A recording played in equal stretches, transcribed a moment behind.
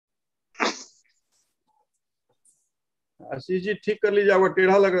आशीष जी ठीक कर लीजिए, आपका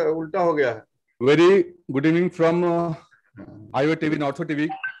टेढ़ा लग रहा है, उल्टा हो गया है. Very good evening from IOA TV and Ortho TV.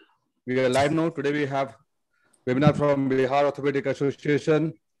 We are live now. Today we have webinar from Bihar Orthopedic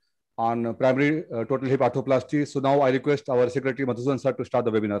Association on primary total hip arthroplasty. So now I request our Secretary Madhusudan sir to start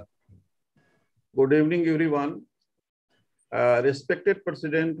the webinar. Good evening, everyone. Respected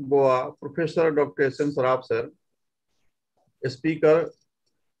President BOA, Professor Dr. S.N. Saraf sir, Speaker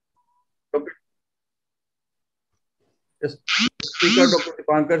Dr.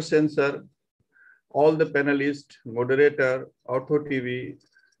 Dipankar Sen sir, all the panelists, moderator, Ortho TV,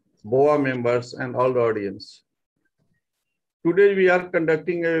 BOA members, and all the audience. Today we are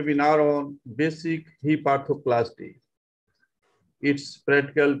conducting a webinar on basic hip arthroplasty, its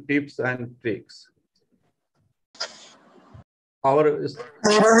practical tips and tricks. Our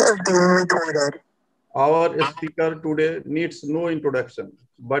speaker today needs no introduction,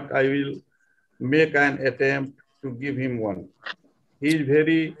 but I will make an attempt to give him one. He is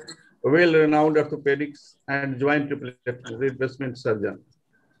very well-renowned orthopedics and joint replacement surgeon.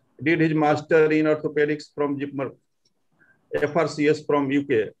 Did his master in orthopedics from Jipmer, FRCS from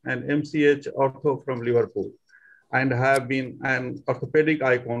UK, and MCH Ortho from Liverpool, and have been an orthopedic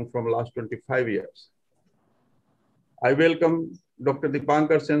icon from last 25 years. I welcome Dr.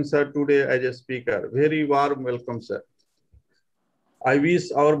 Dipankar Sen sir today as a speaker. Very warm welcome, sir. I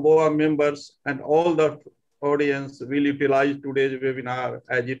wish our BOA members and all the audience will utilize today's webinar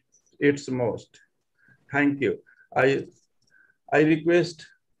as its most. Thank you. I request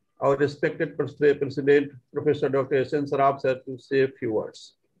our respected President, Professor Dr. S.N. Saraf sir, to say a few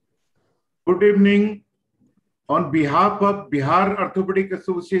words. Good evening. On behalf of Bihar Orthopedic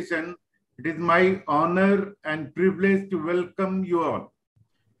Association, it is my honor and privilege to welcome you all.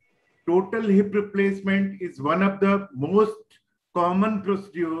 Total hip replacement is one of the most common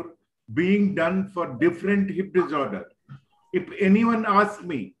procedure being done for different hip disorder. If anyone asks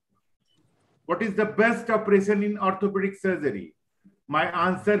me, what is the best operation in orthopedic surgery? My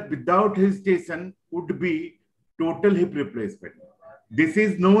answer without hesitation would be total hip replacement. This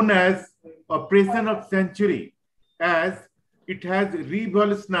is known as operation of century, as it has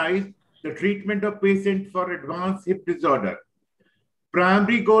revolutionized the treatment of patients for advanced hip disorder.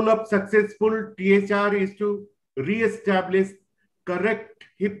 Primary goal of successful THR is to re-establish correct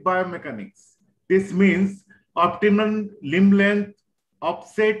hip biomechanics. This means optimum limb length,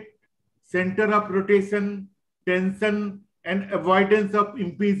 offset, center of rotation, tension, and avoidance of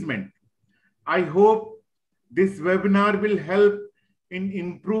impingement. I hope this webinar will help in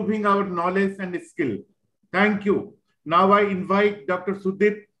improving our knowledge and skill. Thank you. Now I invite Dr.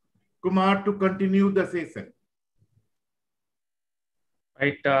 Sudip Kumar to continue the session.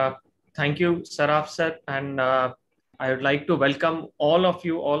 Right. Thank you, Saraf sir. And I would like to welcome all of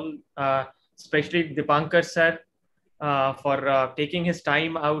you, especially Dipankar sir, for taking his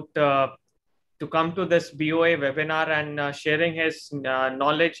time out to come to this BOA webinar and sharing his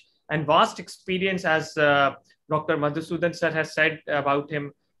knowledge and vast experience, as Dr. Madhusudan sir has said about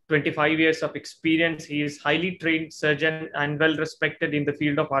him. 25 years of experience. He is highly trained surgeon and well respected in the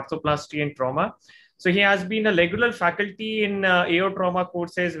field of arthroplasty and trauma. So he has been a regular faculty in AO trauma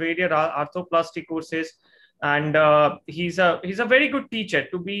courses, various arthroplasty courses, and he's a very good teacher.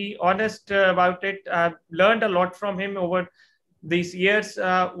 To be honest about it, I've learned a lot from him over these years.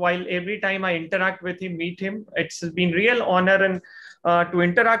 While every time I interact with him, meet him, it's been real honor and to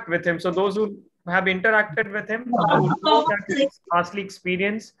interact with him. So those who have interacted with him, vastly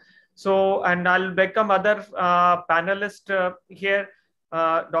experience. So, and I'll welcome other panelists here,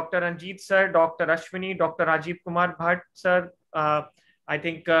 Dr. Anjit sir, Dr. Ashwini, Dr. Rajiv Kumar Bhatt sir, I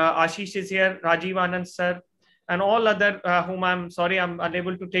think Ashish is here, Rajiv Anand sir, and all other whom I'm sorry, I'm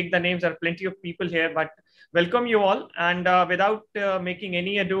unable to take the names. There are plenty of people here, but welcome you all. And without making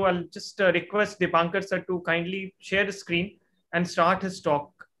any ado, I'll just request Dipankar sir to kindly share the screen and start his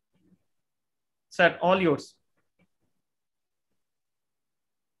talk. Sir, all yours.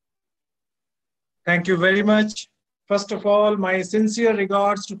 Thank you very much. First of all, my sincere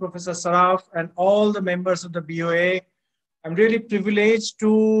regards to Professor Saraf and all the members of the BOA. I'm really privileged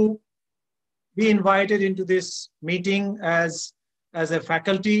to be invited into this meeting as a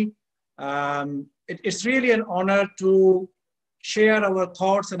faculty. It's really an honor to share our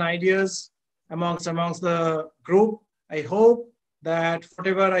thoughts and ideas amongst the group. I hope that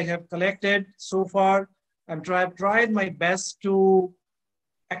whatever I have collected so far, I've tried my best to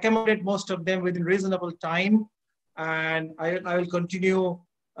accommodate most of them within reasonable time. And I will continue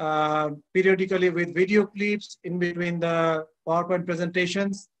periodically with video clips in between the PowerPoint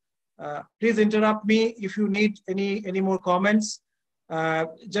presentations. Please interrupt me if you need any more comments.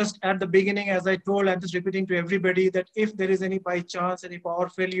 Just at the beginning, as I told, I'm just repeating to everybody that if there is any by chance, any power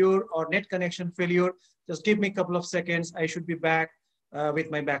failure or net connection failure, just give me a couple of seconds. I should be back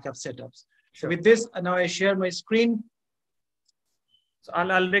with my backup setups. So with this, now I share my screen. So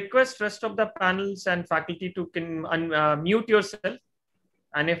I'll request rest of the panels and faculty to mute yourself,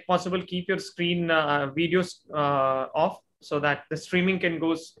 and if possible, keep your screen videos off so that the streaming can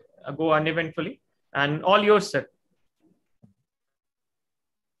go uneventfully. And all yours, sir.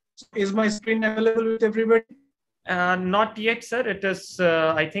 Is my screen available with everybody? Not yet, sir. It is.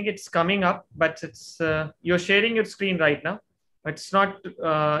 I think it's coming up, but it's. You're sharing your screen right now. It's not.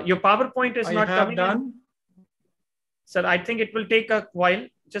 Your PowerPoint is not coming in. Sir, I think it will take a while.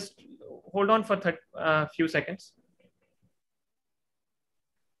 Just hold on for a few seconds.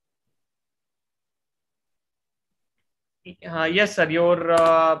 Yes, sir.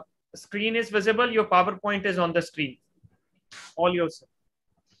 Your screen is visible. Your PowerPoint is on the screen. All yours, sir.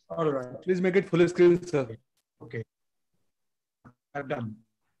 All right. Please make it full screen, sir. Okay. I've done.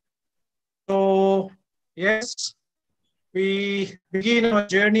 So, yes, we begin our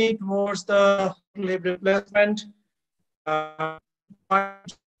journey towards the hip replacement. A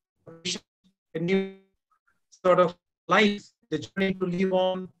new sort of life, the journey to live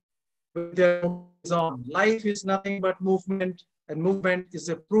on with their on. Life is nothing but movement, and movement is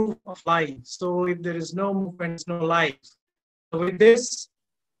a proof of life. So if there is no movement, there's no life. So with this,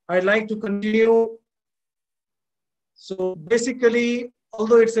 I'd like to continue. So basically,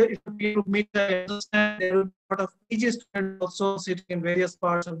 although it's a meet, I understand there will be a lot of PG students also sitting in various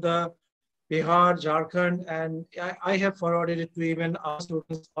parts of the Bihar, Jharkhand, and I have forwarded it to even our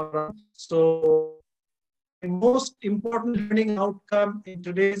students around. So the most important learning outcome in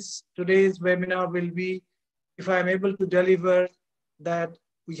today's webinar will be, if I'm able to deliver, that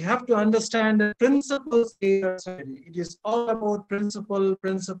we have to understand the principles here. It is all about principle.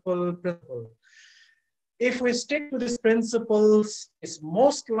 If we stick to these principles, it's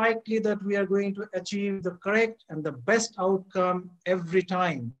most likely that we are going to achieve the correct and the best outcome every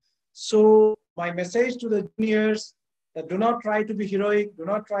time. So my message to the juniors, that do not try to be heroic, do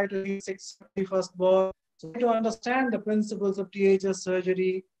not try to be 651st ball. So to understand the principles of THS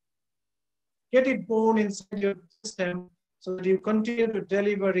surgery, get it born inside your system so that you continue to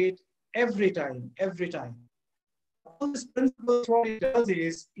deliver it every time. All these principles, what it does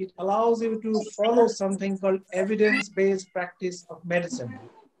is, it allows you to follow something called evidence-based practice of medicine.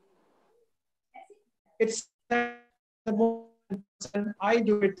 It's the most I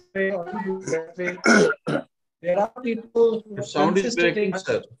do it way or you do it that way. There are people who your sound is breaking,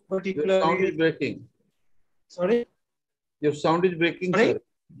 sir. Your sound is breaking. Sorry? Your sound is breaking, Sorry? sir.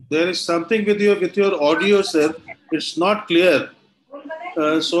 There is something with your audio, sir. It's not clear.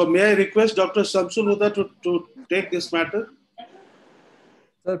 So may I request Dr. Samsul Huda to take this matter?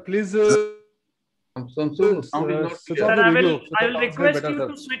 Sir, please. Samsul, sound is not clear. Sir, I will request you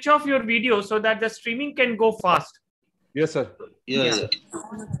to switch off your video so that the streaming can go fast. Yes, sir. Yes.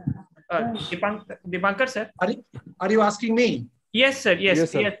 Dipankar, sir. Are you asking me? Yes, sir.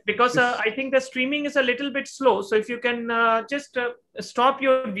 Yes. Because yes. I think the streaming is a little bit slow. So if you can just stop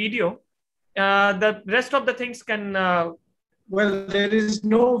your video, the rest of the things can. Well, there is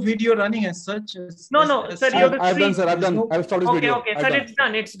no video running as such. No, sir. I've done, sir. I've done. I've stopped this video. Okay, sir. It's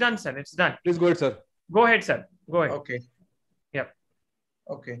done. It's done, sir. It's done. Please go ahead, sir. Go ahead, sir. Go ahead. Okay. Yeah.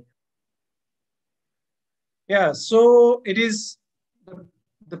 Okay. Yeah. So it is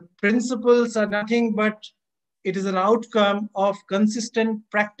the principles are nothing but it is an outcome of consistent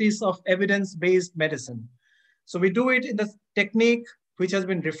practice of evidence-based medicine. So we do it in the technique which has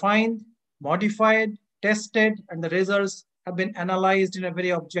been refined, modified, tested, and the results have been analyzed in a very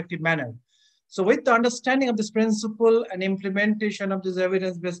objective manner. So with the understanding of this principle and implementation of this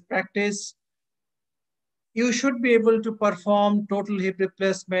evidence-based practice, you should be able to perform total hip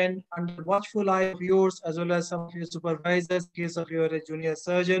replacement under watchful eye of yours as well as some of your supervisors, in case of you're a junior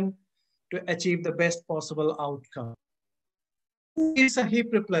surgeon, to achieve the best possible outcome. Who is a hip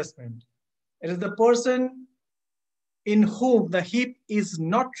replacement? It is the person in whom the hip is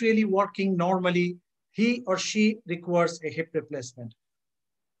not really working normally. He or she requires a hip replacement.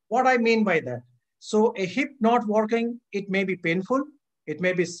 What I mean by that? So a hip not working, it may be painful, it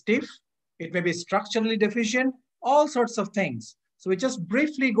may be stiff, it may be structurally deficient, all sorts of things. So we just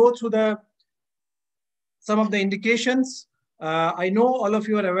briefly go through some of the indications. I know all of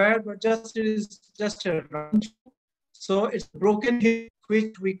you are aware, but it is just a run. So it's broken hip,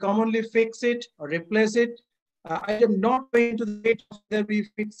 which we commonly fix it or replace it. I am not going to the date of whether we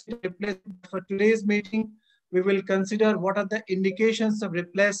fix it or replace it. For today's meeting, we will consider what are the indications of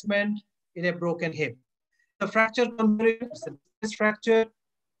replacement in a broken hip. The fracture conversion is a displaced fracture,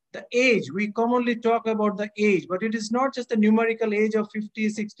 the age, we commonly talk about the age, but it is not just the numerical age of 50,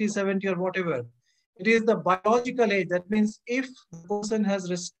 60, 70 or whatever. It is the biological age. That means if the person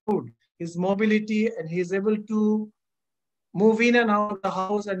has restored his mobility and he is able to move in and out of the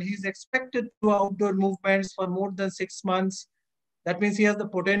house and he's expected to do outdoor movements for more than 6 months, that means he has the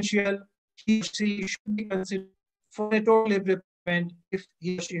potential. He or she should be considered for a total hip replacement if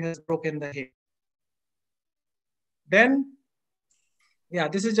he or she has broken the hip. Then, yeah,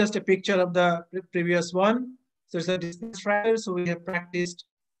 this is just a picture of the previous one. So it's a displaced fracture, so we have practiced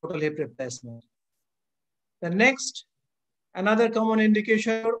total hip replacement. The next, another common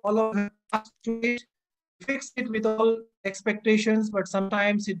indication, all of us to it, fix it with all expectations, but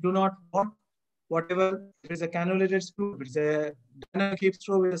sometimes it do not work. Whatever, if it's a cannulated screw, if it's a dynamic hip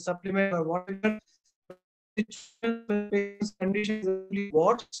screw with a supplement or whatever, conditions really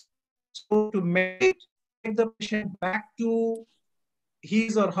works. So to make the patient back to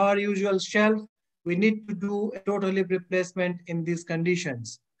his or her usual shelf, we need to do a total hip replacement in these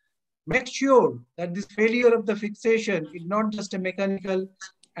conditions. Make sure that this failure of the fixation is not just a mechanical,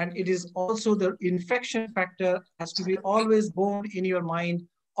 and it is also the infection factor has to be always borne in your mind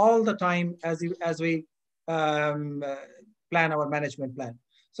all the time as we plan our management plan.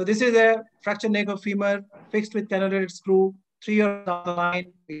 So this is a fractured neck of femur fixed with cannulated screw, 3 years down the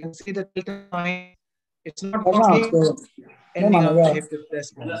line. We can see the tilted line. It's not working, ending up the hip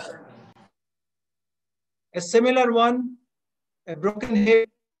replacement. A similar one, a broken hip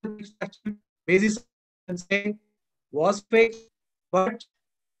basis was fixed, but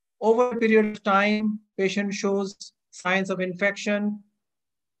over a period of time, patient shows signs of infection,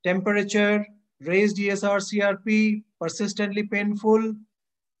 temperature, raised ESR CRP, persistently painful.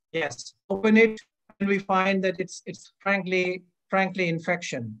 Yes, open it and we find that it's frankly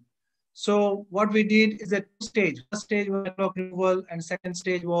infection. So what we did is a two-stage. First stage was network removal and second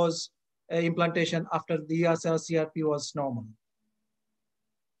stage was implantation after the ESR CRP was normal.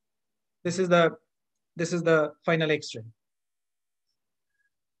 This is the final X-ray.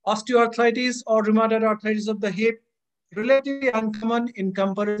 Osteoarthritis or rheumatoid arthritis of the hip, relatively uncommon in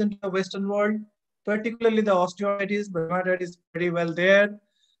comparison to the Western world, particularly the osteoarthritis, but rheumatoid is pretty well there.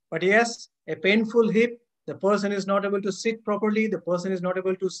 But yes, a painful hip, the person is not able to sit properly, the person is not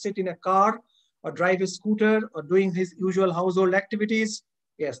able to sit in a car or drive a scooter or doing his usual household activities.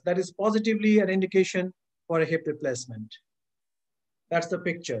 Yes, that is positively an indication for a hip replacement. That's the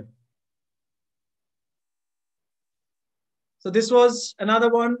picture. So this was another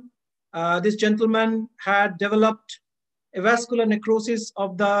one. This gentleman had developed a vascular necrosis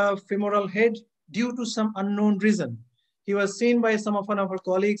of the femoral head due to some unknown reason. He was seen by some of one of our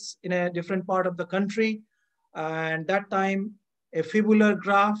colleagues in a different part of the country. And that time, a fibular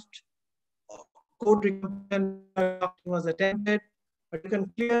graft, code reconstruction was attempted. But you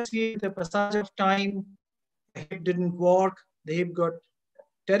can clearly see the passage of time, the hip didn't work. The hip got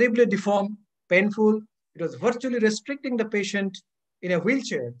terribly deformed, painful. It was virtually restricting the patient in a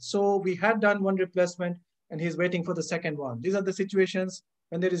wheelchair. So we had done one replacement and he's waiting for the second one. These are the situations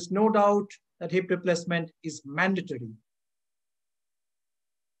when there is no doubt that hip replacement is mandatory.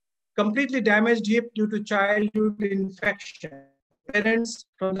 Completely damaged hip due to childhood infection. Parents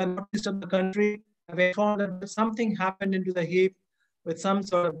from the northeast of the country have found that something happened into the hip with some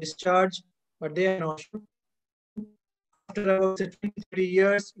sort of discharge, but they are not sure. After about 23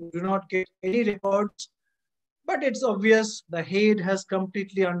 years, we do not get any records, but it's obvious the head has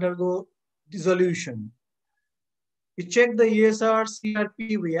completely undergone dissolution. We check the ESR,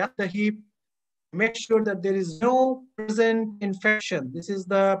 CRP, we ask the hip, make sure that there is no present infection. This is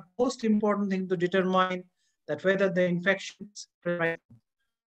the most important thing to determine that whether the infection is present.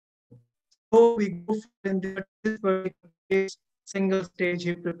 So we go in this particular case, single stage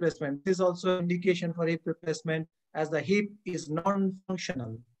hip replacement. This is also an indication for hip replacement as the hip is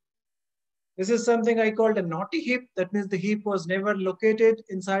non-functional. This is something I called a naughty hip. That means the hip was never located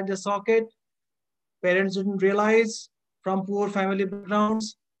inside the socket. Parents didn't realize from poor family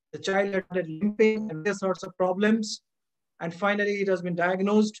backgrounds. The child had started limping and these sorts of problems. And finally, it has been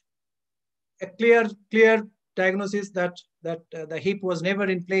diagnosed. A clear diagnosis that the hip was never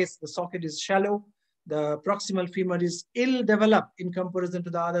in place. The socket is shallow. The proximal femur is ill-developed in comparison to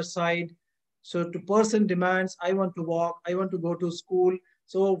the other side. So the person demands, I want to walk, I want to go to school.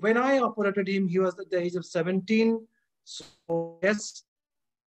 So when I operated him, he was at the age of 17. So yes,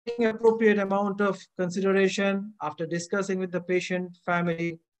 taking appropriate amount of consideration after discussing with the patient,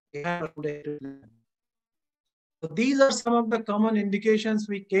 family, we have a so these are some of the common indications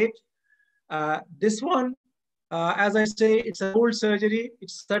we get. This one, as I say, it's a old surgery.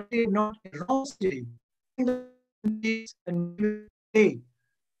 It's certainly not a wrong surgery. The and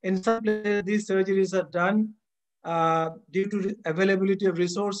in some places, these surgeries are done due to availability of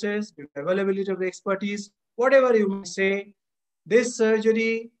resources, due to availability of expertise, whatever you may say. This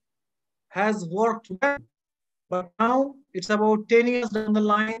surgery has worked well, but now it's about 10 years down the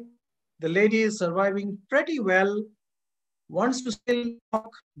line. The lady is surviving pretty well, wants to still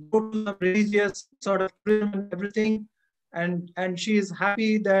talk, go to the religious sort of and everything, and she is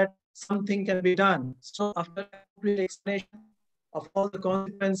happy that something can be done. So after a complete explanation of all the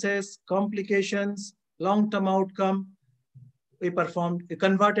consequences, complications, long-term outcome, we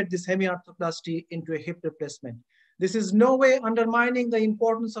converted this hemiarthroplasty into a hip replacement. This is no way undermining the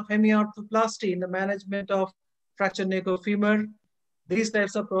importance of hemiarthroplasty in the management of fractured neck or femur. These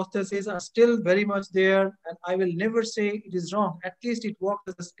types of prostheses are still very much there, and I will never say it is wrong. At least it works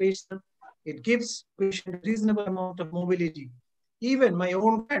as a spacer. It gives patient a reasonable amount of mobility. Even my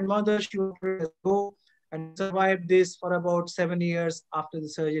own grandmother, she operated as go and survived this for about 7 years after the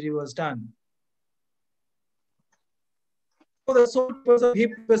surgery was done. So the sole purpose of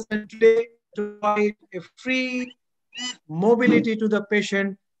hip replacement today to provide a free mobility to the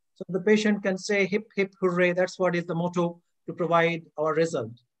patient, so the patient can say hip, hip, hooray. That's what is the motto, to provide our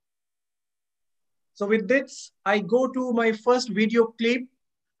result. So with this, I go to my first video clip.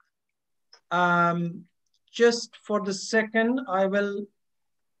 Just for the second, I will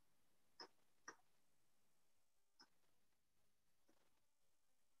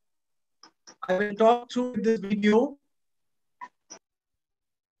talk through this video.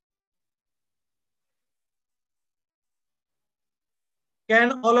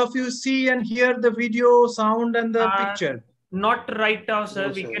 Can all of you see and hear the video, sound, and the picture? Not right now, sir.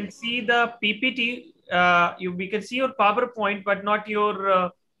 No, we can see the PPT. We can see your PowerPoint, but not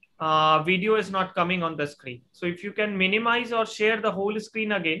your video is not coming on the screen. So if you can minimize or share the whole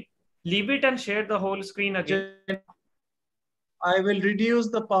screen again, leave it and share the whole screen again. I will reduce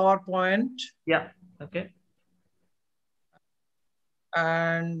the PowerPoint. Yeah, okay.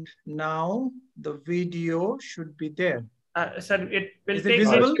 And now the video should be there. Sir, it will is take it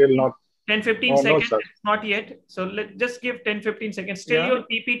visible? Still not. 10-15 seconds. It's not yet. So let's just give 10-15 seconds. Still your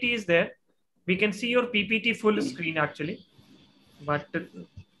PPT is there. We can see your PPT full screen actually. But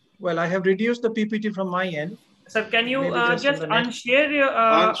well, I have reduced the PPT from my end. Sir, can you just unshare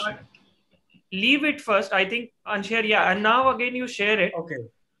your leave it first? I think unshare, yeah. And now again you share it. Okay.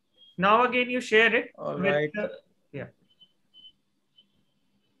 Now again you share it. All right. Yeah.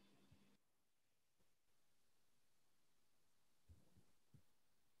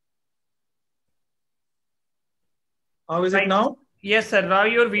 How is it now? Yes, sir. Now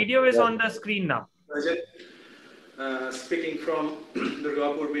your video is on the screen now. Speaking from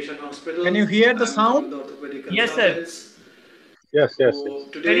Durgapur Mission Hospital. Can you hear the sound? Yes, sir. Yes, yes. So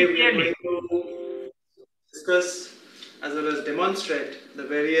today we are going to discuss as well as demonstrate the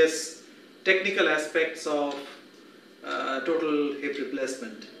various technical aspects of total hip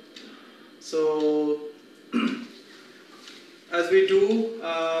replacement. So as we do,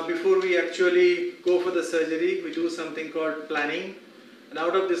 before we actually go for the surgery, we do something called planning. And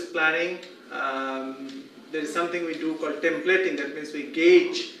out of this planning, there is something we do called templating. That means we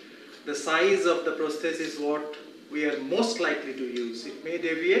gauge the size of the prosthesis, what we are most likely to use. It may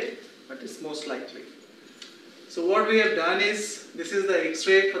deviate, but it's most likely. So what we have done is, this is the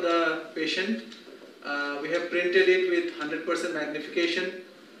X-ray for the patient. We have printed it with 100% magnification.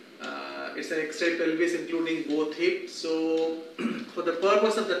 It's an X-ray pelvis including both hips. So for the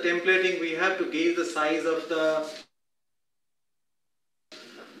purpose of the templating, we have to gauge the size of the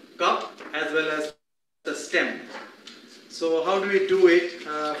cup as well as the stem. So how do we do it?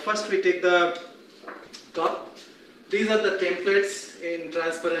 First we take the cup. These are the templates in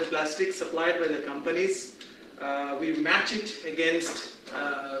transparent plastic supplied by the companies. We match it against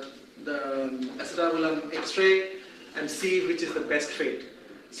the acetabulum X-ray and see which is the best fit.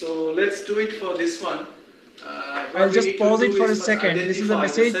 So let's do it for this one. I'll just pause it for a second. This is a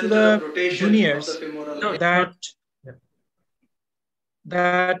message to the juniors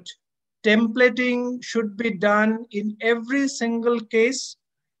that templating should be done in every single case.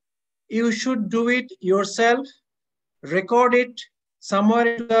 You should do it yourself, record it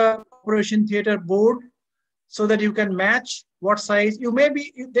somewhere in the operation theater board so that you can match what size.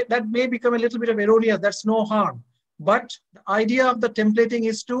 That may become a little bit of erroneous, that's no harm. But the idea of the templating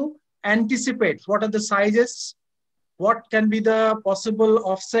is to anticipate what are the sizes, what can be the possible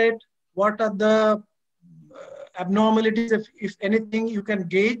offset, what are the abnormalities, if anything, you can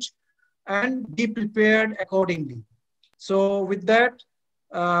gauge and be prepared accordingly. So with that,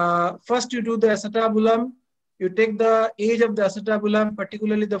 first you do the acetabulum, You take the age of the acetabulum,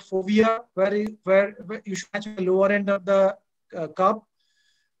 particularly the fovea, where you should match the lower end of the cup.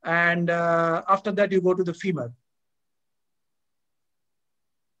 And after that, you go to the femur.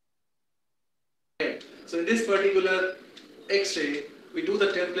 So in this particular X-ray, we do the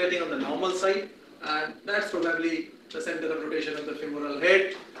templating on the normal side, and that's probably the center of rotation of the femoral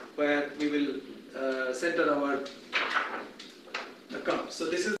head, where we will center the cup. So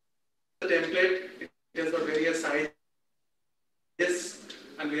this is the template. It has got various sizes,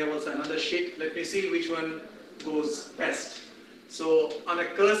 and we have also another sheet. Let me see which one goes best. So on a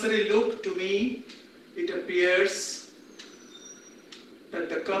cursory look, to me, it appears that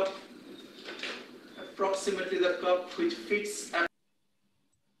the cup, approximately the cup which fits and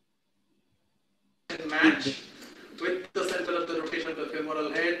match with the center of the rotation of the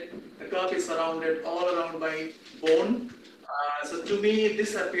femoral head. The cup is surrounded all around by bone. So to me,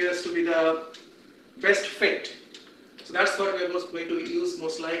 this appears to be the best fit. So that's what we're going to use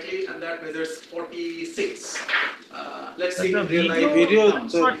most likely, and that measures 46. Let's see The in real life. The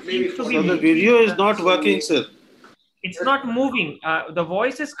video is not working, sir. It's not moving. The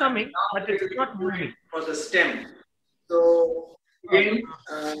voice is coming, but it's not moving. For the stem. So again,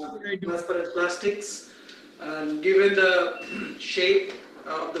 transparent plastics, and given the shape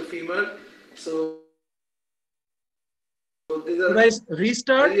of the femur, so these are guys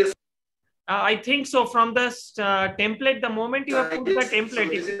restart. I think so. From the template, the moment you have put the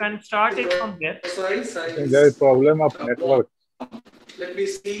template, you can start it from there. I think there is problem of network. Let me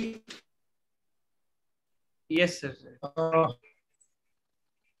see. Yes, sir.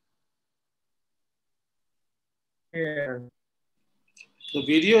 Yeah. The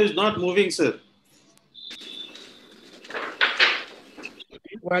video is not moving, sir.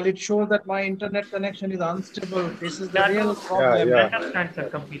 Well, it shows that my internet connection is unstable. This is the real problem. Yeah. I understand, sir,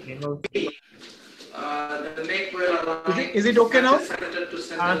 completely. No. The neck will align. Is it okay now? Sir,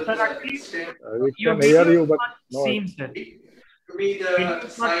 actually, We your can hear video you, is but not no. seen, sir. To me, the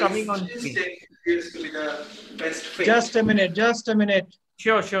It's not coming on screen. appears to be the best fit. Just a minute. Just a minute.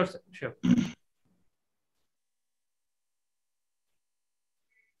 Sure, sure, sir. Sure.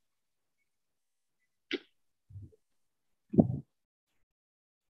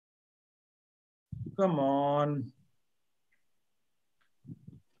 Come on.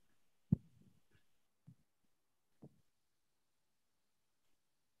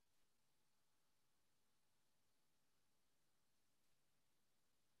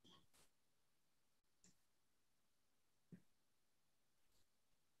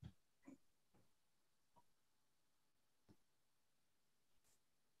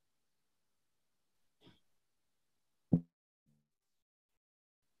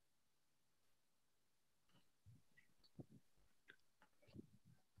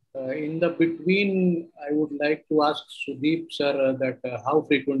 In the between, I would like to ask Sudeep, sir, that how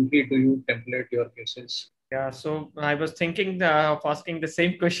frequently do you template your cases? Yeah, so I was thinking of asking the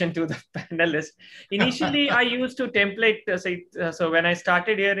same question to the panelists. Initially, I used to template, so when I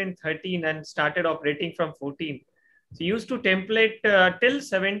started here in 13 and started operating from 14, so used to template till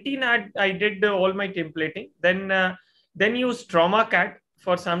 17, I did all my templating. Then used TraumaCAD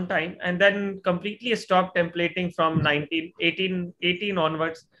for some time, and then completely stopped templating from 18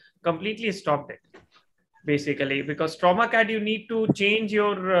 onwards, completely stopped it, basically, because TraumaCAD, you need to change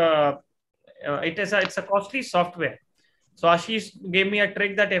your... it's a costly software. So Ashish gave me a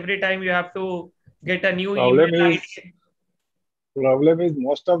trick that every time you have to get a new email ID. Problem is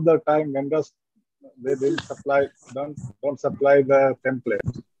most of the time vendors they don't supply the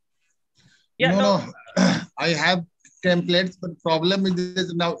template. Yeah, no. I have templates, but problem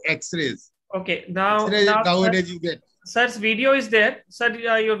is now X-rays. Okay, now nowadays you get. Sir's video is there. Sir,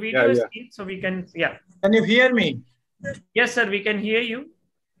 your video is seen, so we can. Yeah. Can you hear me? Yes, sir. We can hear you.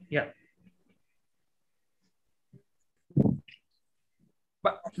 Yeah.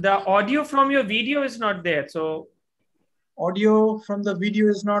 But the audio from your video is not there. So audio from the video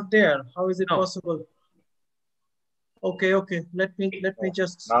is not there. How is it possible? Okay. Let me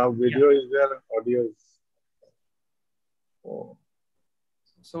just. Now video is there, audio is. Oh.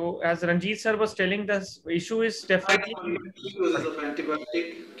 So as Ranjit sir was telling, the issue is definitely. Uses of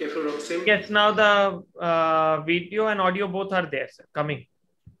antibiotic, cefuroxime. Yes. Now the video and audio both are there, sir, coming.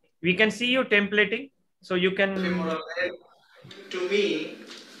 We can see you templating, so you can. To me,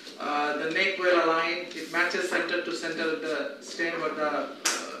 the neck well aligned. It matches center to center of the stem where the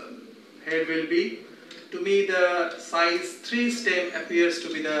head will be. To me, the size 3 stem appears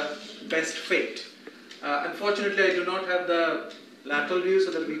to be the best fit. Unfortunately, I do not have the lateral view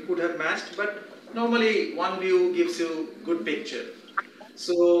so that we could have matched, but normally one view gives you good picture.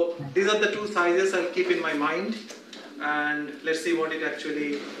 So these are the two sizes I'll keep in my mind, and let's see what it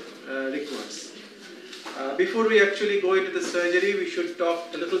actually requires. Before we actually go into the surgery, we should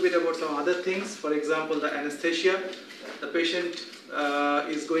talk a little bit about some other things. For example, the anesthesia. The patient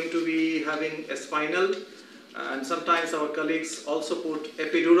is going to be having a spinal, and sometimes our colleagues also put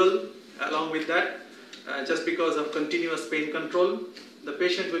epidural along with that, just because of continuous pain control. The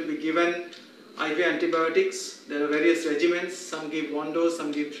patient will be given IV antibiotics. There are various regimens. Some give 1 dose,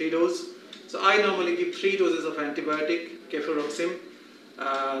 some give 3 doses. So I normally give 3 doses of antibiotic, cefuroxime,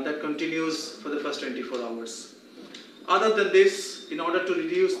 that continues for the first 24 hours. Other than this, in order to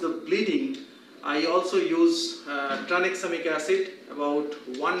reduce the bleeding, I also use tranexamic acid, about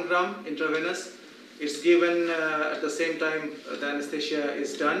 1 gram intravenous. It's given at the same time the anesthesia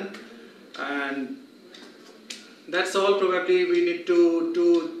is done, and that's all. Probably we need to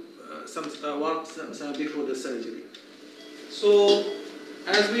do some work before the surgery. So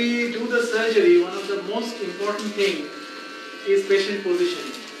as we do the surgery, one of the most important thing is patient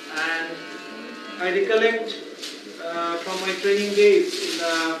position. And I recollect from my training days in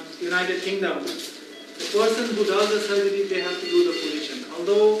the United Kingdom, the person who does the surgery, they have to do the position.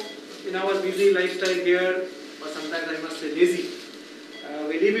 Although in our busy lifestyle here, or sometimes I must say lazy,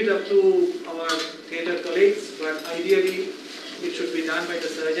 we leave it up to our theatre colleagues, but ideally it should be done by the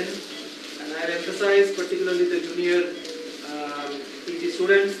surgeon. And I'll emphasize particularly the junior PG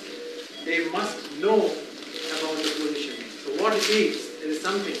students, they must know about the position. So what it is, there is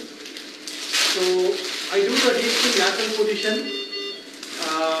something. So I do the deep spring lateral position.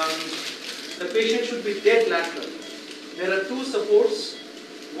 The patient should be dead lateral. There are 2 supports,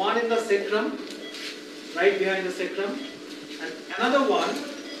 one in the sacrum, right behind the sacrum, and another one,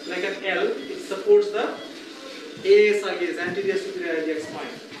 like an L, it supports the ASIS, anterior superior iliac spine.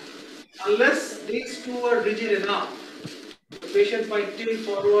 Unless these 2 are rigid enough, the patient might tilt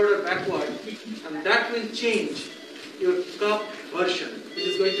forward or backward, and that will change your cup version, which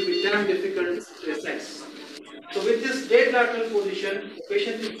is going to be damn difficult to assess. So with this dead lateral position, the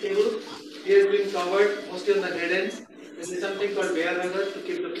patient is stable. He has been covered mostly on the dead ends. This is something called bear hugger to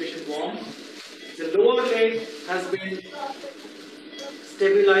keep the patient warm. The lower leg has been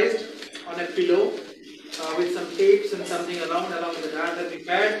stabilized on a pillow with some tapes and something along with the diathermy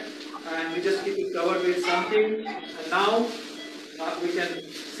pad, and we just keep it covered with something. And now we can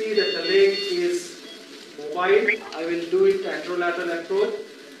see that the leg is mobile. I will do it anterolateral approach.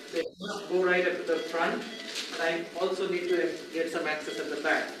 So it must go right up to the front, and I also need to get some access at the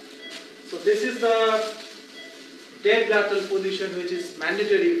back. So this is the dead lateral position, which is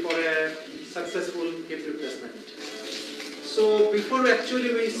mandatory for a successful hip replacement. So before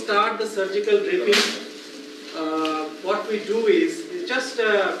we start the surgical draping, what we do is just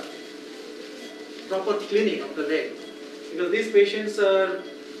a proper cleaning of the leg, because these patients are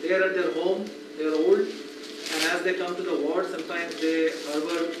there at their home, they are old, and as they come to the ward, sometimes they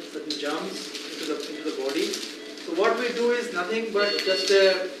harbor certain germs into the body. So what we do is nothing but just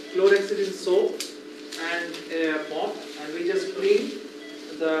a chlorhexidine soap and a mop, and we just clean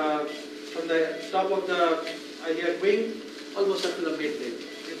from the top of the iliac wing almost up to the mid leg.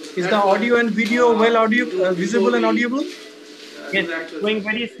 Is the audio and video visible and audible? Yes, going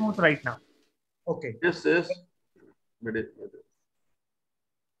very smooth right now. Okay. Yes.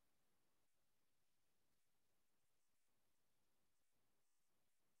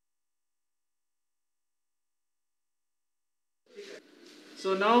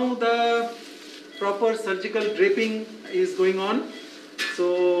 So now the proper surgical draping is going on.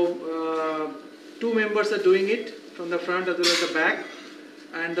 So 2 members are doing it from the front as well as the back.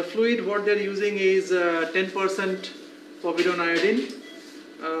 And the fluid what they're using is 10% povidone iodine.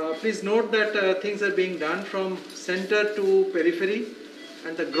 Please note that things are being done from center to periphery,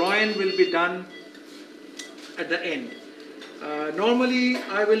 and the groin will be done at the end. Normally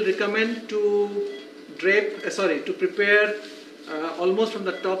I will recommend to prepare almost from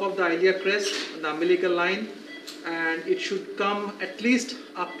the top of the iliac crest, the umbilical line, and it should come at least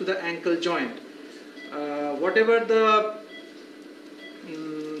up to the ankle joint. Whatever the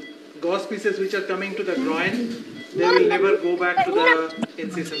gauze pieces which are coming to the groin, they will never go back to the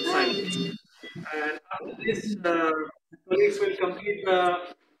incision site. And after this, colleagues will complete the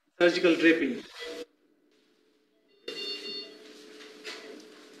surgical draping.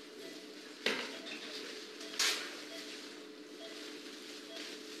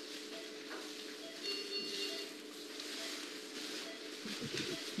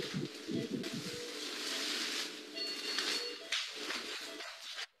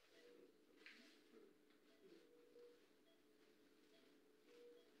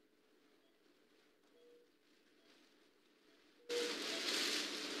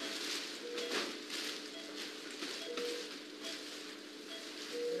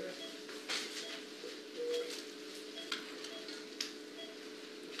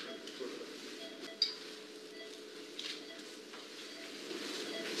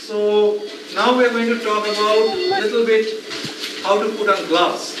 So now we are going to talk about a little bit how to put on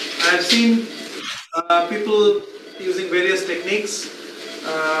gloves. I have seen people using various techniques,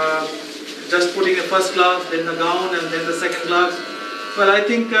 just putting a first glove, then the gown, and then the second glove. Well, I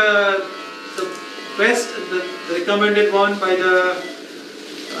think the best, the recommended one by the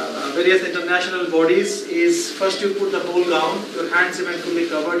various international bodies is first you put the whole gown, your hands even fully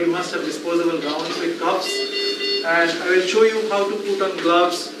covered. You must have disposable gowns with cuffs, and I will show you how to put on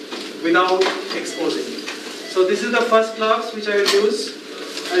gloves without exposing. So this is the first gloves which I will use.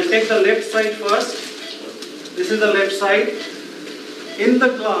 I'll take the left side first. This is the left side. In the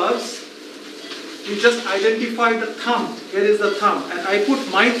gloves, you just identify the thumb. Where is the thumb? And I put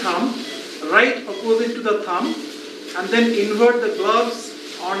my thumb right opposite to the thumb and then invert the gloves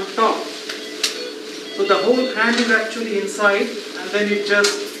on top. So the whole hand is actually inside and then it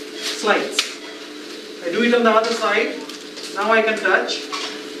just slides. I do it on the other side. Now I can touch.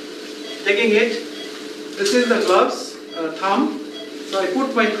 Taking it. This is the gloves, thumb. So I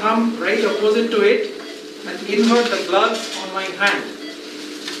put my thumb right opposite to it and invert the gloves on my hand.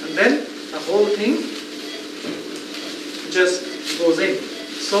 And then the whole thing just goes in.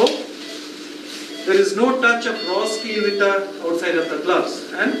 So there is no touch of raw skin with the outside of the gloves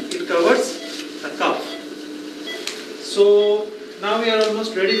and it covers the cuff. So now we are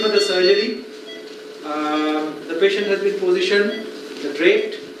almost ready for the surgery. The patient has been positioned, the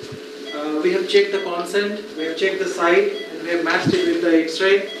draped. We have checked the consent, we have checked the side, and we have matched it with the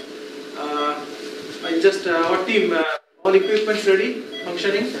X-ray. Our team, all equipment ready,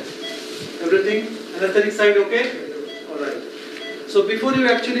 functioning, everything. Anesthetic side okay? Alright. So before you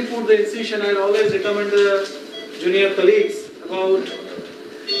actually put the incision, I always recommend the junior colleagues about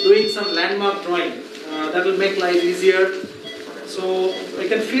doing some landmark drawing. That will make life easier. So I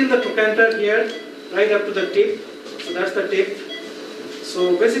can feel the trochanter here, right up to the tip. So that's the tip.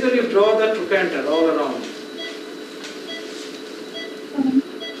 So basically you draw the trochanter all around.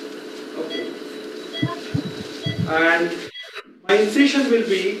 Okay. And my incision will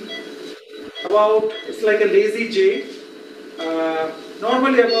be about, it's like a lazy J,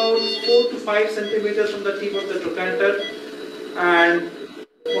 normally about 4 to 5 centimeters from the tip of the trochanter and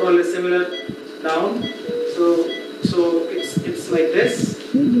more or less similar down. So it's like this.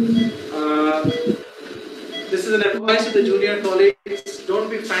 This is an advice to the junior colleagues. Don't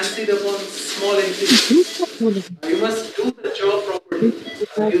be fancied upon small incisions. You must do the job properly.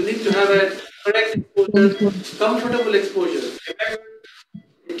 You need to have a correct exposure, comfortable exposure. Remember,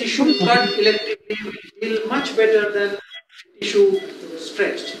 a tissue cut electively will heal much better than tissue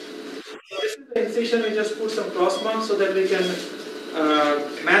stretched. So this is the incision. We just put some cross marks so that we can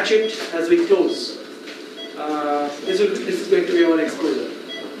match it as we close. This is going to be our exposure.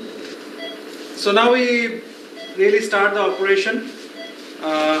 So now we really start the operation.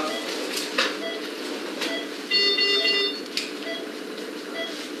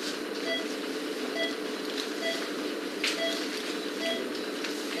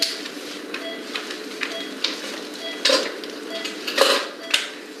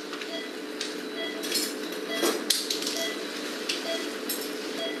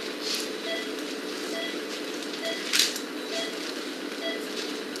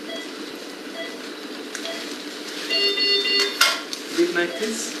 Like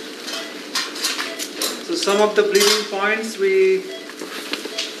this. So some of the bleeding points we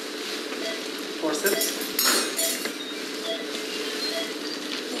forceps.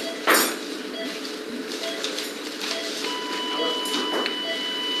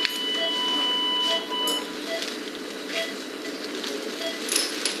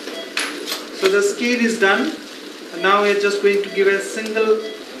 So the skin is done and now we are just going to give a single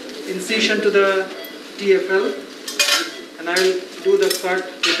incision to the TFL and I will do the cut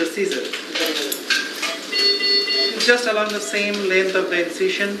with the scissor. It's just along the same length of the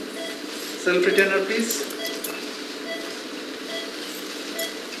incision. Self-retainer please.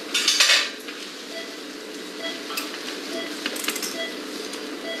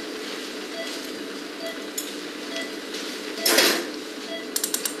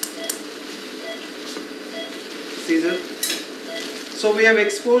 Scissor. So we have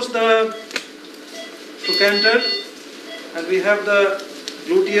exposed the trochanter and we have the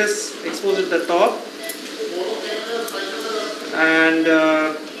gluteus exposed at the top and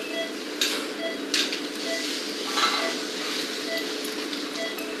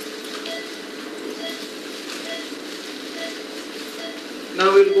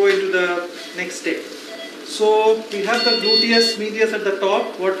now we'll go into the next step. So we have the gluteus medius at the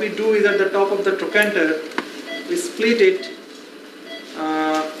top. What we do is at the top of the trochanter we split it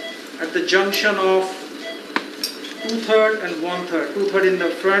at the junction of 2/3 and 1/3. 2/3 in the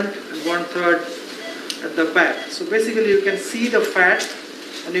front and 1/3 at the back. So basically you can see the fat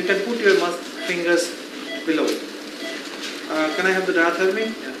and you can put your fingers below. Can I have the diathermy?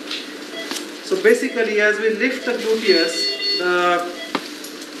 Yeah. So basically as we lift the gluteus, the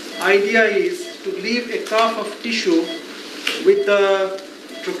idea is to leave a cuff of tissue with the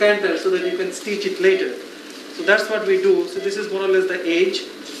trochanter so that you can stitch it later. So that's what we do. So this is more or less the edge.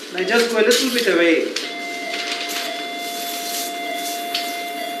 And I just go a little bit away.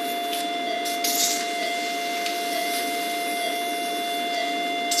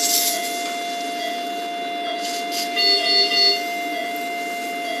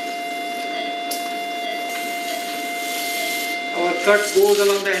 Our cut goes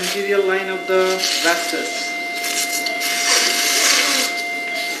along the anterior line of the vastus.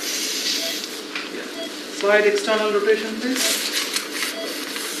 Slight external rotation, please.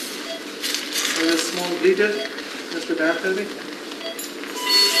 There's a small bleeder, just the diathermy.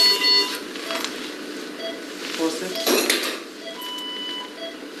 Forceps.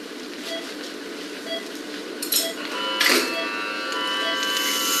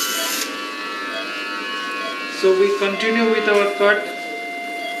 So we continue with our cut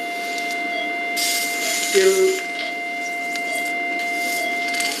till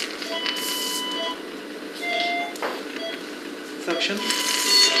suction.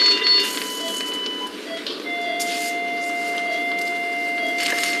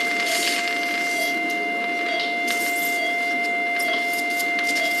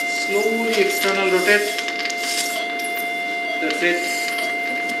 Slowly external rotate. That's it.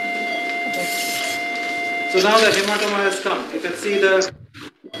 So now the hematoma has come. You can see the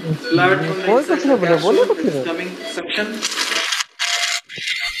blood from the inside the capsule is coming. Suction.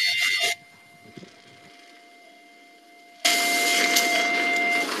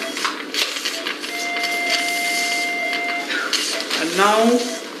 Now,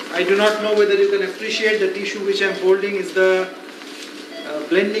 I do not know whether you can appreciate the tissue which I am holding is the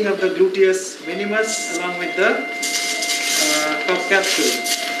blending of the gluteus minimus along with the cup capsule.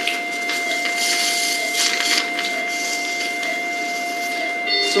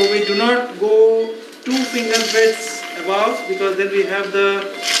 So we do not go 2 finger breadths above because then we have the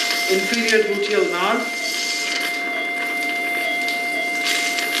inferior gluteal nerve.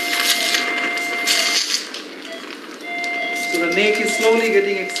 The neck is slowly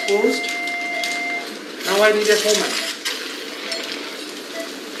getting exposed. Now I need a Homan.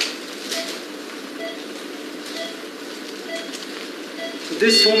 So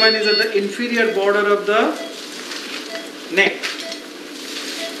this Homan is at the inferior border of the neck.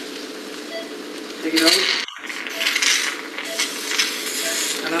 Take it out.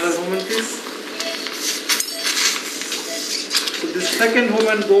 Another Homan, please. So this second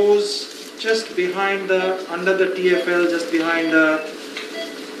Homan goes just behind under the TFL, just behind the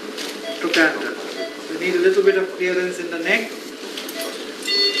trochanter. We need a little bit of clearance in the neck.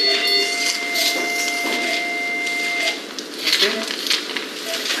 Okay.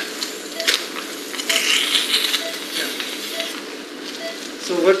 Yeah.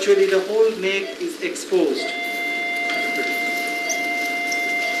 So virtually the whole neck is exposed.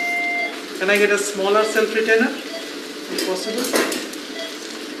 Can I get a smaller self-retainer, if possible?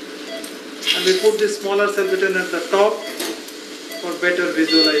 And we put this smaller self-retainer at the top for better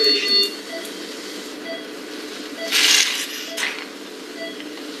visualization.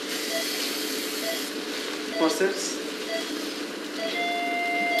 Forceps.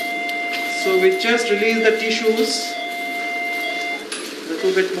 So we just release the tissues. A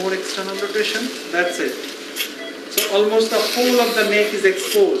little bit more external rotation. That's it. So almost the whole of the neck is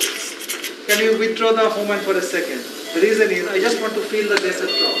exposed. Can you withdraw the Homan for a second? The reason is I just want to feel the lesser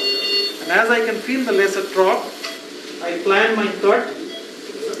trop. And as I can feel the lesser trop, I plan my cut.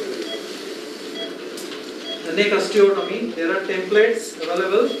 The neck osteotomy, there are templates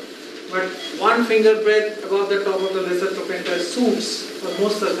available, but 1 finger breadth above the top of the lesser trochanter suits for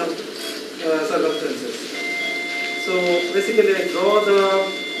most circumstances. So basically I draw the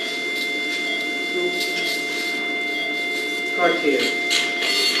cut here.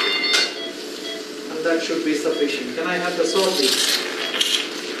 And that should be sufficient. Can I have the saw please?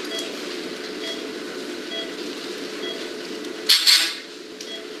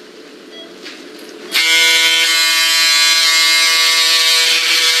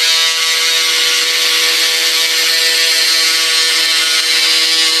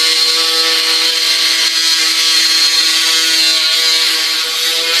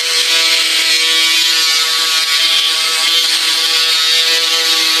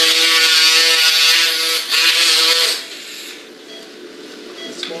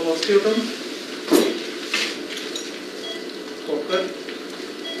 Good.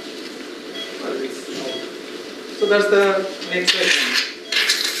 So that's the next question.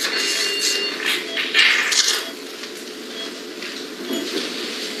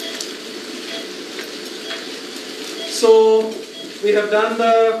 So we have done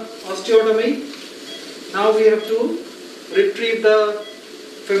the osteotomy. Now we have to retrieve the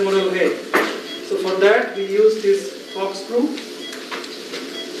femoral head. So for that we use this corkscrew.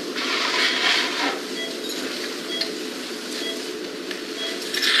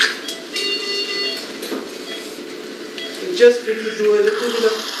 We just need to do a little bit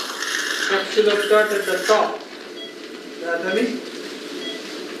of capsular cut at the top. Anatomy.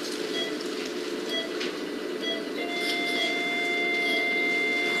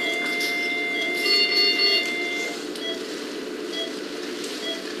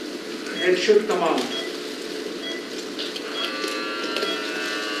 Head should come out.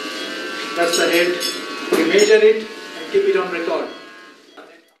 That's the head. We measure it and keep it on record.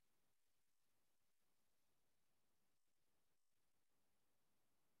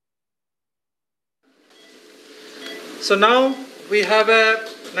 So now we have a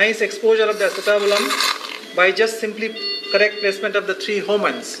nice exposure of the acetabulum by just simply correct placement of the 3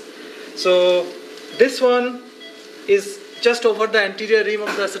 homons. So this one is just over the anterior rim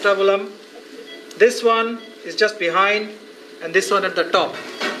of the acetabulum. This one is just behind, and this one at the top.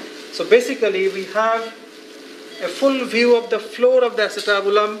 So basically we have a full view of the floor of the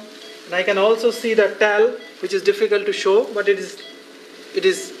acetabulum, and I can also see the tal, which is difficult to show, but it is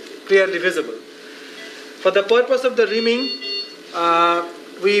clearly visible. For the purpose of the rimming,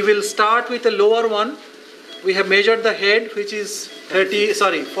 we will start with the lower one. We have measured the head, which is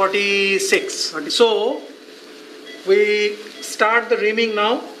 46. So we start the rimming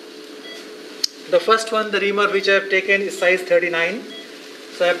now. The first one, the rimmer which I have taken, is size 39.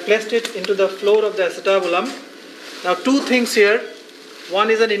 So I have placed it into the floor of the acetabulum. Now 2 things here.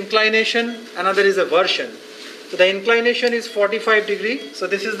 One is an inclination, another is a version. So the inclination is 45 degree. So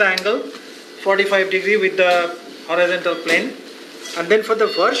this is the angle, 45 degree with the horizontal plane. And then for the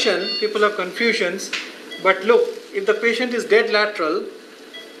version, people have confusions. But look, if the patient is dead lateral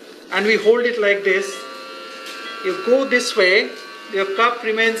and we hold it like this, you go this way, your cup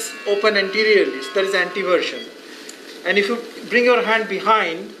remains open anteriorly, so that is anteversion. And if you bring your hand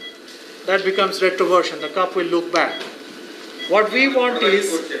behind, that becomes retroversion, the cup will look back. What we want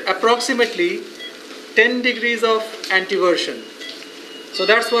is approximately 10 degrees of anteversion. So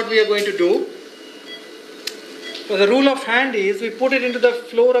that's what we are going to do. So the rule of hand is, we put it into the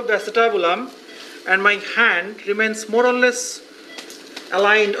floor of the acetabulum and my hand remains more or less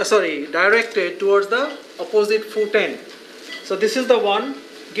directed towards the opposite foot end. So this is the one.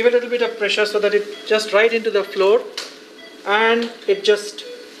 Give it a little bit of pressure so that it just right into the floor and it just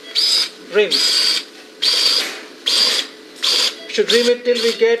rims. Should rim it till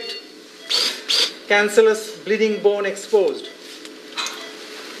we get cancellous bleeding bone exposed.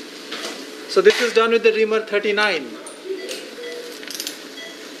 So this is done with the rimmer 39.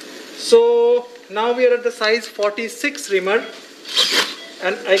 So now we are at the size 46 rimmer,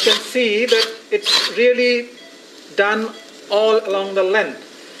 and I can see that it's really done all along the length.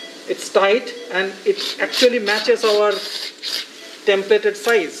 It's tight and it actually matches our templated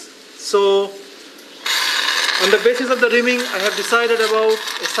size. So on the basis of the rimming, I have decided about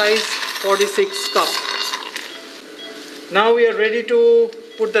a size 46 cup. Now we are ready to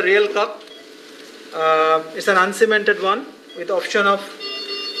put the real cup. It's an uncemented one with option of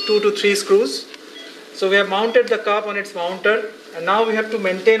 2 to 3 screws. So we have mounted the cup on its mounter, and now we have to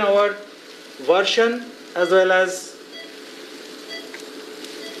maintain our version as well as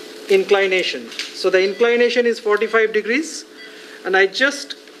inclination. So the inclination is 45 degrees, and I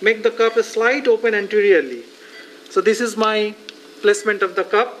just make the cup a slight open anteriorly. So this is my placement of the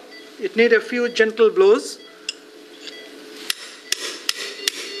cup. It needs a few gentle blows.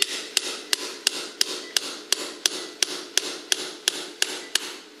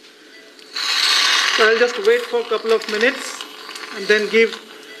 So I'll just wait for a couple of minutes and then give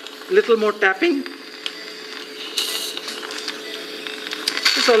a little more tapping.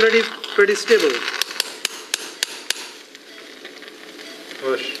 It's already pretty stable.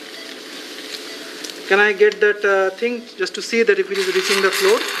 Gosh. Can I get that thing just to see that if it is reaching the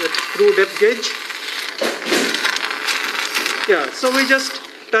floor, that screw depth gauge? Yeah, so we just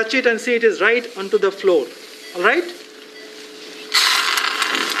touch it and see it is right onto the floor. All right?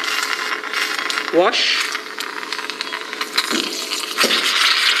 Wash.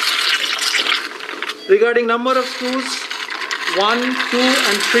 Regarding number of screws, 1, 2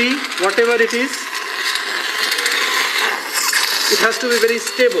 and 3, whatever it is, it has to be very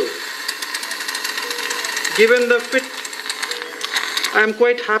stable. Given the fit I am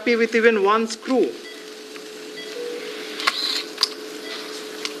quite happy with even one screw.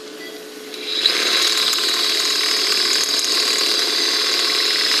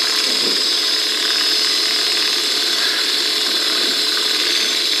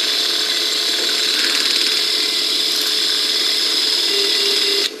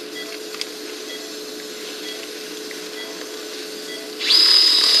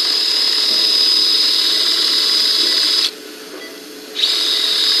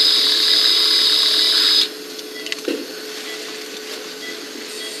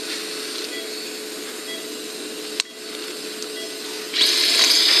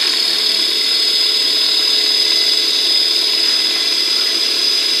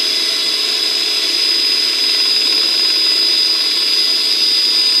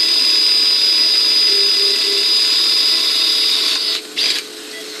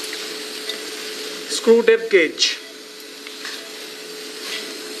 Screw depth gauge.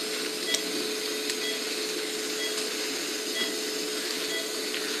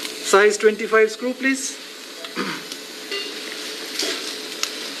 Size 25 screw, please.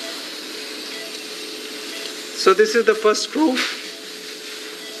 So this is the first screw.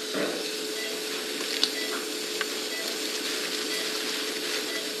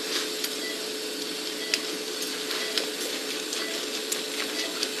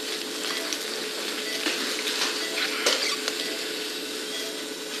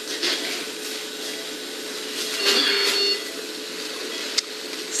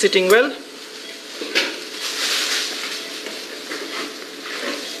 Sitting well.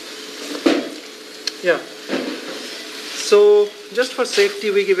 Yeah. So just for safety,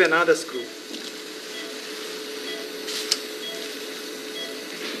 we give another screw.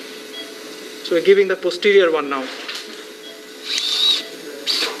 So we're giving the posterior one now.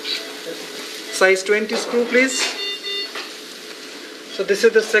 Size 20 screw, please. So this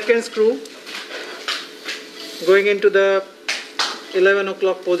is the second screw going into the 11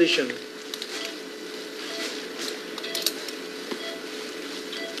 o'clock position.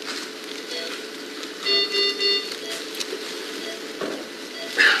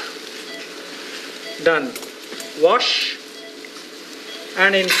 Done. Wash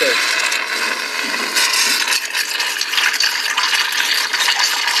and insert.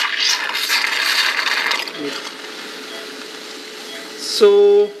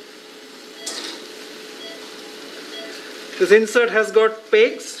 So this insert has got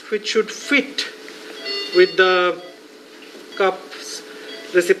pegs which should fit with the cup's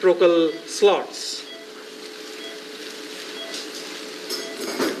reciprocal slots.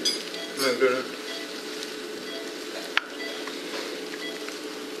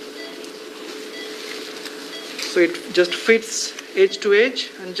 So it just fits edge to edge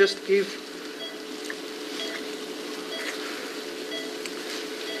and just give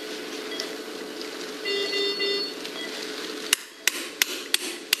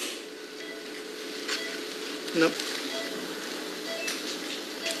no.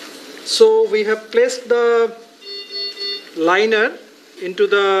 So we have placed the liner into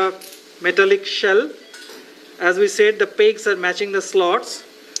the metallic shell. As we said, the pegs are matching the slots,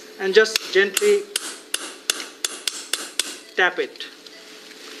 and just gently tap it.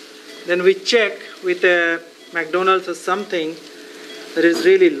 Then we check with a McDonald's or something that is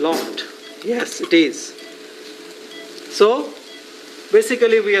really locked. Yes, it is. So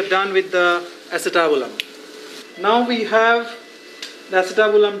basically we are done with the acetabulum. Now we have the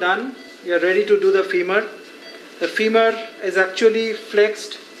acetabulum done. We are ready to do the femur. The femur is actually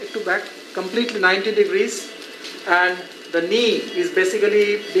flexed to back completely 90 degrees, and the knee is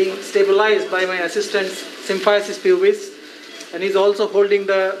basically being stabilized by my assistant's symphysis pubis, and he's also holding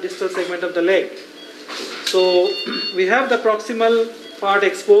the distal segment of the leg. So we have the proximal part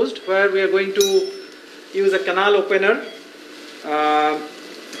exposed, where we are going to use a canal opener.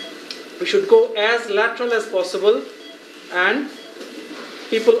 We should go as lateral as possible, and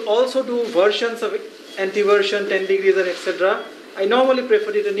people also do versions of anteversion, 10 degrees and etc. I normally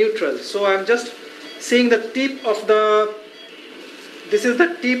prefer it a neutral. So I'm just seeing the tip of the, this is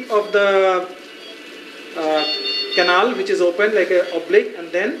the tip of the canal, which is open like an oblique,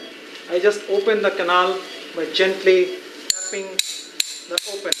 and then I just open the canal by gently tapping the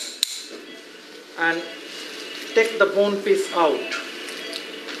opener and take the bone piece out.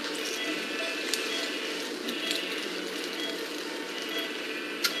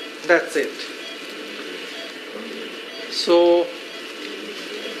 That's it. So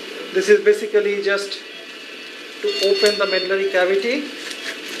this is basically just to open the medullary cavity.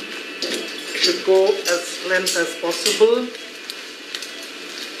 Should go as length as possible.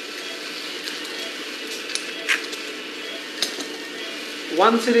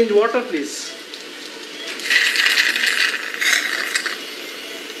 1 syringe water, please.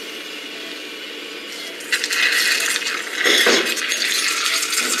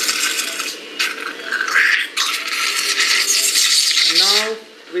 Now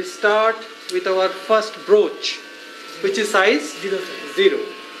we start with our first broach, which is size 0.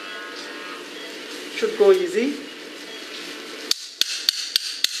 Should go easy.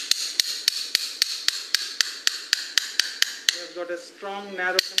 We have got a strong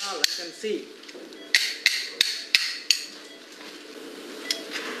narrow canal, I can see.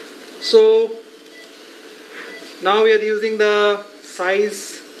 So now we are using the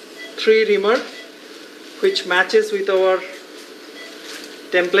size 3 reamer, which matches with our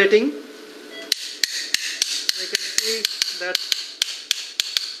templating. You can see that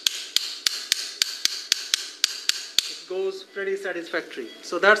it goes pretty satisfactory.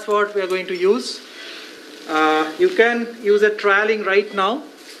 So that's what we are going to use. You can use a trialing right now,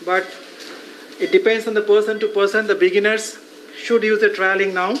 but it depends on the person to person. The beginners should use a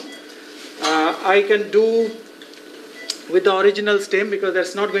trialing now. I can do with the original stem because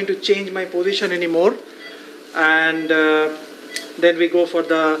that's not going to change my position anymore. And then we go for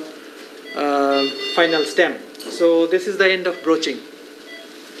the final stem. So this is the end of broaching.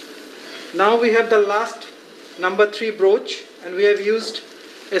 Now we have the last number 3 broach, and we have used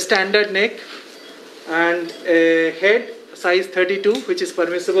a standard neck and a head size 32, which is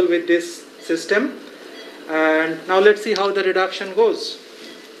permissible with this system. And now let's see how the reduction goes.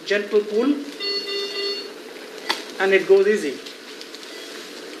 Gentle pull, and it goes easy.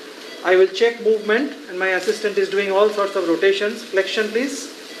 I will check movement, and my assistant is doing all sorts of rotations. Flexion, please.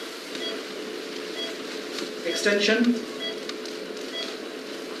 Extension.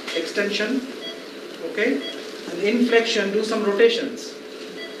 Extension. Okay. And in flexion, do some rotations.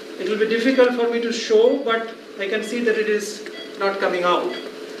 It will be difficult for me to show, but I can see that it is not coming out.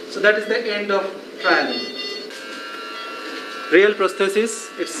 So that is the end of trialing. Real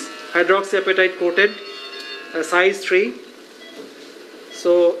prosthesis. It's hydroxyapatite coated, size 3.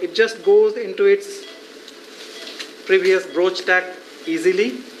 So it just goes into its previous broach tag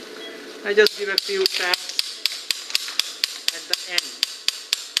easily. I just give a few taps at the end.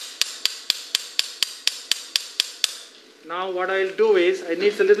 Now what I'll do is, I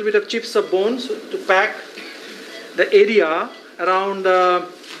need a little bit of chips of bones to pack the area around the,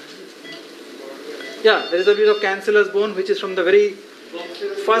 there is a bit of cancellous bone which is from the very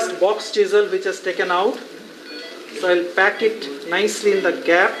first box chisel which is taken out. So I'll pack it nicely in the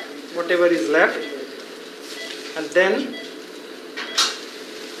gap, whatever is left, and then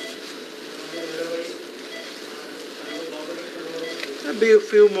there'll be a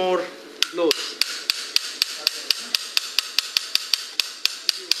few more blows.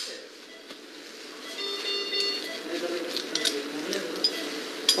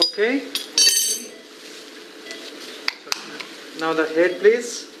 Okay. Now the head,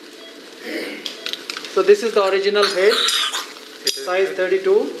 please. So this is the original head, size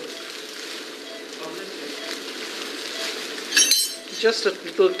 32. Just a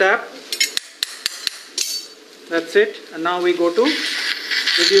little tap. That's it. And now we go to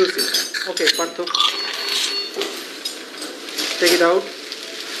reduce it. Okay, Partho. Take it out.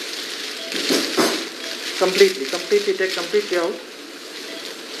 Completely take completely out.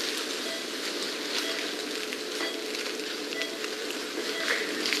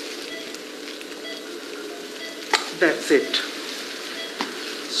 That's it.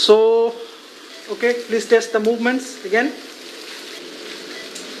 So, okay, please test the movements again.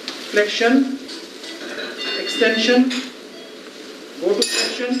 Flexion, extension, go to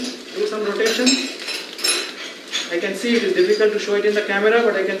flexion, do some rotation. I can see it is difficult to show it in the camera,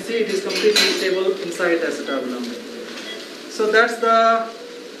 but I can see it is completely stable inside the acetabulum. So that's the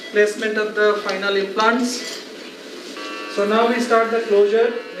placement of the final implants. So now we start the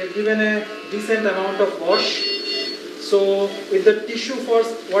closure. We have given a decent amount of wash. So with the tissue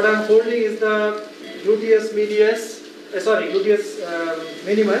first, what I am holding is the gluteus medius, gluteus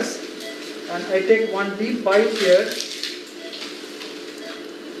minimus, and I take one deep bite here,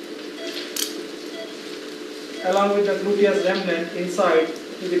 along with the gluteus remnant inside.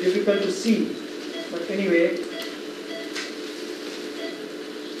 It will be difficult to see, but anyway,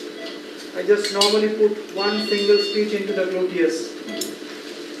 I just normally put one single stitch into the gluteus.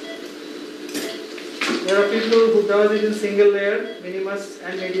 There are people who does it in single layer, minimus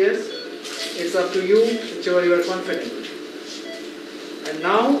and medius. It's up to you, whichever you are confident. And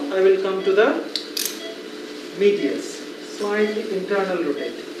now I will come to the medius, slightly internal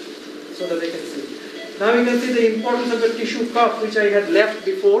rotate, so that they can see. Now you can see the importance of the tissue cuff which I had left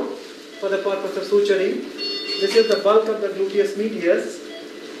before for the purpose of suturing. This is the bulk of the gluteus medius.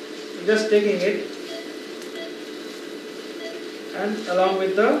 Just taking it and along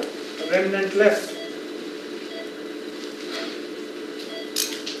with the remnant left.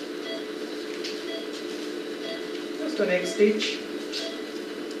 Just an egg stitch.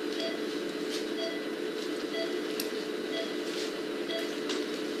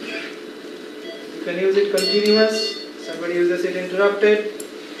 You can use it continuous. Somebody uses it interrupted.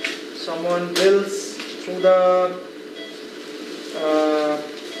 Someone drills through the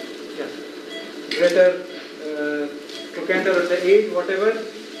greater trochanter at the edge, whatever.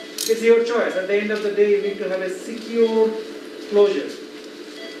 It's your choice. At the end of the day, you need to have a secure closure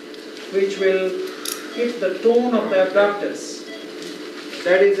which will keep the tone of the abductors.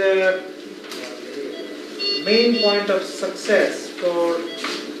 That is a main point of success for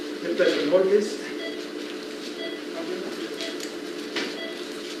depression. Hold this.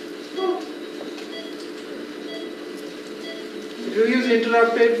 If you use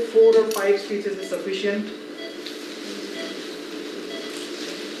interrupted, 4 or 5 stitches is sufficient.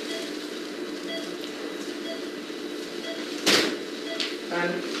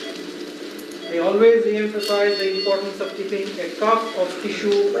 And they always re-emphasize the importance of keeping a cuff of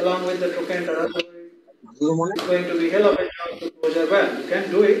tissue along with the trochanter. Otherwise, it's going to be hell of a job to closure well. You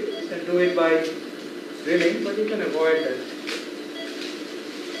can do it. You can do it by drilling, but you can avoid that.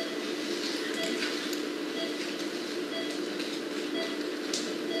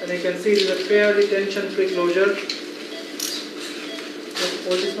 And you can see it is a fairly tension-free closure. Just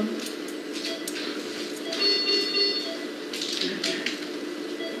hold this one.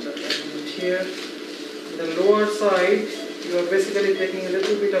 Here, the lower side, you are basically taking a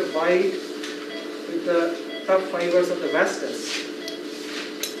little bit of bite with the tough fibers of the vastus.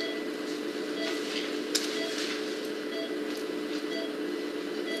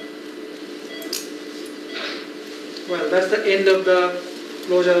 Well, that's the end of the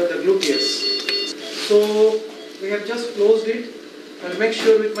closure of the gluteus. So we have just closed it. I'll make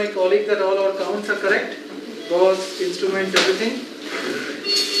sure with my colleague that all our counts are correct. Gauze, instruments, everything.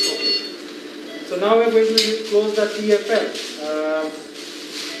 So now we're going to close the TFL.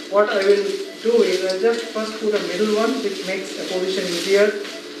 What I will do is I'll just first put a middle one which makes a position easier.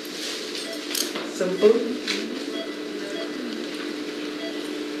 Simple.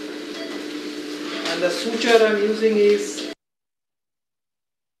 And the suture I'm using is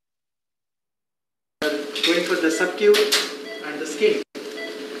going for the subcute and the skin.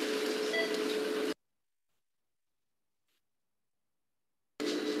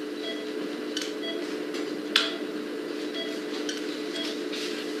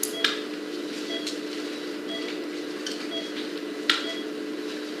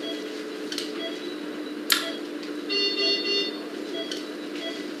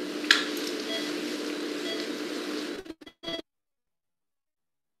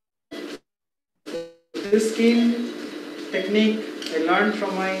 This skin technique I learned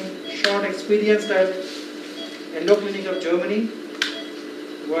from my short experience at Endoclinic of Germany,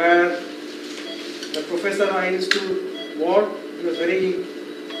 where the professor I used to work, he was very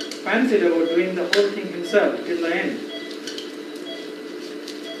fancied about doing the whole thing himself till the end.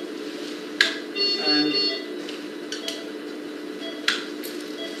 And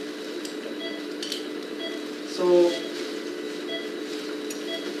so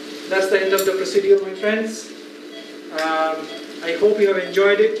that's the end of the procedure, my friends. I hope you have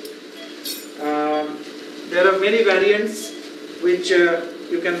enjoyed it. There are many variants which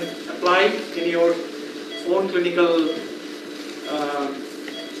you can apply in your own clinical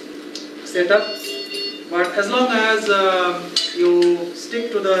setup. But as long as you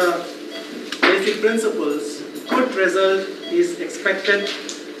stick to the basic principles, good result is expected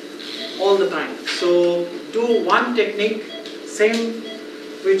all the time. So do one technique, same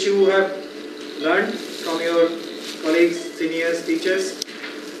which you have learned from your colleagues, seniors, teachers,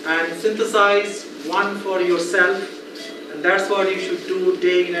 and synthesize one for yourself, and that's what you should do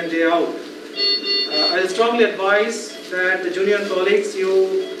day in and day out. I strongly advise that the junior colleagues, you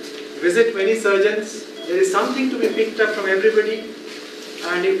visit many surgeons. There is something to be picked up from everybody,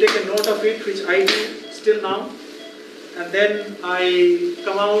 and you take a note of it, which I do still now, and then I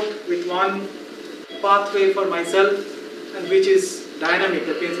come out with one pathway for myself, and which is dynamic,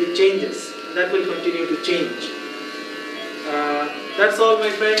 that means it changes. That will continue to change. That's all, my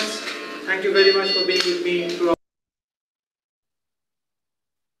friends. Thank you very much for being with me throughout.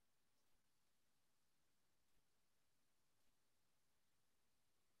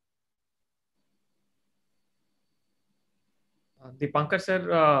 Dipankar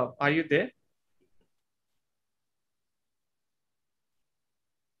sir, are you there?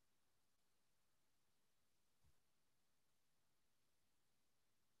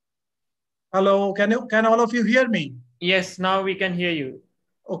 Hello, can all of you hear me? Yes, now we can hear you.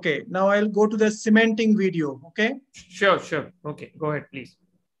 Okay, now I'll go to the cementing video, okay? Sure. Okay, go ahead, please.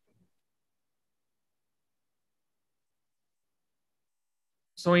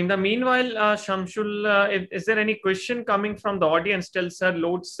 So in the meanwhile, Shamsul, is there any question coming from the audience till sir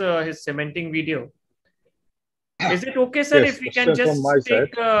loads his cementing video? Is it okay, sir, Yes, if we can just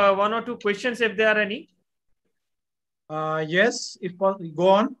take side. one or two questions if there are any? Yes, if possible, go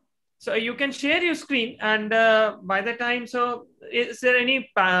on. So you can share your screen, and by the time, so is there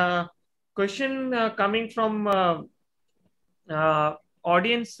any question coming from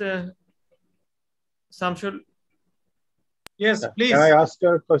audience? Shamsul? Yes, please. Can I ask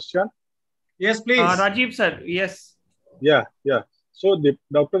a question? Yes, please. Rajiv, sir, yes. Yeah. So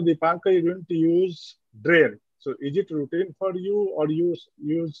Dr. Dipankar, you going to use drain. So is it routine for you, or you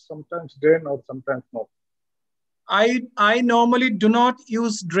use sometimes drain or sometimes not? I normally do not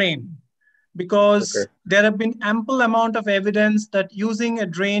use drain because there have been ample amount of evidence that using a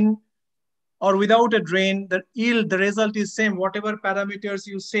drain or without a drain, the yield, the result is same, whatever parameters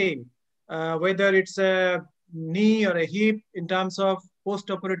you say, whether it's a knee or a hip in terms of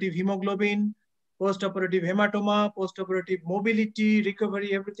post-operative hemoglobin, post-operative hematoma, post-operative mobility,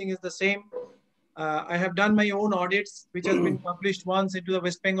 recovery, everything is the same. I have done my own audits, which has been published once into the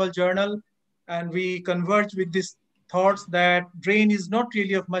West Bengal Journal, and we converge with these thoughts that drain is not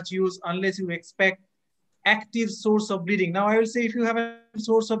really of much use unless you expect active source of bleeding. Now, I will say if you have an active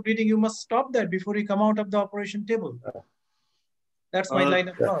source of bleeding, you must stop that before you come out of the operation table. That's my line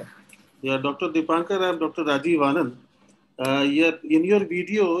of thought. Yeah, Dr. Dipankar and Dr. Rajiv Anand, in your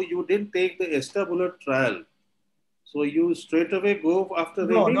video, you didn't take the estabulate trial. So you straight away go after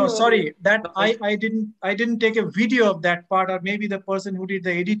No, sorry. That I didn't take a video of that part, or maybe the person who did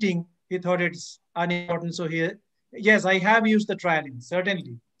the editing, he thought it's unimportant. So here, yes, I have used the trialing,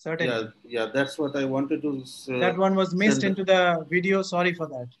 certainly. Yeah, that's what I wanted to say. That one was missed into the video. Sorry for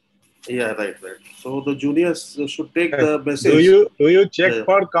that. Yeah, right. So the juniors should take the message. Do you check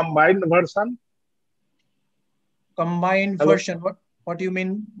for combined version? Combined version. What do you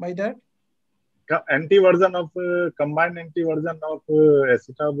mean by that? Anti-version of combined anti-version of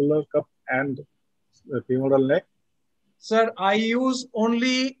acetabular cup and femoral neck? Sir, I use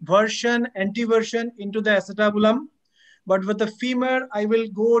only anti-version into the acetabulum, but with the femur, I will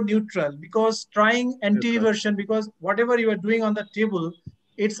go neutral, because trying anti-version, because whatever you are doing on the table,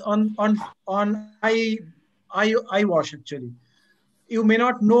 it's on eye wash actually. You may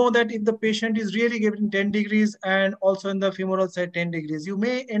not know that if the patient is really given 10 degrees and also in the femoral side 10 degrees, you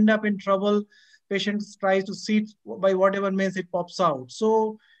may end up in trouble. Patient tries to sit by whatever means it pops out.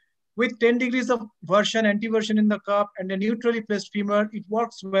 So with 10 degrees of anti-version in the cup and a neutrally placed femur, it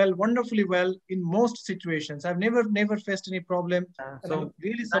works well, wonderfully well in most situations. I've never faced any problem. So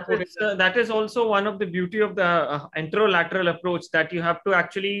really that is also one of the beauty of the anterolateral approach, that you have to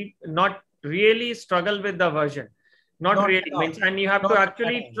actually not really struggle with the version. Not really. And you have to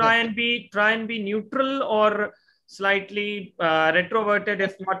actually try and be neutral or slightly retroverted,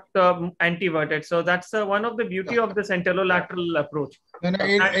 if not antiverted. So that's one of the beauty of this anterolateral approach.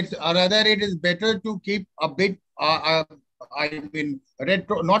 It is better to keep a bit, not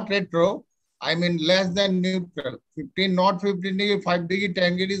retro, less than neutral. 15, not 15 degree, 5 degree,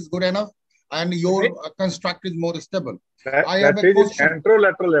 10 degree is good enough, and your construct is more stable. That is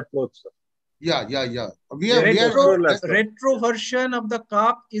anterolateral approach, sir. Yeah. Retroversion of the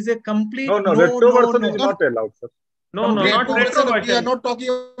cup is a complete retroversion is not allowed, sir. No, not retroversion. We are not talking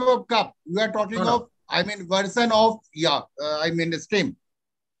about cup. We are talking of, version of, stem.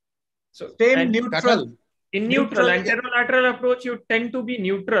 So stem neutral. In neutral, anterolateral approach, you tend to be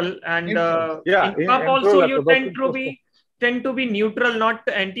neutral, and in cup also you tend to be neutral, not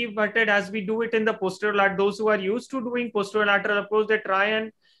antiverted as we do it in the posterolateral. Those who are used to doing posterolateral approach, they try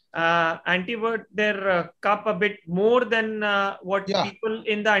and antivert their cup a bit more than what people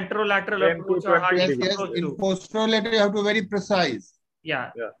in the anterolateral approach are. Yes. In posterolateral, you have to be very precise.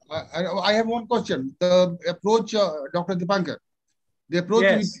 Yeah. I have one question. The approach, Dr. Dipankar, the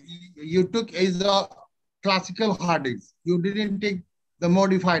approach you took is a classical Hardings. You didn't take the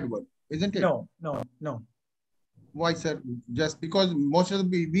modified one, isn't it? No. Why, sir? Just because most of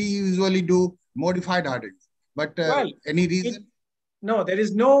we usually do modified Hardings. But any reason? No, there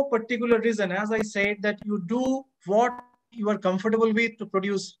is no particular reason. As I said, that you do what you are comfortable with to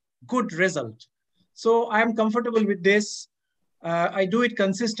produce good result. So I am comfortable with this. I do it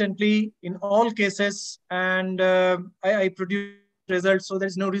consistently in all cases, and I produce results. So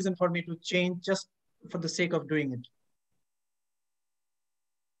there's no reason for me to change just for the sake of doing it.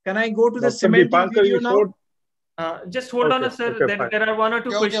 Can I go to the cementing video now? Just hold on, sir. Okay, There are one or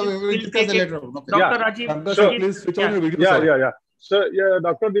two questions. We will discuss it later on. Okay. Dr. Rajiv, Pankaj, sir, please switch on your video, sir. So, yeah,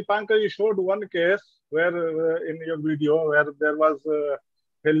 Dr. Dipankar, you showed one case where in your video where there was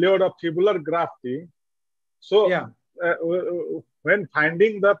failure of fibular grafting. So, when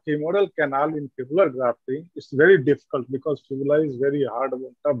finding the femoral canal in fibular grafting, it's very difficult because fibula is very hard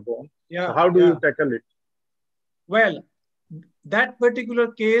bone, tough bone. Yeah. So how do you tackle it? Well, that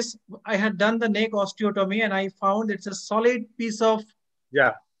particular case, I had done the neck osteotomy and I found it's a solid piece of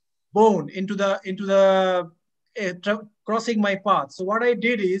bone into the crossing my path. So what I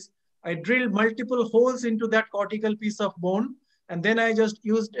did is I drilled multiple holes into that cortical piece of bone, and then I just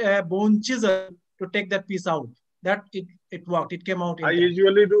used a bone chisel to take that piece out. That it worked. It came out. I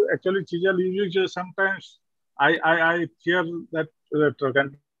usually do actually chisel. Usually sometimes I fear that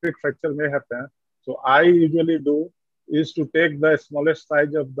trochanteric fracture may happen. So I usually do is to take the smallest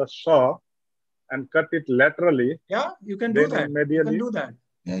size of the saw and cut it laterally. Yeah, you can do that. You can do that.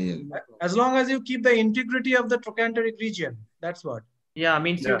 As long as you keep the integrity of the trochanteric region. That's what. Yeah,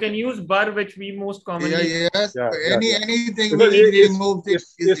 means you can use burr, which we most commonly use. Anything we remove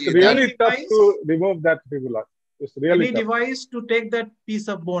it's really tough to remove that fibula. It's really any device to take that piece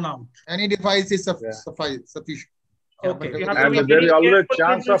of bone out. Any device is sufficient. Okay. You have to be very always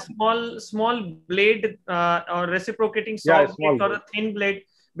chance of small blade or reciprocating saw blade or a thin blade,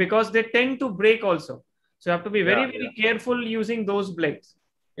 because they tend to break also. So you have to be very careful using those blades.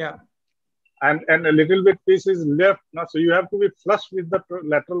 Yeah. And a little bit piece is left now, so you have to be flush with the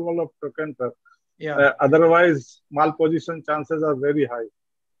lateral wall of trochanter. Yeah. Otherwise, malposition chances are very high.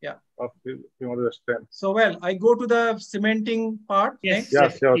 Yeah. Of femoral strain. So I go to the cementing part. Yes.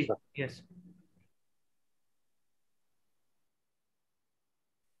 Next. Sure, sir. Yes.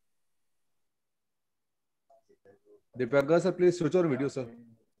 Dipankar, sir, please switch on video, sir.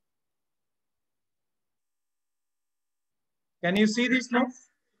 Can you see this now?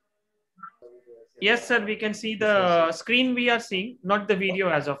 Yes, sir. We can see the screen we are seeing, not the video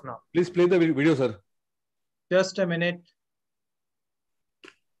as of now. Please play the video, sir. Just a minute.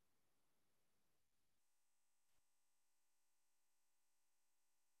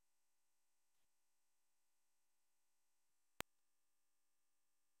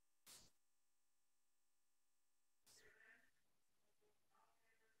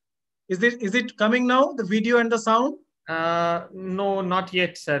 Is it coming now, the video and the sound? No, not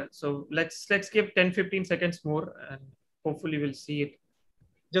yet, sir. So let's give 10-15 seconds more and hopefully we'll see it.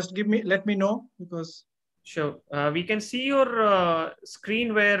 Just let me know, because sure. We can see your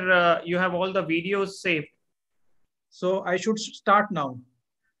screen where you have all the videos saved. So I should start now.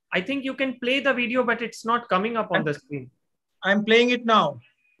 I think you can play the video, but it's not coming up on the screen. I'm playing it now.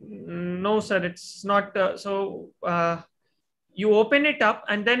 No, sir, it's not. You open it up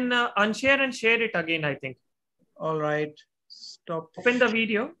and then unshare and share it again, I think. All right. Stop. Open the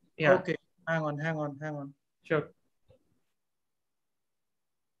video. Yeah. Okay. Hang on. Sure.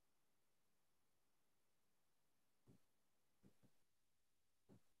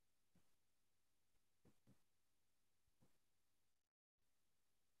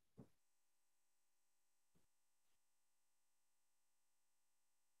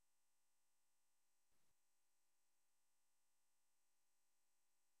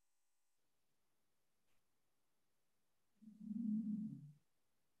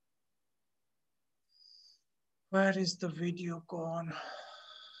 Where is the video gone?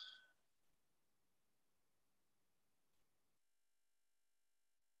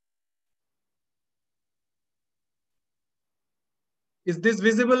 Is this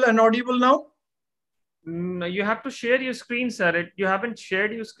visible and audible now? You have to share your screen, sir. You haven't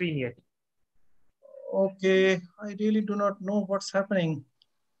shared your screen yet. Okay. I really do not know what's happening.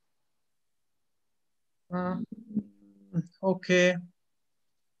 Okay.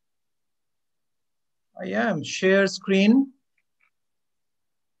 I am share screen.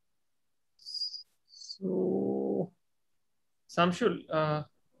 So, Samshul,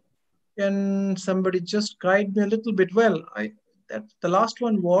 can somebody just guide me a little bit? Well, the last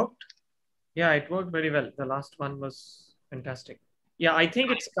one worked. Yeah, it worked very well. The last one was fantastic. Yeah, I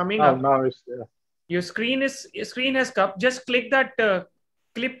think it's coming up. Now it's there. Your screen has come. Just click that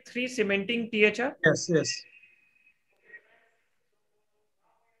clip 3 cementing THR. Yes.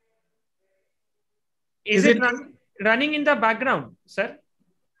 Is it running in the background, sir?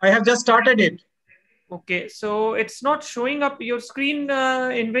 I have just started it. Okay, so it's not showing up your screen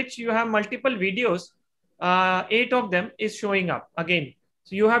in which you have multiple videos. 8 of them is showing up again.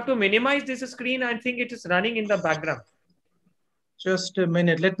 So you have to minimize this screen. I think it is running in the background. Just a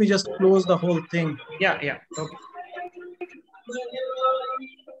minute. Let me just close the whole thing. Yeah. Okay.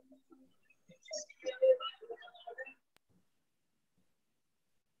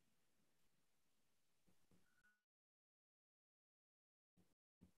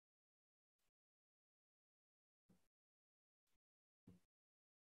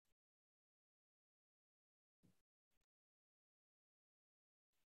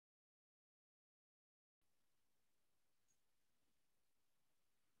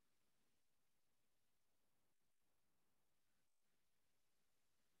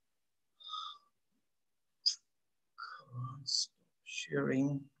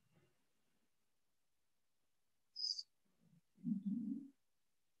 sharing.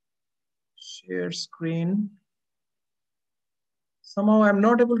 Share screen. Somehow I'm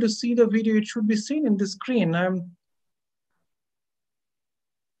not able to see the video. It should be seen in the screen.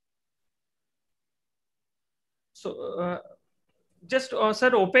 So just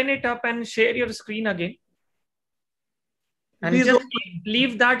sir, open it up and share your screen again. And just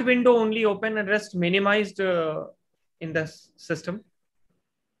leave that window only open and rest minimized in the system.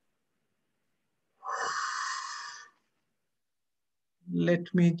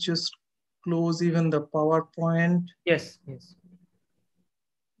 Let me just close even the PowerPoint. Yes, yes.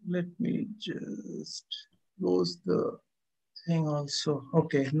 Let me just close the thing also.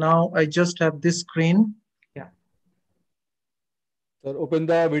 Okay, now I just have this screen. Yeah. Sir, open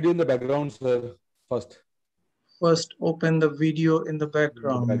the video in the background, sir, first. First, open the video in the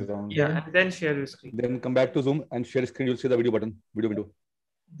background. Yeah, and then share your screen. Then come back to Zoom and share screen. You'll see the video button, video window.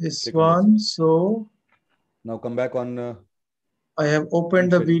 This one. So now come back on. I have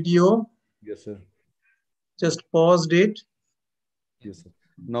opened the video. Yes, sir. Just paused it. Yes, sir.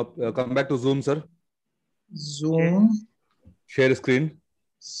 Now come back to Zoom, sir. Zoom. Share screen.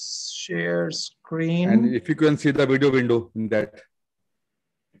 Share screen. And if you can see the video window in that.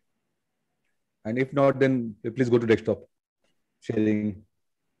 And if not, then please go to desktop sharing.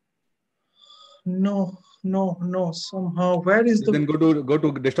 No. Somehow, where is the? Then go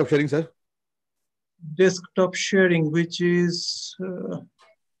to desktop sharing, sir. Desktop sharing, which is.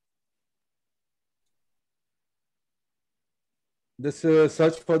 This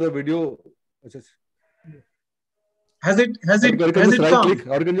search for the video. Has it come? Click,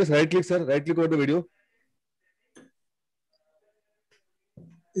 or you can just right click, sir. Right click over the video.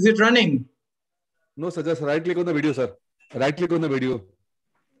 Is it running? No, sir. Just right click on the video, sir. Right click on the video.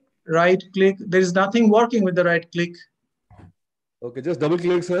 Right click. There is nothing working with the right click. Okay, just double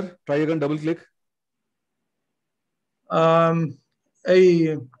click, sir. Try again. Double click. Let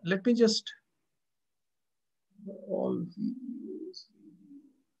me just. All videos.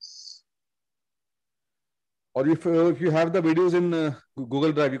 Or if you have the videos in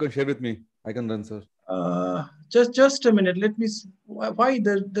Google Drive, you can share with me. I can run, sir. Just a minute. Let me see why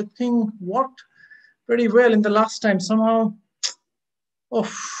the thing worked pretty well in the last time. Somehow,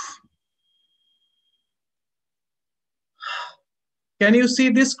 Can you see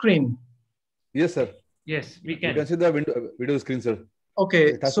this screen? Yes, sir. Yes, we can. You can see the video screen, sir.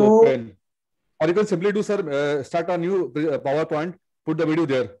 Okay, so. Or you can simply do, sir, start a new PowerPoint, put the video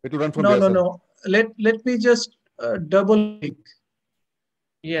there. It will run from there. No. Let me just double click.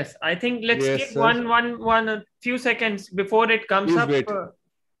 Yes, I think let's give one few seconds before it comes up. Wait.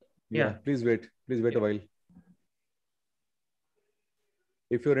 Please wait. Please wait a while.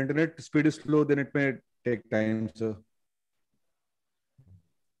 If your internet speed is slow, then it may take time, sir.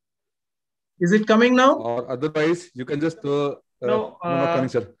 Is it coming now? Or otherwise, you can just no, not coming,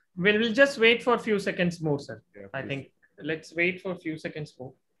 sir. We'll just wait for a few seconds more, sir. Yeah, I think let's wait for a few seconds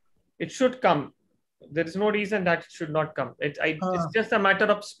more. It should come. There is no reason that it should not come. It's just a matter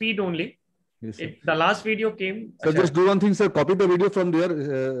of speed only. Yes, the last video came. So just do one thing, sir. Copy the video from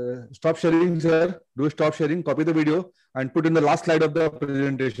there. Stop sharing, sir. Do stop sharing. Copy the video and put in the last slide of the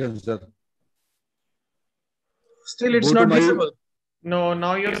presentation, sir. Still, it's not visible. No,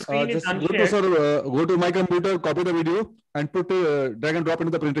 now your screen is unshared. Go to my computer, copy the video, and put drag and drop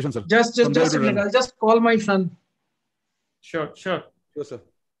into the presentation, sir. Just a minute. I'll just call my son. Sure. Sure, sir.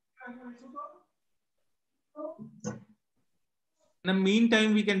 In the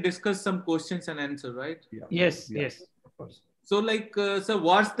meantime, we can discuss some questions and answer, right? Yeah. Yes, of course. So, sir,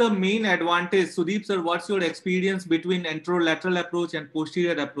 what's the main advantage? Sudeep, sir, what's your experience between anterolateral approach and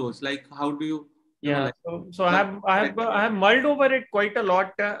posterior approach? Like, how do you? Yeah, so I have mulled over it quite a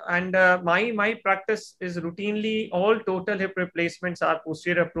lot, and my practice is routinely all total hip replacements are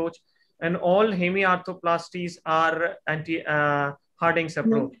posterior approach, and all hemiarthroplasties are Harding's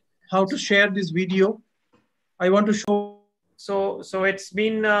approach. How to share this video? I want to show. So it's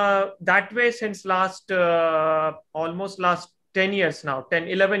been that way since almost last 10 years now,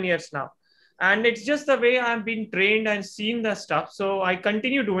 11 years now, and it's just the way I've been trained and seen the stuff. So I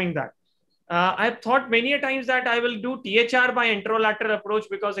continue doing that. I've thought many a times that I will do THR by anterolateral approach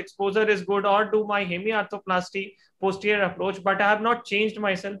because exposure is good, or do my hemiarthroplasty posterior approach, but I have not changed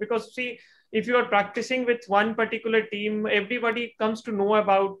myself because see, if you are practicing with one particular team, everybody comes to know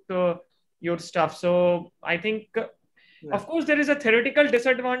about your stuff. So I think, of course, there is a theoretical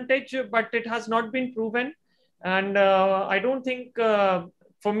disadvantage, but it has not been proven. And I don't think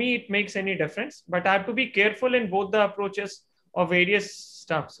for me, it makes any difference, but I have to be careful in both the approaches of various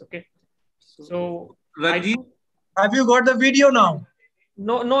stuffs. Okay. So, Rajiv, have you got the video now?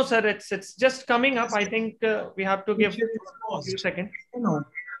 No, sir. It's just coming up. I think we have to give a few seconds.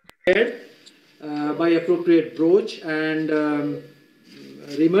 By appropriate broach and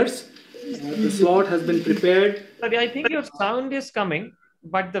reamers. The slot has been prepared. Sorry, I think your sound is coming,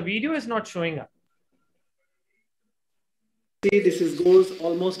 but the video is not showing up. See, this goes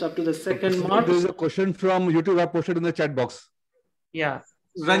almost up to the second mark. There is a question from YouTube I posted in the chat box. Yeah.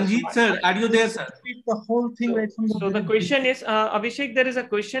 Ranjit sir, are you there, sir? The whole thing right from the So the question is, Abhishek, there is a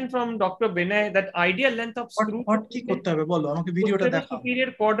question from Dr. Binay that ideal length of screw. What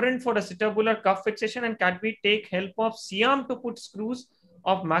superior quadrant for acetabular cuff fixation, and can we take help of Siam to put screws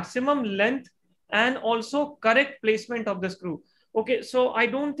of maximum length and also correct placement of the screw? Okay, so I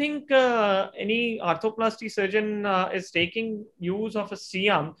don't think any arthroplasty surgeon is taking use of a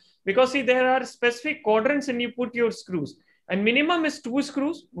Siam, because see, there are specific quadrants and you put your screws. And minimum is 2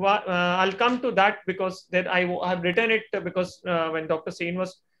 screws. I'll come to that because that I have written it because when Dr. Sain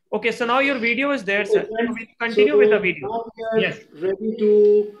was... Okay, so now your video is there, sir. So we'll continue with the video. Now we are ready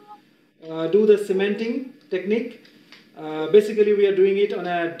to do the cementing technique. Basically, we are doing it on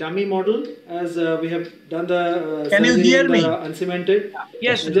a dummy model as we have done the... Can you hear me? Uncemented.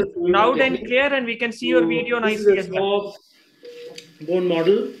 Yes, loud and clear, and we can see your video nicely as well. Bone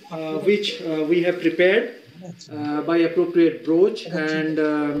model which we have prepared by appropriate broach and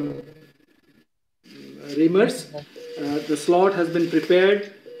reamers. The slot has been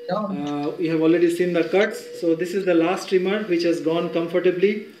prepared. We have already seen the cuts. So this is the last reamer which has gone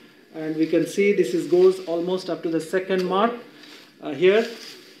comfortably, and we can see this goes almost up to the second mark here.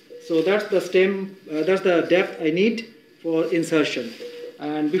 So that's the stem, that's the depth I need for insertion.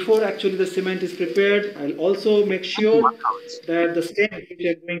 And before actually the cement is prepared, I'll also make sure that the stem which we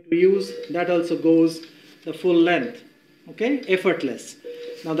are going to use, that also goes the full length, okay, effortless.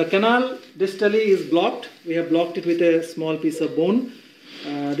 Now the canal distally is blocked. We have blocked it with a small piece of bone.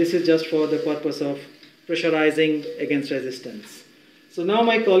 This is just for the purpose of pressurizing against resistance. So now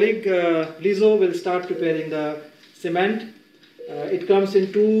my colleague Lizo will start preparing the cement. It comes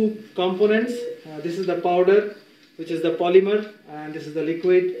in 2 components. This is the powder, which is the polymer, and this is the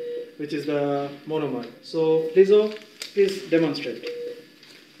liquid, which is the monomer. So Lizo, please demonstrate.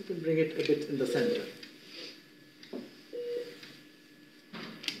 You can bring it a bit in the center.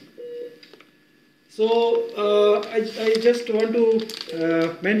 So I just want to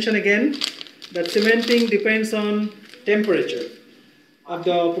mention again that cementing depends on temperature of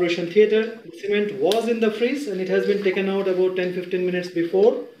the operation theater. The cement was in the freeze and it has been taken out about 10-15 minutes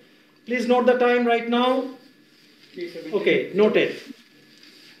before. Please note the time right now. Okay, noted.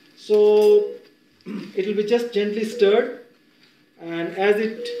 So it will be just gently stirred, and as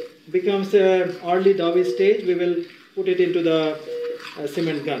it becomes an early doughy stage, we will put it into the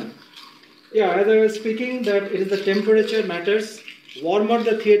cement gun. Yeah, as I was speaking, that it is the temperature matters. Warmer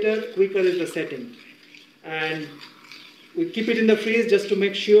the theater, quicker is the setting. And we keep it in the freeze just to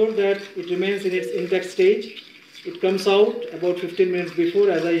make sure that it remains in its intact stage. It comes out about 15 minutes before,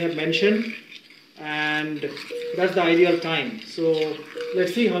 as I have mentioned, and that's the ideal time. So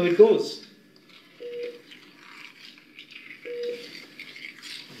let's see how it goes.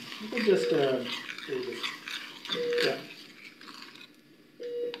 You can just do this. Yeah.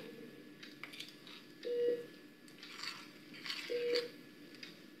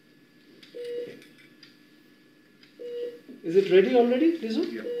 Is it ready already,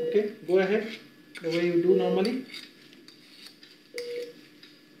 Lizu? Yeah. Okay, go ahead, the way you do normally.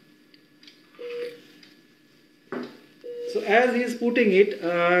 So as he is putting it,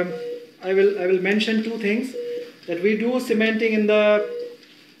 I will mention 2 things. That we do cementing in the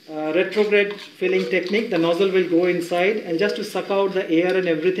retrograde filling technique. The nozzle will go inside, and just to suck out the air and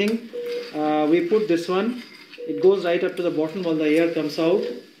everything, we put this one. It goes right up to the bottom while the air comes out.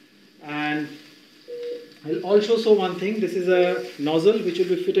 And I'll also show one thing. This is a nozzle which will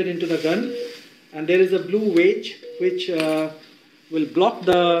be fitted into the gun, and there is a blue wedge which will block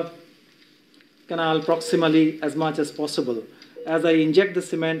the canal proximally as much as possible. As I inject the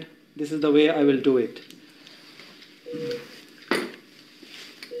cement, this is the way I will do it.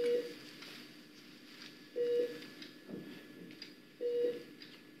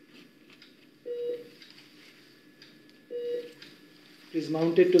 Please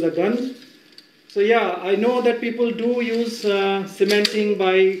mount it to the gun. So yeah, I know that people do use cementing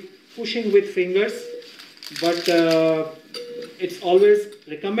by pushing with fingers, but it's always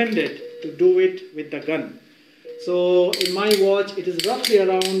recommended to do it with the gun. So in my watch, it is roughly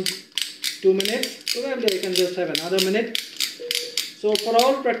around 2 minutes. Probably I can just have another minute. So for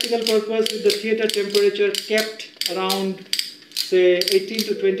all practical purpose, with the theater temperature kept around say 18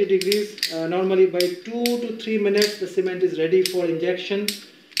 to 20 degrees. Normally by 2 to 3 minutes the cement is ready for injection,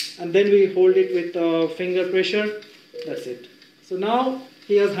 and then we hold it with finger pressure. That's it. So now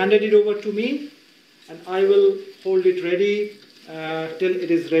he has handed it over to me, and I will hold it ready till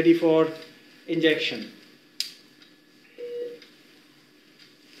it is ready for injection.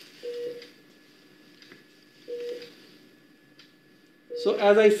 So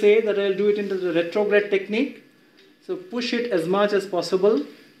as I say that I'll do it into the retrograde technique. So push it as much as possible.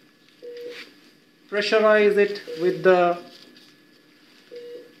 Pressurize it with the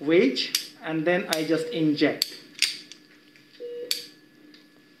wedge, and then I just inject.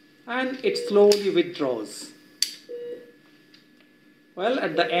 And it slowly withdraws. Well,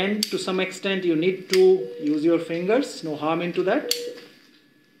 at the end, to some extent, you need to use your fingers. No harm into that.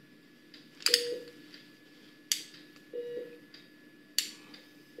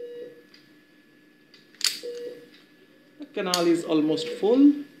 The canal is almost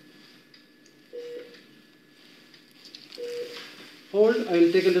full. Hold, I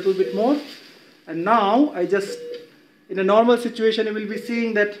will take a little bit more. And now I just, in a normal situation, you will be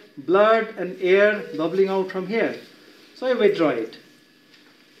seeing that blood and air bubbling out from here. So I withdraw it.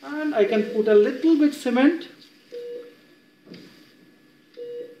 And I can put a little bit cement.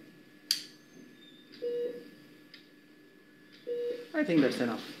 I think that's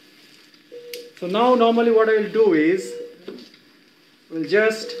enough. So now normally what I will do is, we'll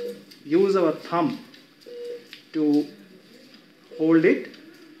just use our thumb to hold it.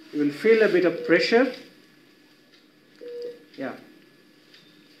 You will feel a bit of pressure. Yeah.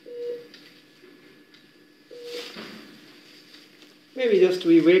 Maybe just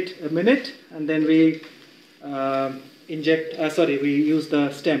we wait a minute and then we we use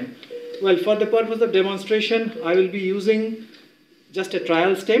the stem. Well, for the purpose of demonstration, I will be using just a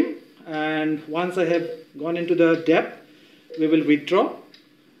trial stem, and once I have gone into the depth, we will withdraw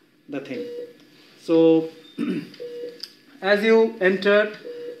the thing. So as you enter,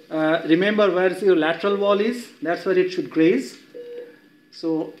 remember where your lateral wall is, that's where it should graze.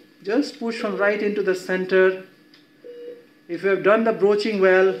 So just push from right into the center. If you have done the broaching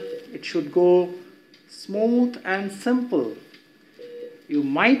well, it should go smooth and simple. You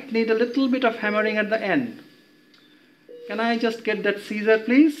might need a little bit of hammering at the end. Can I just get that scissor,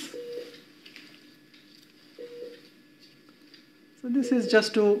 please? So this is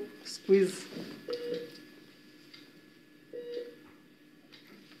just to squeeze.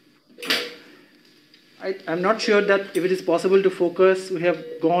 I'm not sure that if it is possible to focus. We have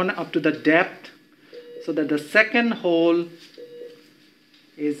gone up to the depth so that the second hole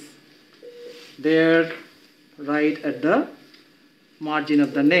is there right at the margin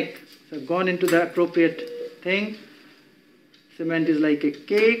of the neck. So I've gone into the appropriate thing. Cement is like a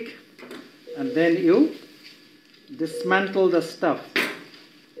cake, and then you dismantle the stuff.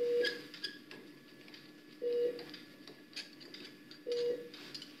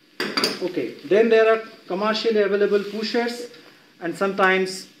 Okay, then there are commercially available pushers, and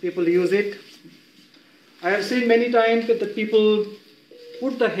sometimes people use it. I have seen many times that the people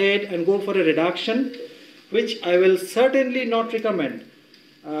put the head and go for a reduction, which I will certainly not recommend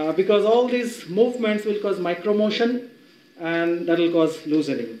because all these movements will cause micromotion and that will cause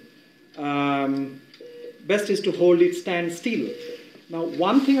loosening. Best is to hold it stand still. Now,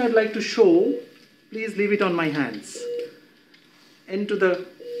 one thing I'd like to show, please leave it on my hands. Into the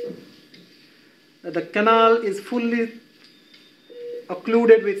canal is fully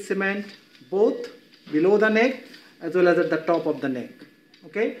occluded with cement, both below the neck as well as at the top of the neck.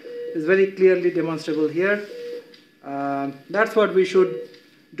 Okay, it's very clearly demonstrable here. That's what we should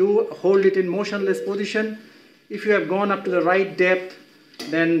do, hold it in motionless position. If you have gone up to the right depth,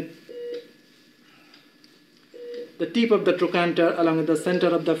 then the tip of the trochanter along with the center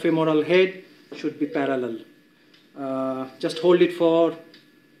of the femoral head should be parallel. Just hold it for a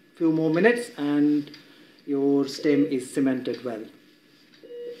few more minutes and your stem is cemented well.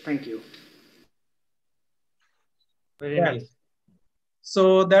 Thank you. Very nice.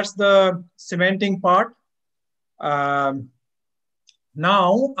 So that's the cementing part. Now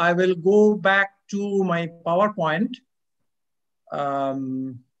I will go back to my PowerPoint.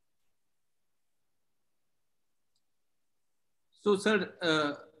 So, sir,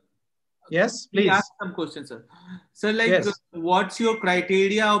 yes, please. Ask some questions, sir. Sir, like, yes. What's your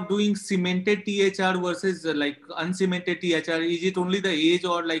criteria of doing cemented THR versus like uncemented THR? Is it only the age,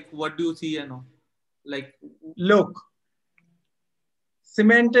 or like what do you see? You know, like, look,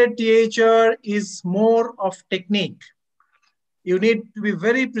 cemented THR is more of technique. You need to be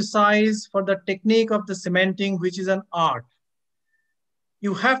very precise for the technique of the cementing, which is an art.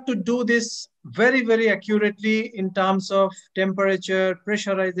 you have to do this very, very accurately in terms of temperature,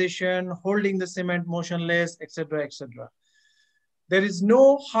 pressurization, holding the cement motionless, etc., etc. There is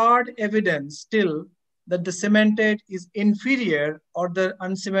no hard evidence still that the cemented is inferior or the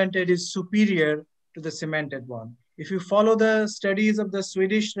uncemented is superior to the cemented one. If you follow the studies of the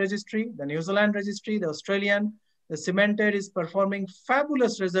Swedish registry, the New Zealand registry, the Australian, the cemented is performing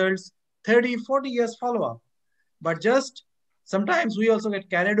fabulous results, 30, 40 years follow-up. But just sometimes we also get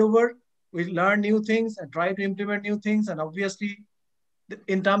carried over. We learn new things and try to implement new things. And obviously,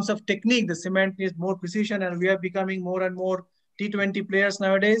 in terms of technique, the cement needs more precision, and we are becoming more and more T20 players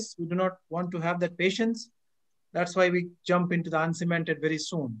nowadays. We do not want to have that patience. That's why we jump into the uncemented very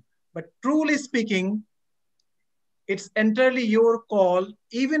soon. But truly speaking, it's entirely your call,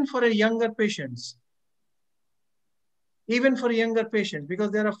 even for a younger patients. Even for younger patients,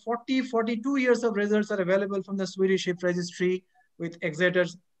 because there are 40, 42 years of results are available from the Swedish hip registry with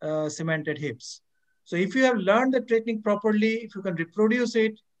Exeter's cemented hips. So if you have learned the technique properly, if you can reproduce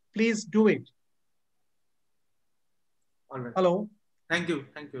it, please do it. All right. Hello. Thank you.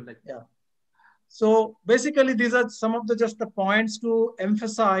 Yeah. So basically, these are some of the just the points to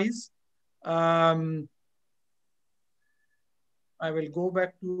emphasize. I will go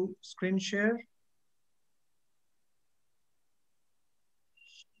back to screen share.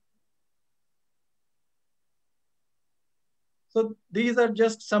 So these are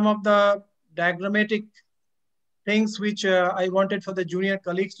just some of the diagrammatic things which I wanted for the junior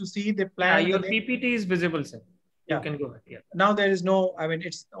colleagues to see. They plan. Your PPT is visible, sir. You can go ahead. Yeah. Now there is no,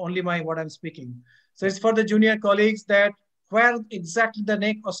 it's only what I'm speaking. So it's for the junior colleagues that where exactly the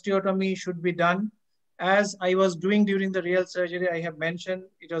neck osteotomy should be done. As I was doing during the real surgery, I have mentioned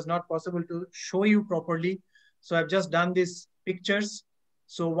it was not possible to show you properly. So I've just done these pictures.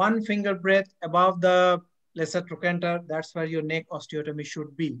 So 1 finger breadth above the lesser trochanter, that's where your neck osteotomy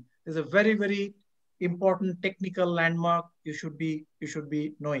should be. There's a very, very important technical landmark you should be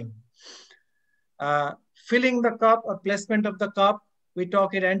knowing. Filling the cup or placement of the cup, we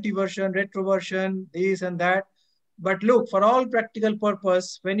talk it anteversion, retroversion, this and that. But look, for all practical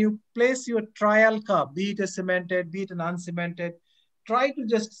purpose, when you place your trial cup, be it a cemented, be it an uncemented, try to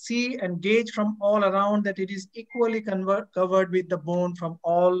just see and gauge from all around that it is equally covered with the bone from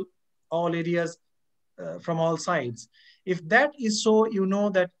all areas, from all sides. If that is so, you know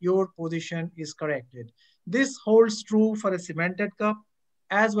that your position is corrected. This holds true for a cemented cup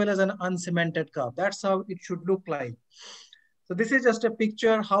as well as an uncemented cup. That's how it should look like. So this is just a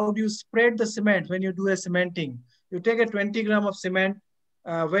picture. How do you spread the cement when you do a cementing? You take a 20 gram of cement,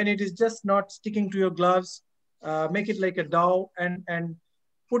 when it is just not sticking to your gloves, make it like a dough and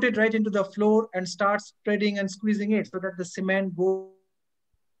put it right into the floor and start spreading and squeezing it so that the cement goes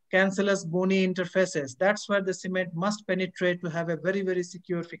cancellous bony interfaces. That's where the cement must penetrate to have a very, very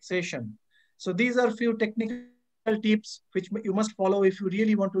secure fixation. So these are few technical tips which you must follow if you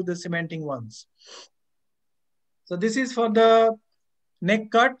really want to do the cementing ones. So this is for the neck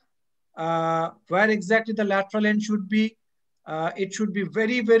cut, where exactly the lateral end should be. It should be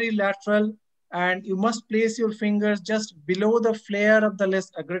very, very lateral, and you must place your fingers just below the flare of the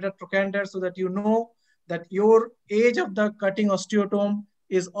greater trochanter so that you know that your edge of the cutting osteotome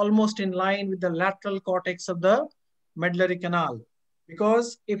is almost in line with the lateral cortex of the medullary canal.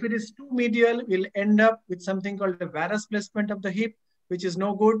 Because if it is too medial, we'll end up with something called a varus placement of the hip, which is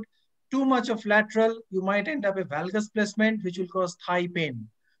no good. Too much of lateral, you might end up a valgus placement, which will cause thigh pain.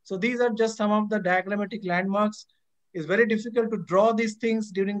 So these are just some of the diagrammatic landmarks. It's very difficult to draw these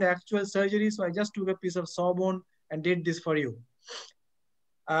things during the actual surgery. So I just took a piece of sawbone and did this for you.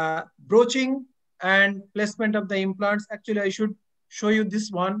 Broaching and placement of the implants. Actually, I should show you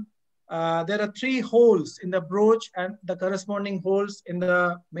this one. There are 3 holes in the broach and the corresponding holes in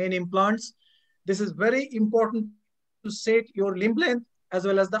the main implants. This is very important to set your limb length as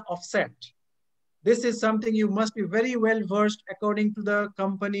well as the offset. This is something you must be very well versed according to the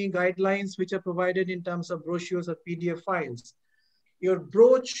company guidelines which are provided in terms of brochures or PDF files. Your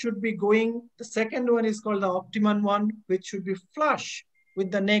broach should be going, the second one is called the optimum one, which should be flush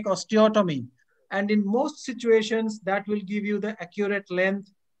with the neck osteotomy. And in most situations, that will give you the accurate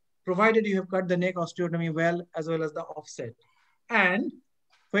length, provided you have cut the neck osteotomy well, as well as the offset. And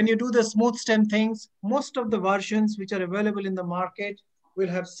when you do the smooth stem things, most of the versions which are available in the market will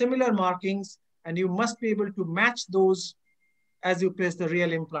have similar markings, and you must be able to match those as you place the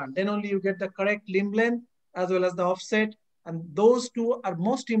real implant. Then only you get the correct limb length as well as the offset. And those two are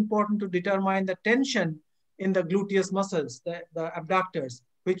most important to determine the tension in the gluteus muscles, the abductors,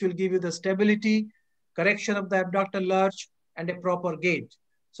 which will give you the stability, correction of the abductor lurch, and a proper gait.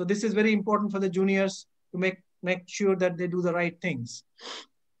 So this is very important for the juniors to make make sure that they do the right things.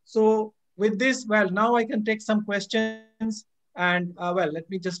 So with this, well, now I can take some questions. And well, let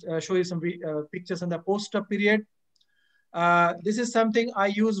me just show you some pictures in the post-op period. This is something I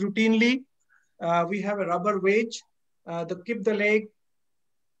use routinely. We have a rubber wedge to keep the leg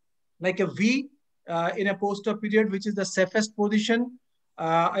like a V in a post-op period, which is the safest position.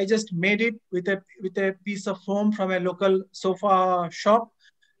 I just made it with a piece of foam from a local sofa shop.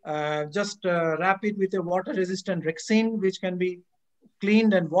 Just wrap it with a water-resistant Rexine, which can be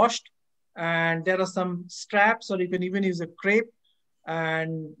cleaned and washed. And there are some straps, or you can even use a crepe.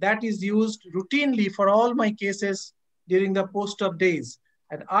 And that is used routinely for all my cases during the post-op days.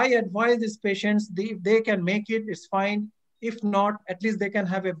 And I advise these patients, if they can make it, it's fine. If not, at least they can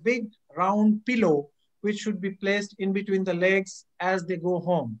have a big round pillow, which should be placed in between the legs as they go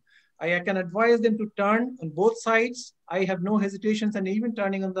home. I can advise them to turn on both sides. I have no hesitations, and even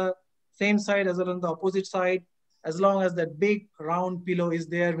turning on the same side as well on the opposite side, as long as that big round pillow is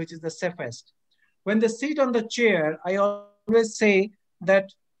there, which is the safest. When they sit on the chair, I always say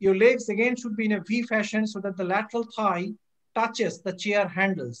that your legs again should be in a V fashion so that the lateral thigh touches the chair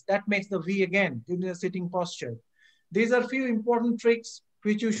handles. That makes the V again in the sitting posture. These are few important tricks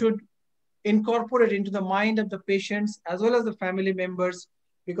which you should incorporate into the mind of the patients as well as the family members,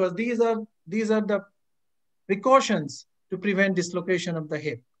 because these are the precautions to prevent dislocation of the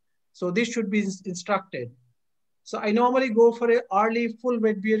hip. So this should be instructed. So I normally go for an early full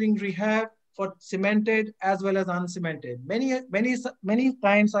weight bearing rehab for cemented as well as uncemented. Many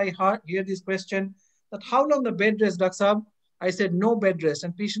times I hear this question that how long the bed rest, Dr. Saab? I said no bed rest,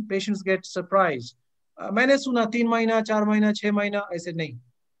 and patients get surprised. मैंने सुना 3 महीना, 4 महीना, 6 महीना. I said नहीं.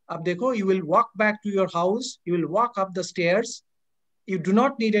 अब देखो, you will walk back to your house, you will walk up the stairs, you do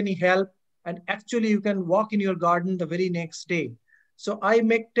not need any help, and actually you can walk in your garden the very next day. So I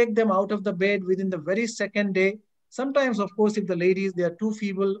take them out of the bed within the very second day. Sometimes, of course, if the ladies, they are too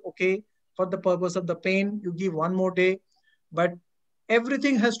feeble, okay, for the purpose of the pain, you give 1 more day. But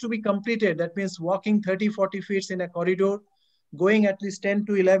everything has to be completed. That means walking 30, 40 feet in a corridor, going at least 10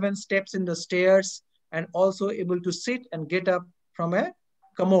 to 11 steps in the stairs, and also able to sit and get up from a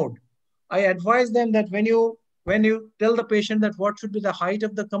commode. I advise them that when you tell the patient that what should be the height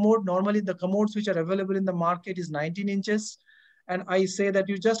of the commode, normally the commodes which are available in the market is 19 inches. And I say that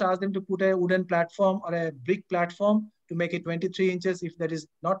you just ask them to put a wooden platform or a brick platform to make it 23 inches. If that is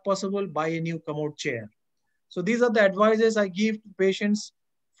not possible, buy a new commode chair. So these are the advices I give to patients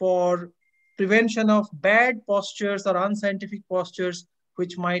for prevention of bad postures or unscientific postures,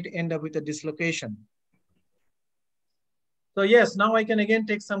 which might end up with a dislocation. So yes, now I can again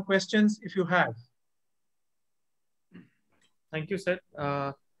take some questions if you have. Thank you, sir.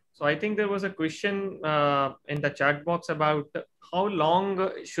 So I think there was a question in the chat box about how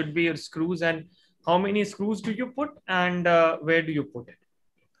long should be your screws and how many screws do you put and where do you put it?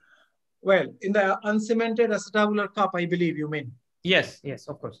 Well, in the uncemented acetabular cup, I believe you mean. Yes, yes,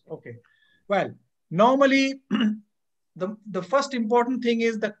 of course. Okay. Well, normally the first important thing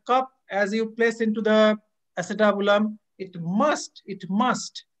is the cup as you place into the acetabulum, it must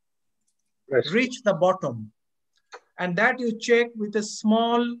reach the bottom. And that you check with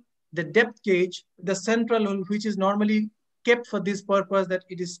the depth gauge, the central hole, which is normally kept for this purpose, that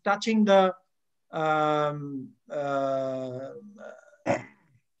it is touching the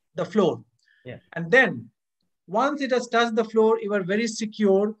floor. Yeah. And then once it has touched the floor, you are very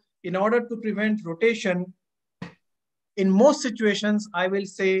secure. In order to prevent rotation, in most situations, I will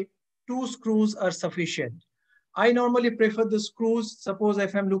say 2 screws are sufficient. I normally prefer the screws, suppose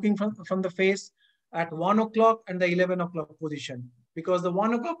if I'm looking from the face, at 1 o'clock and the 11 o'clock position, because the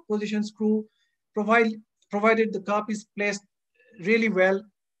 1 o'clock position screw, provided the cup is placed really well,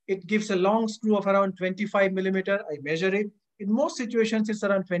 it gives a long screw of around 25 millimeter. I measure it. In most situations, it's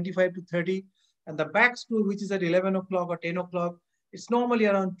around 25 to 30. And the back screw, which is at 11 o'clock or 10 o'clock, it's normally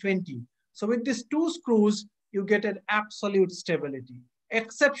around 20. So with these 2 screws, you get an absolute stability.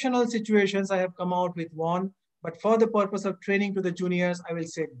 Exceptional situations, I have come out with 1, but for the purpose of training to the juniors, I will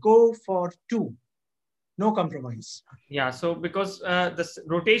say go for 2. No compromise. Yeah, so because the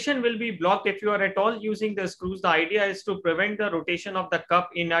rotation will be blocked if you are at all using the screws. The idea is to prevent the rotation of the cup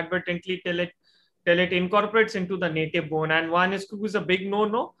inadvertently till it incorporates into the native bone. And 1 screw is a big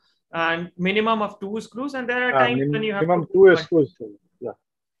no-no, and minimum of 2 screws. And there are times when you have minimum 2 screws. Yeah.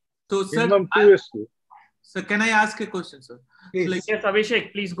 So, sir, minimum 2 screws. So, can I ask a question, sir? Please. So, like, yes,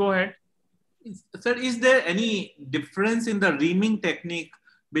 Abhishek, please go ahead. Sir, is there any difference in the reaming technique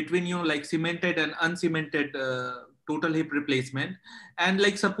between like cemented and uncemented total hip replacement? And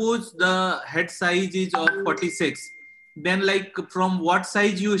like suppose the head size is of 46 then like from what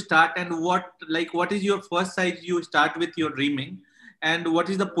size you start and what is your first size you start with your reaming, and what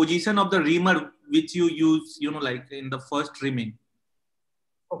is the position of the reamer which you use, like in the first reaming?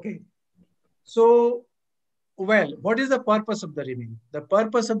 Okay. So, well, what is the purpose of the reaming? The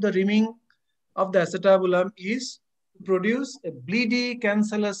purpose of the reaming of the acetabulum is to produce a bleedy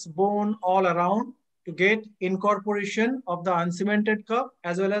cancellous bone all around to get incorporation of the uncemented cup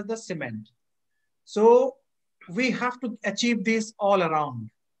as well as the cement. So we have to achieve this all around.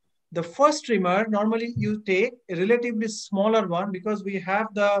 The first reamer, normally you take a relatively smaller one because we have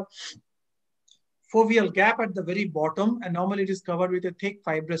the foveal gap at the very bottom, and normally it is covered with a thick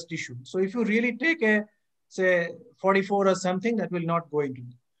fibrous tissue. So if you really take a, say, 44 or something, that will not go into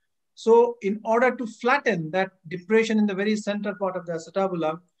it. So in order to flatten that depression in the very center part of the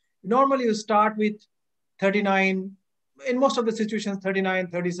acetabulum, normally you start with 39, in most of the situations, 39,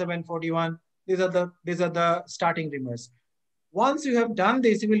 37, 41. These are the starting reamers. Once you have done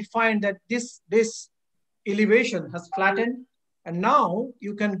this, you will find that this elevation has flattened, and now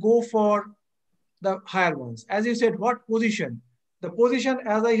you can go for the higher ones. As you said, what position? The position,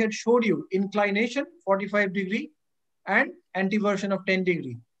 as I had showed you, inclination 45 degree and anteversion of 10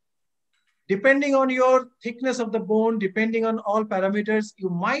 degree. Depending on your thickness of the bone, depending on all parameters, you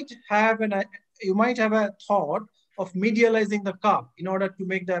might have a thought of medializing the cup in order to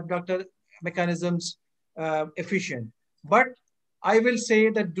make the abductor mechanisms efficient. But I will say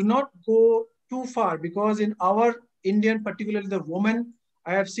that do not go too far, because in our Indian, particularly the woman,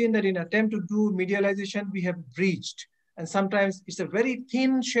 I have seen that in attempt to do medialization, we have breached. And sometimes it's a very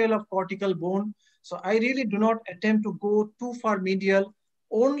thin shell of cortical bone. So I really do not attempt to go too far medial.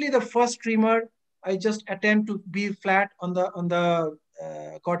 Only the first reamer, I just attempt to be flat on the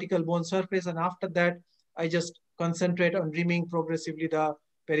cortical bone surface. And after that, I just concentrate on reaming progressively the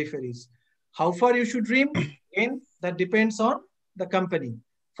peripheries. How far you should ream? Again, that depends on the company.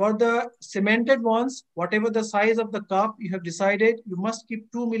 For the cemented ones, whatever the size of the cup you have decided, you must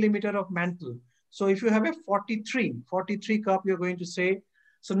keep 2 millimeter of mantle. So if you have a 43 cup, you're going to say,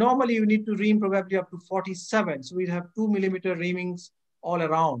 so normally you need to ream probably up to 47. So we have 2 millimeter reamings all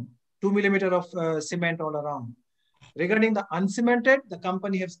around, 2 millimeter of cement all around. Regarding the uncemented, the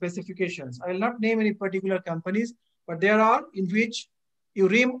company have specifications. I will not name any particular companies, but there are in which you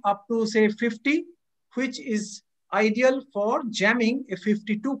ream up to say 50, which is ideal for jamming a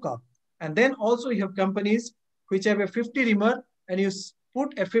 52 cup. And then also you have companies which have a 50 reamer and you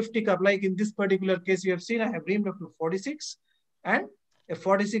put a 50 cup, like in this particular case you have seen, I have reamed up to 46 and a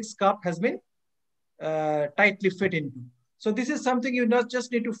 46 cup has been tightly fit into. So this is something you not just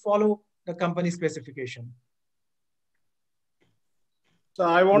need to follow the company specification. So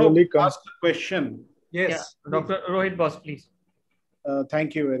I want to ask a question. Yes. Yeah. Dr. Rohit Boss, please.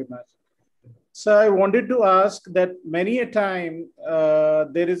 Thank you very much. So I wanted to ask that many a time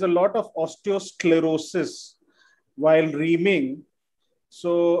there is a lot of osteosclerosis while reaming.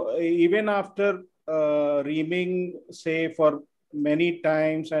 So even after reaming, say for many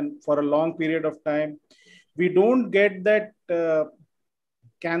times and for a long period of time, we don't get that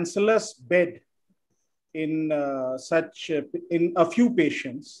cancellous bed in in a few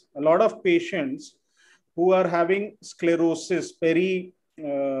patients. A lot of patients who are having sclerosis,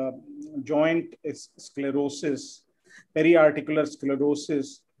 joint sclerosis, periarticular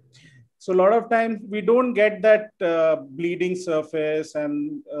sclerosis. So a lot of times we don't get that bleeding surface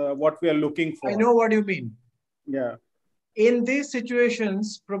and what we are looking for. I know what you mean. Yeah. In these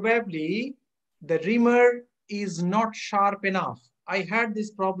situations, probably the reamer is not sharp enough. I had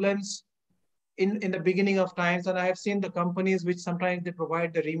these problems in the beginning of times, and I have seen the companies which sometimes they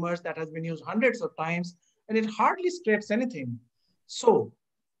provide the reamers that has been used hundreds of times, and it hardly scrapes anything. So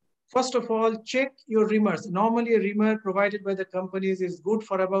first of all, check your reamers. Normally a reamer provided by the companies is good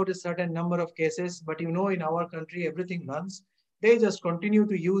for about a certain number of cases, but you know, in our country, everything runs. They just continue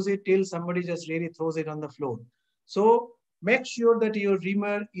to use it till somebody just really throws it on the floor. So make sure that your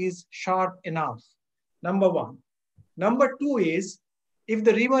reamer is sharp enough. Number one. Number two is, if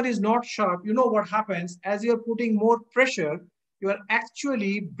the reamer is not sharp, you know what happens? As you're putting more pressure, you are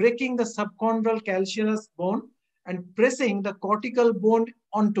actually breaking the subchondral calcaneus bone and pressing the cortical bone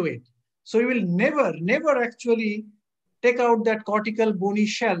onto it. So you will never actually take out that cortical bony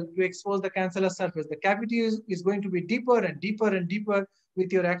shell to expose the cancellous surface. The cavity is going to be deeper and deeper and deeper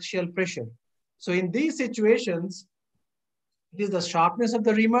with your axial pressure. So in these situations, it is the sharpness of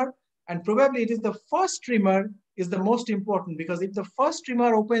the reamer, and probably it is the first reamer is the most important, because if the first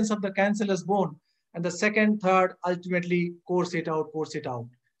reamer opens up the cancellous bone and the second, third ultimately course it out.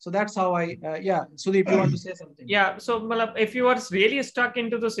 So that's how I, yeah. Sudeep, you want to say something? Yeah. So if you are really stuck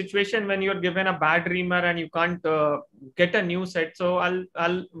into the situation when you're given a bad reamer and you can't get a new set, so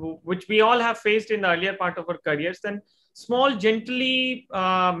which we all have faced in the earlier part of our careers, then small, gently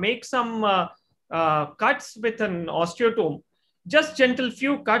make some cuts with an osteotome. Just gentle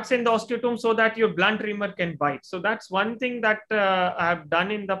few cuts in the osteotome so that your blunt reamer can bite. So that's one thing that I have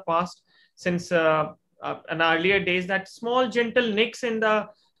done in the past since an earlier days, that small gentle nicks in the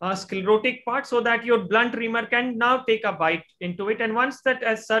sclerotic part so that your blunt reamer can now take a bite into it. And once that,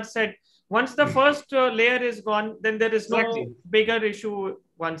 as Sir said, once the first layer is gone, then there is no bigger issue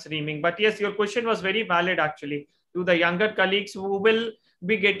once reaming. But yes, your question was very valid actually to the younger colleagues who will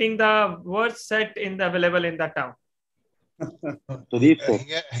be getting the worst set available in the town.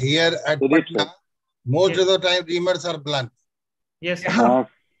 Here at Patna, most of the time reamers are blunt. Yes.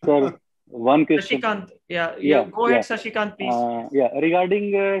 Sir, one question. Sashikant, yeah, go ahead, Sashikant, please.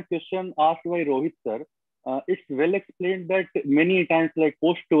 Regarding question asked by Rohit sir, it's well explained that many times, like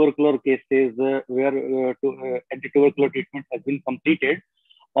post-tubercular cases where anti-tubercular treatment has been completed,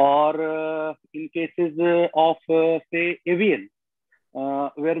 or in cases of say avian,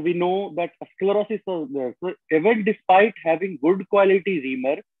 where we know that sclerosis is there. So even despite having good quality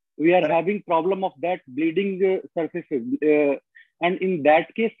reamer, we are having problem of that bleeding surfaces. And in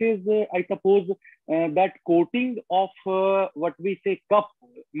that cases, I suppose that coating of what we say cup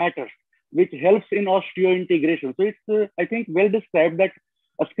matters, which helps in osteointegration. So it's, I think, well described that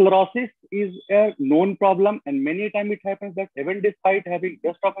sclerosis is a known problem, and many times it happens that even despite having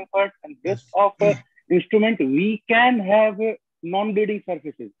best of effort and best of instrument, we can have non-bleeding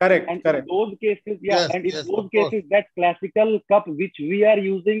surfaces. Correct. And correct. in those cases, in those cases, that classical cup which we are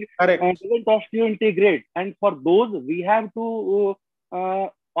using doesn't osteointegrate, and for those we have to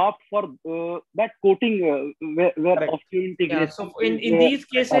opt for that coating where osteointegration. Yeah, so in these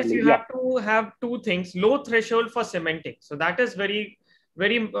cases, you have to have two things: low threshold for cementing. So that is very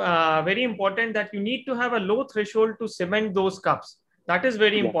important, that you need to have a low threshold to cement those cups. That is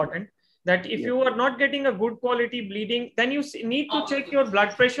very important. That if you are not getting a good quality bleeding, then you need to check your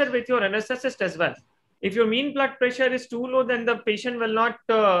blood pressure with your anesthetist as well. If your mean blood pressure is too low, then the patient will not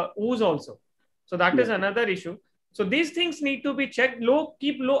ooze also. So that is another issue. So these things need to be checked,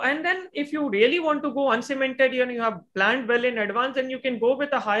 keep low. And then if you really want to go uncemented, you have planned well in advance, then you can go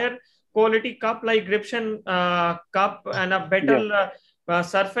with a higher quality cup like Gription cup and a better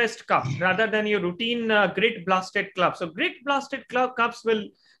surfaced cup rather than your routine grit blasted cup. So grit blasted cups will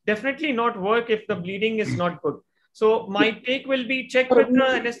definitely not work if the bleeding is not good. So my take will be check with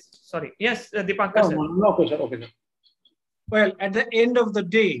the sorry. Yes, Dipankar sir. Okay, sir. Okay, sir. Well, at the end of the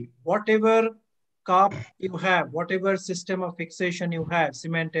day, whatever cup you have, whatever system of fixation you have,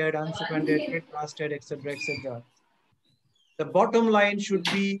 cemented, uncemented, grit blasted, etc., etc., the bottom line should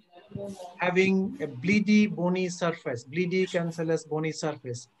be having a bleedy bony surface, bleedy cancellous bony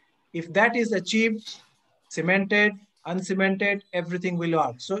surface. If that is achieved, cemented, uncemented, everything will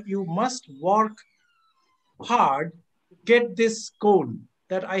work. So you must work hard to get this goal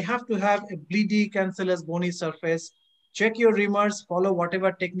that I have to have a bleedy cancellous bony surface. Check your reamers, follow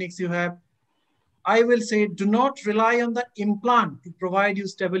whatever techniques you have. I will say do not rely on the implant to provide you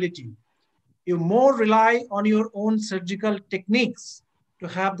stability. You more rely on your own surgical techniques to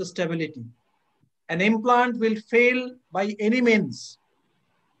have the stability. An implant will fail by any means.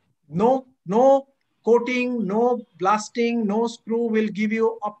 No coating, no blasting, no screw will give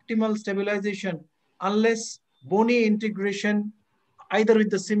you optimal stabilization unless bony integration either with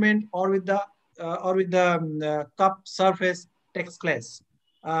the cement or with the cup surface takes place.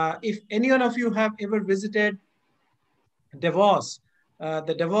 If any one of you have ever visited DeVos,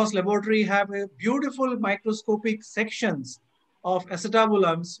 the DeVos laboratory have a beautiful microscopic sections of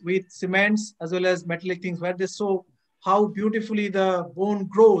acetabulums with cements as well as metallic things where they show how beautifully the bone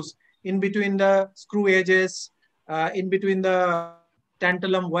grows in between the screw edges, in between the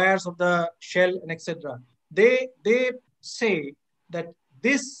tantalum wires of the shell, and etc. They say that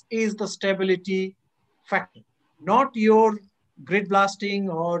this is the stability factor, not your grit blasting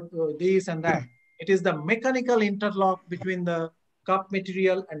or this and that. It is the mechanical interlock between the cup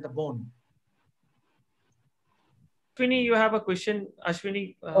material and the bone. Ashwini, you have a question?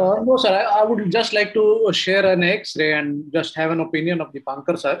 Ashwini? No, sir. I would just like to share an X-ray and just have an opinion of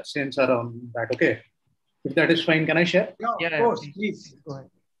Dipankar sir, since on that. Okay, if that is fine, can I share? Yeah, of course. Please go ahead.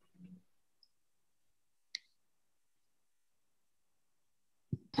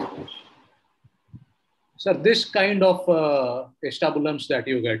 Sir, this kind of acetabulums that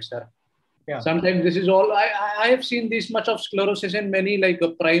you get, sir. Yeah. Sometimes this is all. I have seen this much of sclerosis in many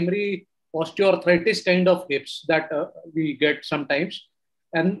primary osteoarthritis kind of hips that we get sometimes.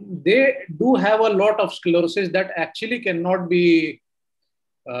 and they do have a lot of sclerosis that actually cannot be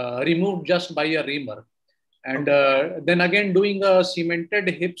removed just by a reamer. And then again, doing cemented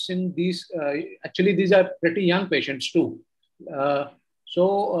hips in these, actually these are pretty young patients too.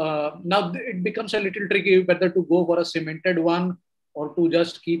 So now it becomes a little tricky whether to go for a cemented one or to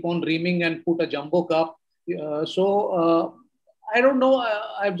just keep on reaming and put a jumbo cup. I don't know.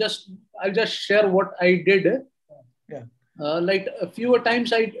 I'll just share what I did. Yeah. Like a few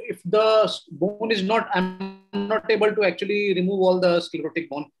times, if the bone is not, I'm not able to actually remove all the sclerotic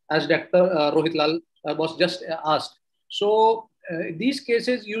bone, as Dr. Rohit Lal was just asked. So these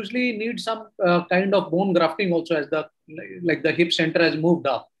cases usually need some kind of bone grafting also, as the hip center has moved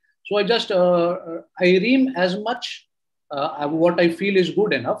up. So I just I ream as much what I feel is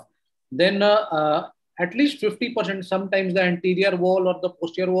good enough. Then at least 50%, sometimes the anterior wall or the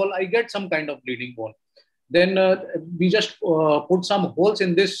posterior wall, I get some kind of bleeding bone. Then we just put some holes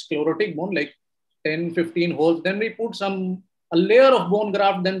in this sclerotic bone, like 10, 15 holes. Then we put a layer of bone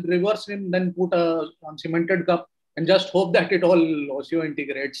graft, then reverse him, then put a cemented cup and just hope that it all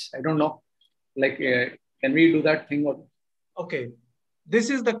osseointegrates. I don't know. Like, can we do that thing? Okay. This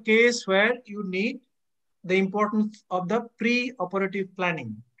is the case where you need the importance of the pre-operative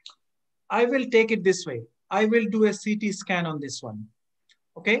planning. I will take it this way. I will do a CT scan on this one.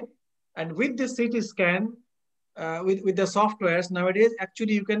 Okay. And with the CT scan, with the softwares nowadays,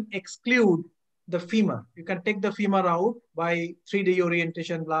 actually you can exclude the femur. You can take the femur out by 3D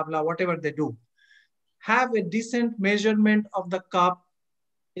orientation, blah, blah, whatever they do. Have a decent measurement of the cup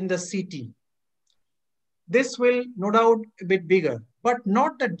in the CT. This will no doubt a bit bigger, but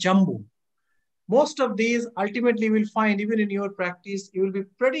not the jumbo. Most of these ultimately will find, even in your practice, you will be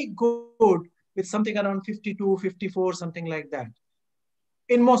pretty good with something around 52, 54, something like that,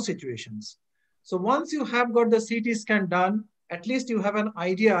 in most situations. So once you have got the CT scan done, at least you have an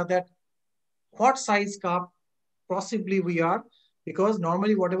idea that what size cup possibly we are, because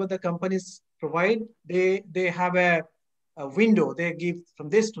normally whatever the companies provide, they have a window. They give from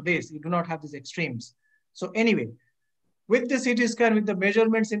this to this. You do not have these extremes. So anyway, with the CT scan, with the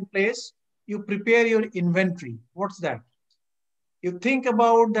measurements in place, you prepare your inventory. What's that? You think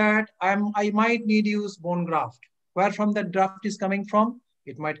about that I might need to use bone graft. Where from that graft is coming from?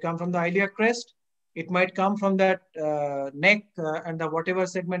 It might come from the iliac crest. It might come from that neck and the whatever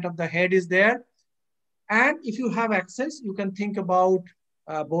segment of the head is there. And if you have access, you can think about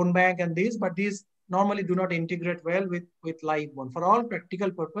bone bank and these, but these normally do not integrate well with live bone. For all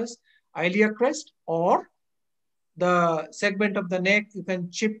practical purpose, iliac crest or the segment of the neck, you can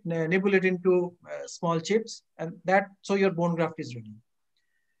nibble it into small chips, and that, so your bone graft is ready.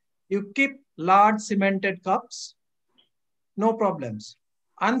 You keep large cemented cups, no problems.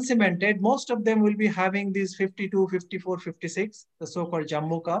 Uncemented, most of them will be having these 52, 54, 56, the so-called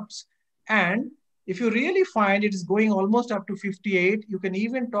jumbo cups. And if you really find it is going almost up to 58, you can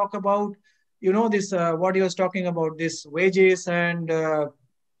even talk about, you know, this, what he was talking about, this wedges and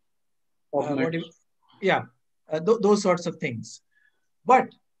those sorts of things. But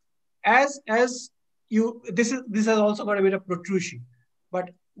as you, this has also got a bit of protrusion. But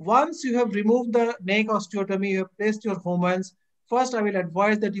once you have removed the neck osteotomy, you have placed your homans, first I will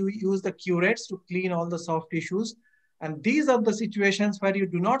advise that you use the curettes to clean all the soft tissues. And these are the situations where you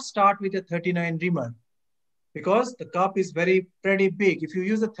do not start with a 39 reamer, because the cup is pretty big. If you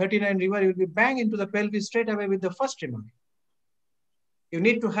use a 39 reamer, you'll be bang into the pelvis straight away with the first reamer. You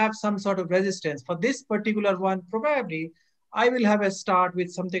need to have some sort of resistance. For this particular one, probably I will have a start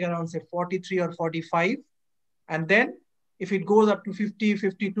with something around say 43 or 45. And then if it goes up to 50,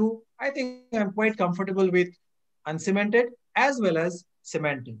 52, I think I'm quite comfortable with uncemented as well as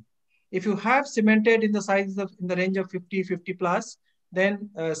cemented. If you have cemented in the sizes of, in the range of 50, 50 plus, then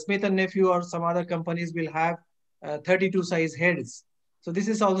Smith & Nephew or some other companies will have 32 size heads. So this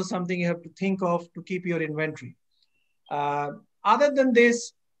is also something you have to think of to keep your inventory. Other than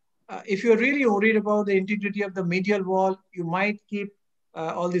this, if you're really worried about the integrity of the medial wall, you might keep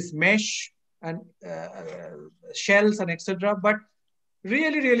all this mesh and shells and etc. But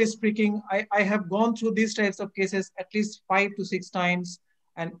really speaking, I have gone through these types of cases at least 5 to 6 times,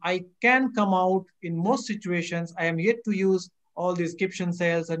 and I can come out in most situations. I am yet to use all these Gibson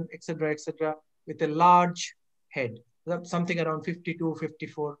cells and etc. with a large head, something around 52,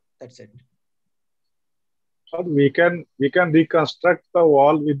 54. That's it. So we can reconstruct the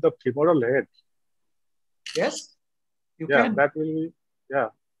wall with the femoral head. Yes, you can. That will be,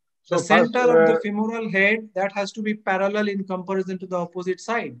 So the center of the femoral head, that has to be parallel in comparison to the opposite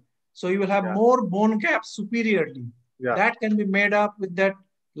side. So you will have more bone gaps superiorly. That can be made up with that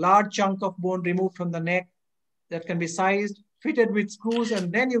large chunk of bone removed from the neck that can be sized fitted with screws,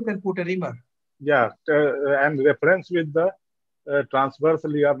 and then you can put a reamer. Yeah, and reference with the transverse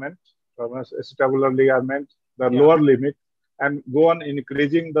ligament, acetabular ligament, the lower limit, and go on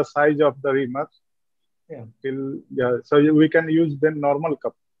increasing the size of the reamer. Yeah. Till so we can use then normal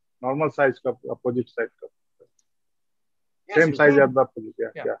cup, normal size cup, opposite side cup. Yes, same size as the opposite.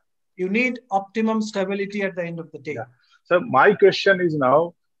 Yeah. You need optimum stability at the end of the day. Yeah. So my question is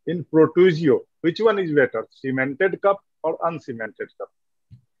now, in protrusio, which one is better, cemented cup or uncemented cup?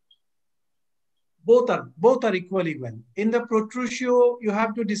 Both are equally well. In the protrusio, you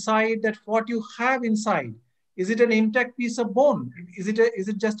have to decide that what you have inside. Is it an intact piece of bone? Is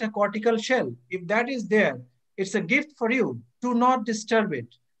it just a cortical shell? If that is there, it's a gift for you. Do not disturb it.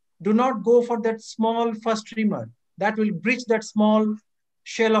 Do not go for that small first reamer. That will breach that small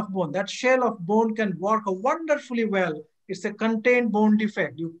shell of bone. That shell of bone can work wonderfully well. It's a contained bone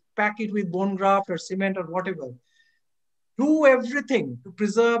defect. You pack it with bone graft or cement or whatever. Do everything to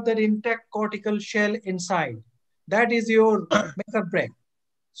preserve that intact cortical shell inside. That is your make or break.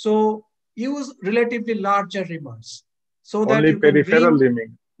 So use relatively larger reamers so that only you can peripheral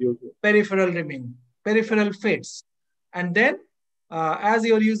rimming. Peripheral rimming, peripheral fits. And then as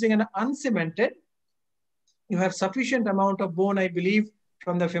you're using an uncemented, you have sufficient amount of bone, I believe,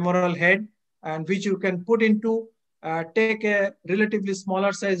 from the femoral head, and which you can put into, take a relatively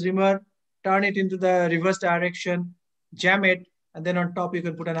smaller size reamer, turn it into the reverse direction, jam it, and then on top you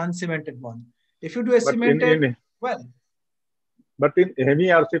can put an uncemented one. If you do a cemented, well. But in any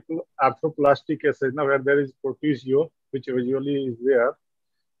arthroplasty cases, now where there is protrusio, which usually is there,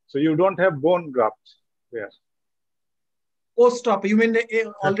 so you don't have bone grafts there. Post-op, you mean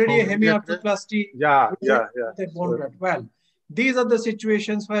already a hemiarthroplasty? Yeah. Bone graft. Well, these are the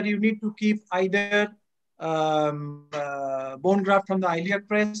situations where you need to keep either bone graft from the iliac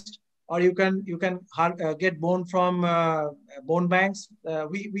crest, or you can get bone from bone banks.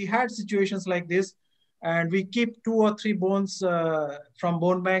 We had situations like this, and we keep 2 or 3 bones from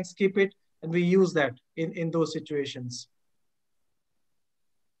bone banks, keep it, and we use that in those situations.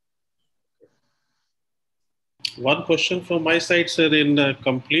 One question from my side, sir. In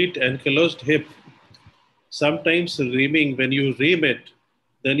complete ankylosed hip, sometimes reaming, when you ream it,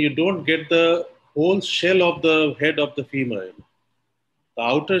 then you don't get the whole shell of the head of the femur. The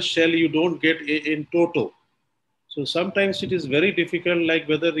outer shell you don't get in toto. So sometimes it is very difficult, like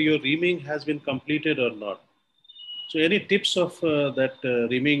whether your reaming has been completed or not. So any tips of that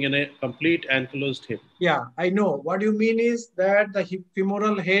reaming in a complete ankylosed hip? Yeah, I know. What you mean is that the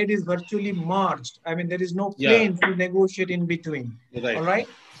femoral head is virtually merged. I mean, there is no plane to negotiate in between. Right. All right.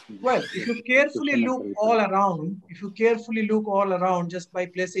 Well, if you carefully look all around, just by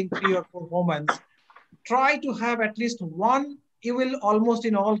placing 3 or 4 homens, try to have at least one. You will almost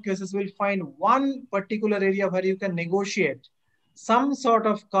in all cases will find one particular area where you can negotiate some sort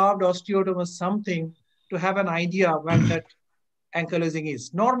of carved osteotomy or something to have an idea when that ankylosing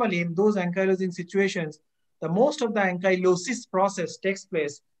is. Normally, in those ankylosing situations, the most of the ankylosis process takes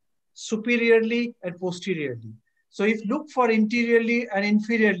place superiorly and posteriorly. So if look for interiorly and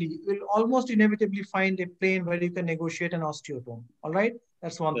inferiorly, you will almost inevitably find a plane where you can negotiate an osteotome. All right,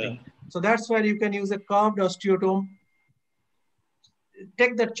 that's one thing. So that's where you can use a curved osteotome,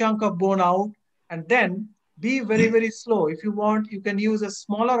 take that chunk of bone out, and then be very, very slow. If you want, you can use a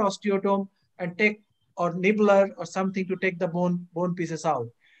smaller osteotome and take, or nibbler or something to take the bone pieces out.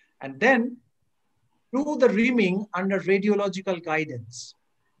 And then do the reaming under radiological guidance.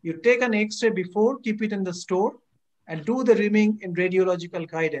 You take an X-ray before, keep it in the store, and do the reaming in radiological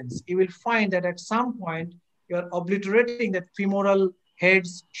guidance. You will find that at some point, you're obliterating that femoral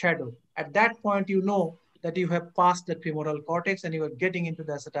head's shadow. At that point, you know that you have passed the femoral cortex and you are getting into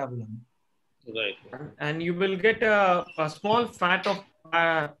the acetabulum. Right. And you will get a small fat of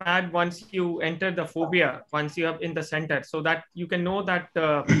pad once you enter the fovea, once you have in the center, so that you can know that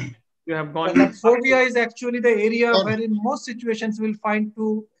you have gone. That fovea is actually the area where in most situations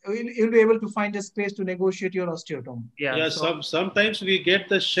you'll be able to find a space to negotiate your osteotome. Yeah, sometimes we get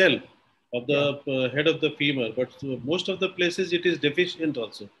the shell of the head of the femur, but most of the places it is deficient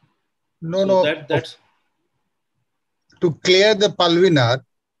also. That's to clear the pulvinar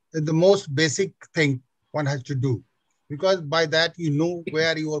is the most basic thing one has to do, because by that you know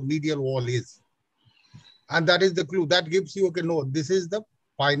where your medial wall is, and that is the clue that gives you, okay, no, this is the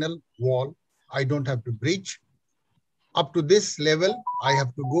final wall. I don't have to breach. Up to this level, I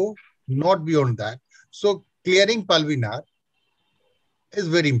have to go, not beyond that. So clearing pulvinar is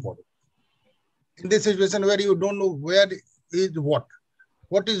very important. In this situation where you don't know where is what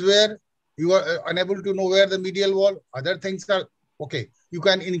is where, you are unable to know where the medial wall, other things are, okay, you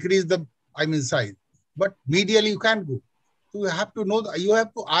can increase the, size, but medially you can't go. So you have to know, you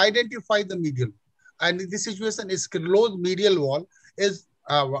have to identify the medial. And in this situation, is closed medial wall is,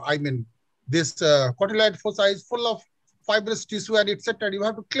 this cotyloid fossa is full of fibrous tissue and etc. You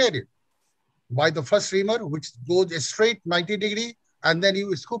have to clear it by the first reamer, which goes straight 90°, and then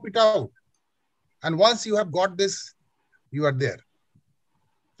you scoop it out. And once you have got this, you are there.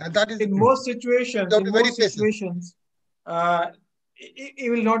 And that is in most situations,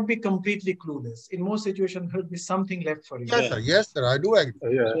 it will not be completely clueless. In most situations, there will be something left for you. Yes, sir. Yes, sir. I do agree.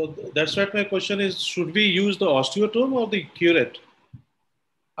 So that's what my question is: should we use the osteotome or the curette?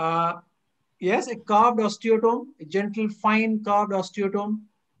 Yes, a carved osteotome, a gentle, fine carved osteotome.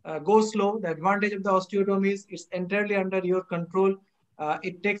 Go slow. The advantage of the osteotome is it's entirely under your control.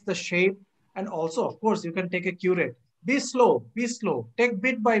 It takes the shape, and also, of course, you can take a curette. Be slow, be slow. Take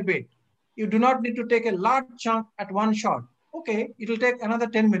bit by bit. You do not need to take a large chunk at one shot. Okay, it will take another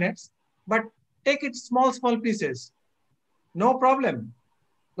 10 minutes, but take it small pieces. No problem.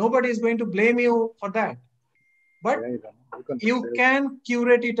 Nobody is going to blame you for that. But you can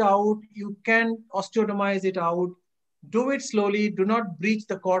curate it out. You can osteotomize it out. Do it slowly. Do not breach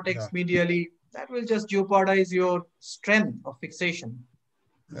the cortex medially. That will just jeopardize your strength of fixation.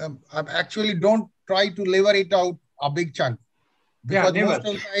 Actually, don't try to lever it out a big chunk, because most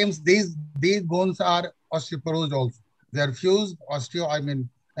of the times these bones are osteoporosed also. They are fused,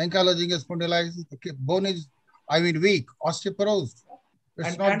 ankylosing spondylitis. The bone is, weak, osteoporosed.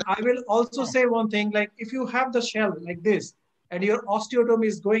 And I will also say one thing, like if you have the shell like this and your osteotome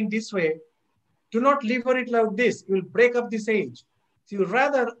is going this way, do not lever it like this. You will break up this edge. So you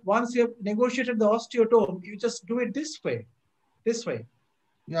rather, once you have negotiated the osteotome, you just do it this way.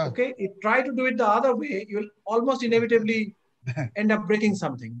 Yeah. Okay. If you try to do it the other way, you will almost inevitably end up breaking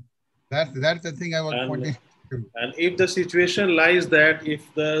something. That's the thing I was pointing to. And if the situation lies that if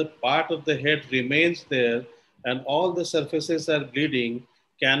the part of the head remains there and all the surfaces are bleeding,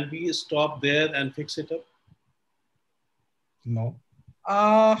 can we stop there and fix it up? No.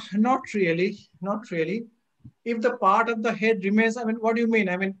 Not really. If the part of the head remains, what do you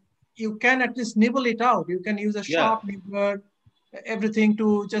mean? You can at least nibble it out. You can use a sharp nibbler, everything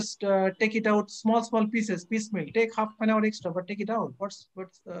to just take it out, small pieces, piecemeal. Take half an hour extra, but take it out.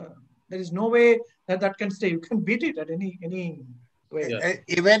 There is no way that can stay. You can beat it at any way. Yeah.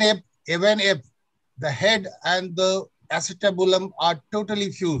 Even if the head and the acetabulum are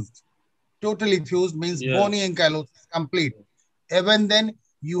totally fused means bony ankylosis complete. Even then,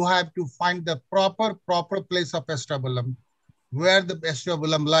 you have to find the proper place of acetabulum, where the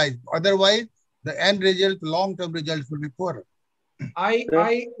acetabulum lies. Otherwise, the end result, long-term results will be poorer.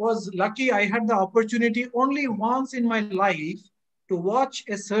 I was lucky. I had the opportunity only once in my life to watch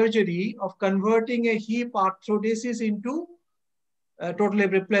a surgery of converting a hip arthrodesis into a total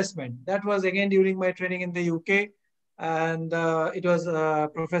hip replacement. That was again during my training in the UK. And it was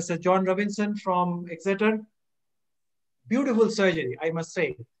Professor John Robinson from Exeter. Beautiful surgery, I must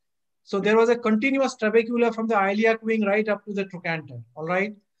say. So there was a continuous trabecula from the iliac wing right up to the trochanter, all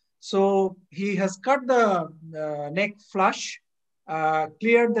right? So he has cut the neck flush,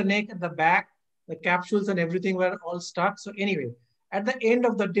 cleared the neck at the back, the capsules and everything were all stuck. So anyway, at the end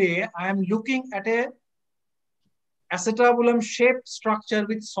of the day, I am looking at a acetabulum shaped structure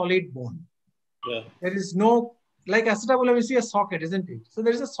with solid bone. Yeah. There is no, like acetabulum, you see a socket, isn't it? So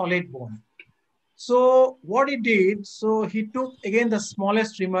there is a solid bone. So what he did, so he took again the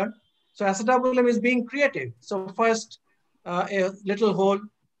smallest reamer. So acetabulum is being created. So first a little hole,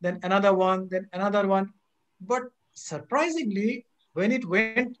 then another one, then another one. But surprisingly, when it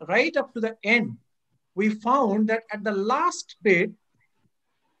went right up to the end, we found that at the last bit,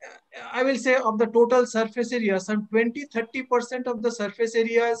 I will say of the total surface area, some 20-30% of the surface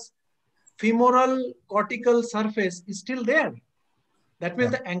area's femoral cortical surface is still there. That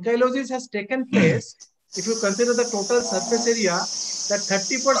means the ankylosis has taken place. If you consider the total surface area, that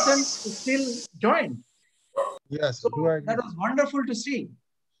 30% is still joined. Yes, so that was wonderful to see.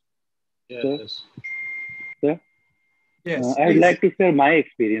 Yes. Sir? Yes. I'd like to share my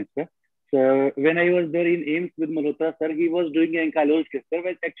experience, sir. So when I was there in AIMS with Malhotra, sir, he was doing ankylosis, sir.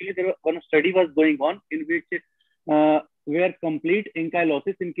 But actually, one study was going on in which where complete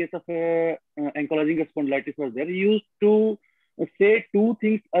ankylosis in case of ankylosing spondylitis was there. He used to say two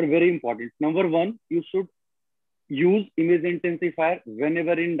things are very important. Number one, you should use image intensifier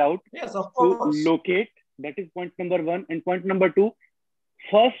whenever in doubt. Yes, of course. To locate. That is point number one. And point number two,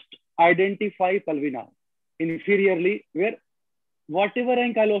 first identify pulvinar inferiorly, where whatever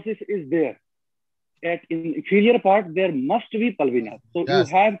ankylosis is there, at inferior part, there must be pulvinar. So you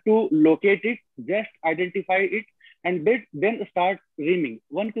have to locate it, just identify it, and then start reaming.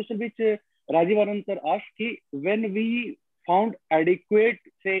 One question which Rajiv Anand sir asked, when we found adequate,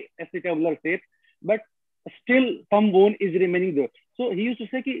 say, acetabular shape, but still some bone is remaining there. So he used to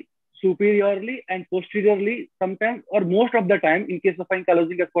say ki superiorly and posteriorly, sometimes or most of the time, in case of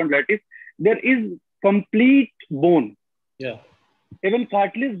ankylosing spondylitis, there is complete bone. Yeah. Even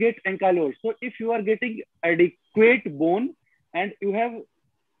cartilage gets ankylosed. So if you are getting adequate bone and you have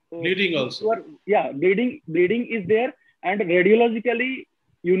bleeding also. Bleeding is there, and radiologically,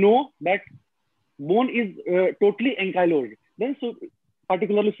 you know that bone is totally ankylosed. Then, so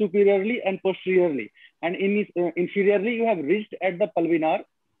particularly superiorly and posteriorly, and inferiorly, you have reached at the pulvinar,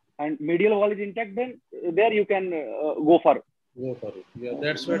 and medial wall is intact. Then there you can go for it. Yeah,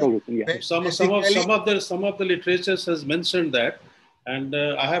 that's what some of the literature has mentioned that, and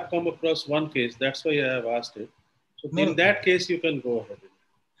I have come across one case. That's why I have asked it. So in that case, you can go ahead.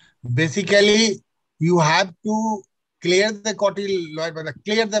 Basically, you have to clear the cotyloid,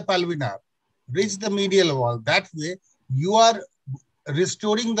 clear the pulvinar, reach the medial wall. That way, you are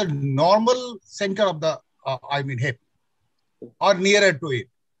restoring the normal center of the, hip, or nearer to it.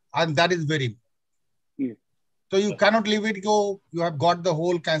 And that is very important. So you cannot leave it go. You have got the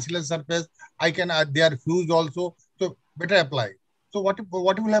whole cancellous surface. They are fused also. So better apply. So what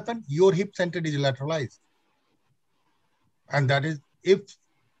will happen? Your hip center is lateralized. And that is, if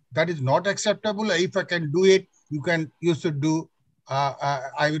that is not acceptable, if I can do it, you should do,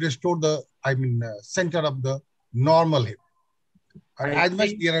 I will restore the, center of the normal hip. As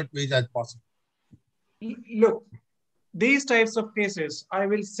much nearer to it as possible. Look, these types of cases, I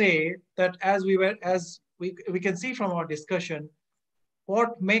will say that as we can see from our discussion,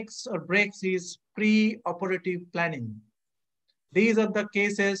 what makes or breaks is pre-operative planning. These are the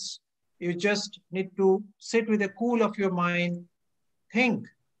cases you just need to sit with the cool of your mind, think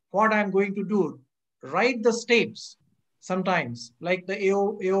what I'm going to do, write the steps sometimes, like the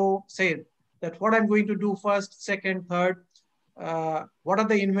AO said, that what I'm going to do first, second, third, what are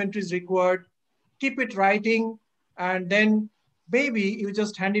the inventories required, keep it writing, and then maybe you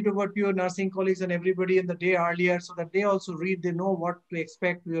just hand it over to your nursing colleagues and everybody in the day earlier so that they also read, they know what to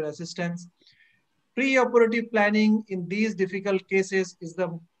expect to your assistance. Pre-operative planning in these difficult cases is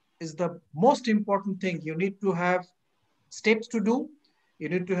the most important thing. You need to have steps to do. You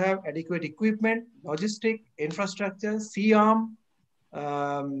need to have adequate equipment, logistic, infrastructure, C-arm,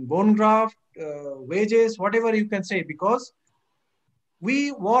 bone graft, wages, whatever you can say, because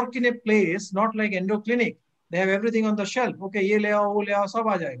we work in a place not like endo clinic. They have everything on the shelf. Okay, ye le aao, wo le aao, sab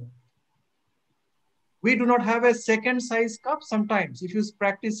aa jayega. We do not have a second size cup sometimes. If you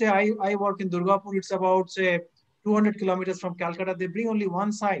practice, say, I work in Durgapur, it's about, say, 200 kilometers from Calcutta. They bring only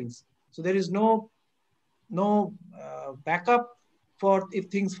one size. So there is no backup for if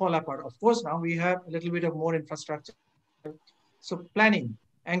things fall apart. Of course, now we have a little bit of more infrastructure. So planning.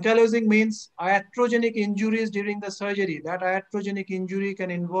 Ankylosing means iatrogenic injuries during the surgery. That iatrogenic injury can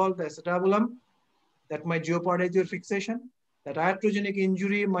involve the acetabulum. That might jeopardize your fixation. That iatrogenic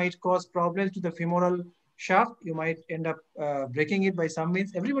injury might cause problems to the femoral shaft. You might end up breaking it by some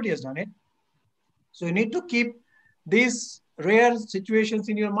means. Everybody has done it. So you need to keep these rare situations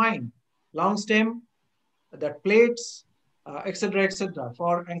in your mind. Long stem, that plates, etc.,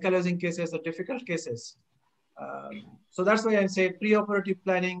 for ankylosing cases or difficult cases. So that's why I say pre-operative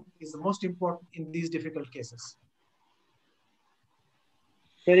planning is the most important in these difficult cases.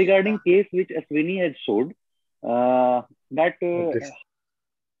 So regarding case which Aswini had showed,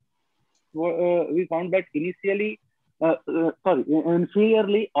 we found that initially,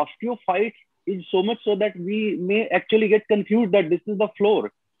 inferiorly, osteophytes is so much so that we may actually get confused that this is the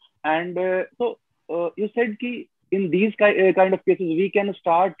floor. And so you said ki in these kind of cases, we can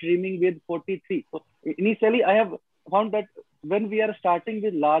start reaming with 43. So initially, I have found that when we are starting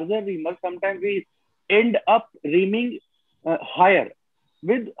with larger reamers, sometimes we end up reaming higher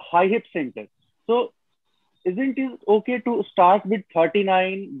with high hip center. So isn't it okay to start with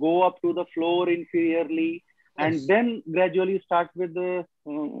 39, go up to the floor inferiorly, and then gradually start with the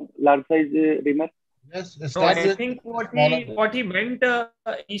large size reamer? Yes, no, I think what he meant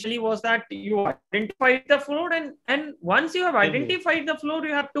initially was that you identified the floor, and once you have identified the floor,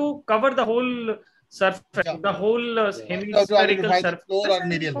 you have to cover the whole surface, the whole hemispherical surface. Floor or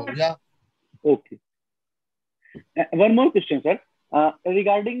medial wall. Yeah. Okay. One more question, sir.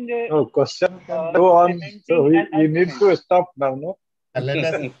 Regarding question can go on. So we need to stop now, no?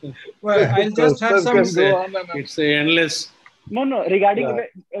 Well, I'll just have some. It's endless. No. Regarding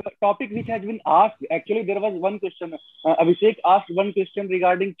the topic which has been asked, actually there was one question. Abhishek asked one question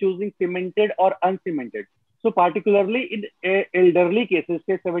regarding choosing cemented or uncemented. So particularly in elderly cases,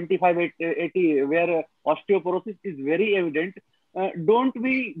 say 75, 80, where osteoporosis is very evident, don't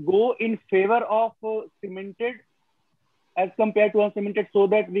we go in favor of cemented as compared to uncemented so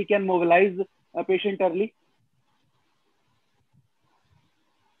that we can mobilize a patient early?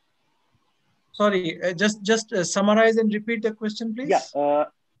 Sorry, just summarize and repeat the question, please. Yeah,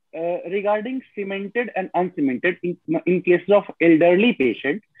 regarding cemented and uncemented, in case of elderly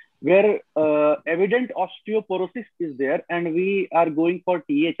patient, where evident osteoporosis is there and we are going for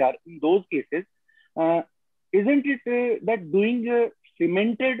THR, in those cases, isn't it that doing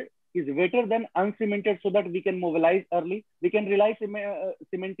cemented is better than uncemented so that we can mobilize early? We can rely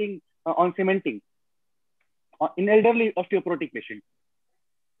cementing on cementing in elderly osteoporotic patient.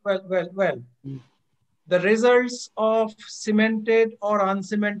 Well. The results of cemented or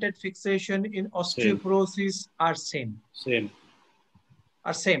uncemented fixation in osteoporosis are same.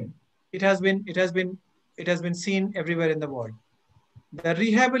 Are same. It has been seen everywhere in the world. The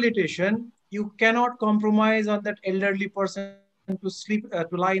rehabilitation, you cannot compromise on that elderly person to sleep,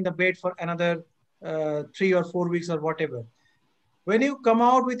 to lie in the bed for another 3 or 4 weeks or whatever. When you come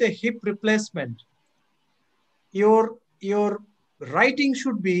out with a hip replacement, your writing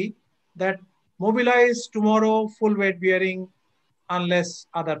should be that mobilize tomorrow, full weight bearing, unless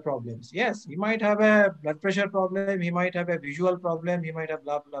other problems. Yes, he might have a blood pressure problem, he might have a visual problem, he might have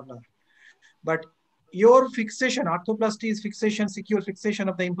blah, blah, blah. But your fixation, arthroplasty is fixation, secure fixation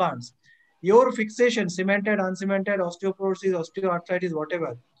of the implants. Your fixation, cemented, uncemented, osteoporosis, osteoarthritis,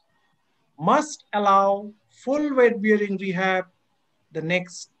 whatever, must allow full weight bearing rehab the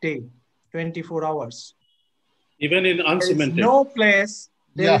next day, 24 hours. Even in uncemented.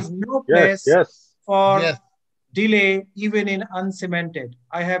 There is no place for delay even in uncemented.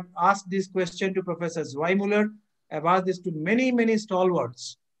 I have asked this question to Professor Zweimuller. I've asked this to many, many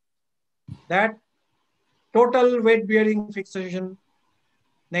stalwarts. That total weight bearing fixation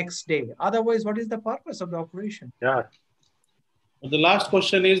next day. Otherwise, what is the purpose of the operation? Yeah. The last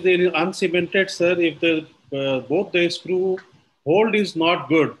question is the uncemented, sir. If the both the screw hold is not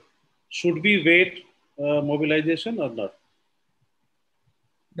good, should we wait mobilization or not?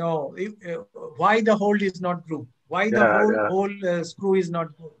 No. Why the hold is not good? Why the whole screw is not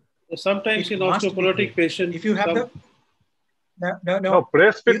good? Sometimes in osteoporotic patient, if you have the no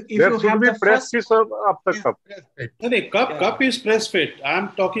press fit, there should be press fit of the cup. Cup is press fit. I'm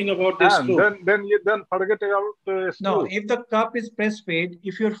talking about this screw. Then forget about the screw. No, if the cup is press fit,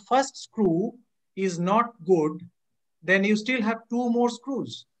 if your first screw is not good, then you still have 2 more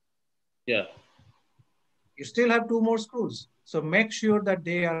screws. Yeah. You still have 2 more screws. So make sure that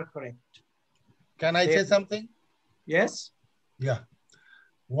they are correct. Can I say something? Yes. Yeah.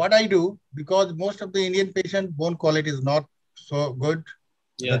 What I do, because most of the Indian patient bone quality is not so good.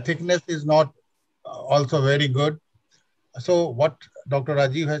 Yeah. The thickness is not also very good. So what Dr.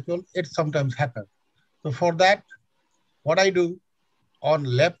 Rajiv has told, it sometimes happens. So for that, what I do on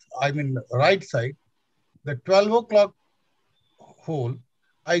right side, the 12 o'clock hole,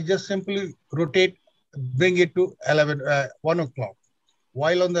 I just simply rotate, bring it to 1 o'clock.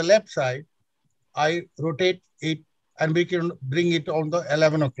 While on the left side, I rotate it and we can bring it on the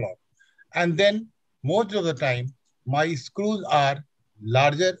 11 o'clock. And then most of the time, my screws are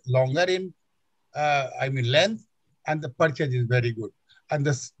longer in length, and the purchase is very good. And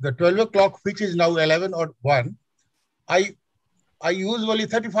the 12 o'clock, which is now 11 or 1, I usually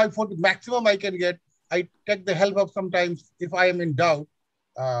 35, 40 maximum I can get. I take the help of sometimes if I am in doubt,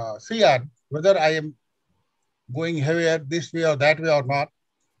 CR, whether I am going heavier this way or that way or not.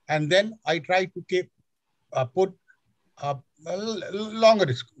 And then I try to put a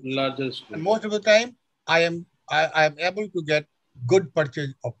longer screw. Larger screw. And most of the time, I am able to get good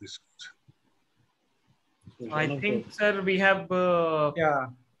purchase of the screws. I think, sir, we have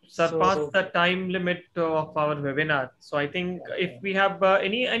surpassed the time limit of our webinar. So I think if we have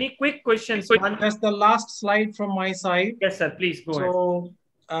any quick questions. That's the last slide from my side. Yes, sir. Please go ahead. So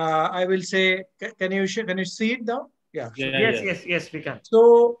I will say, can you see it now? Yeah. Yes, we can.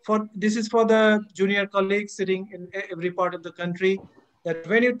 So this is for the junior colleagues sitting in every part of the country, that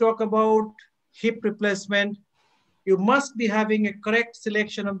when you talk about hip replacement, you must be having a correct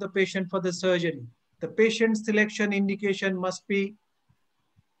selection of the patient for the surgery. The patient selection indication must be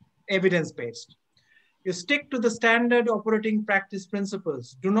evidence-based. You stick to the standard operating practice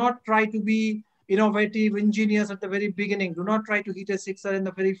principles. Do not try to be innovative engineers at the very beginning. Do not try to hit a sixer in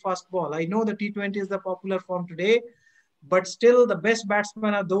the very first ball. I know the T20 is the popular form today, but still the best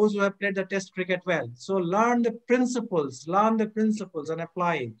batsmen are those who have played the test cricket well. So learn the principles and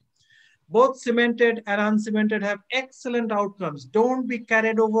apply it. Both cemented and uncemented have excellent outcomes. Don't be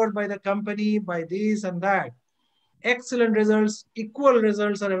carried over by the company, by this and that. Excellent results, equal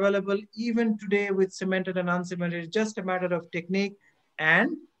results are available even today with cemented and uncemented. It's just a matter of technique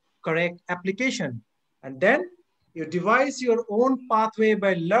and correct application. And then You devise your own pathway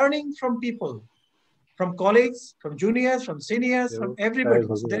by learning from people, from colleagues, from juniors, from seniors, from everybody.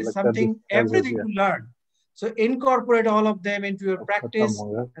 So there is something, everything to learn. So incorporate all of them into your practice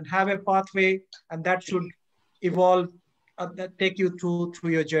and have a pathway, and that should evolve, that take you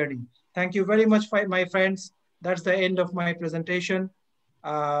through your journey. Thank you very much, my friends. That's the end of my presentation.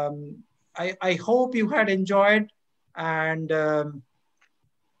 I hope you had enjoyed, and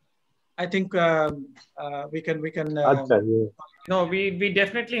I think we can. No, we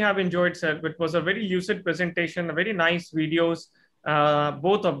definitely have enjoyed, sir. It was a very lucid presentation, a very nice videos,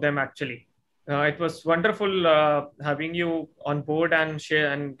 both of them actually. It was wonderful having you on board and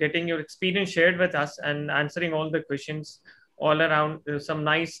getting your experience shared with us and answering all the questions all around. Some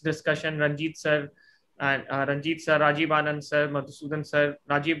nice discussion, Ranjit sir, Rajiv Anand sir, Madhusudan sir,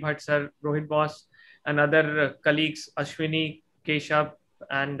 Rajiv Bhatt sir, Rohit boss, and other colleagues, Ashwini, Keshav,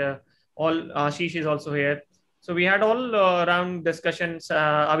 and all. Ashish is also here. So we had all around discussions.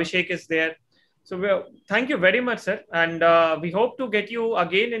 Abhishek is there. So thank you very much, sir. And we hope to get you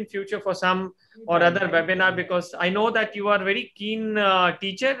again in future for some or other webinar, because I know that you are very keen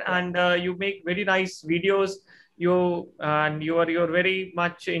teacher, and you make very nice videos. You're very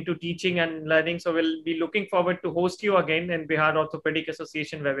much into teaching and learning. So we'll be looking forward to host you again in Bihar Orthopedic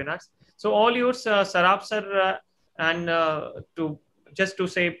Association webinars. So all yours, Saraf sir, and to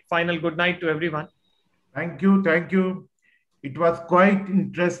say final good night to everyone. Thank you. Thank you. It was quite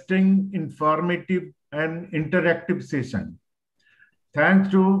interesting, informative, and interactive session. Thanks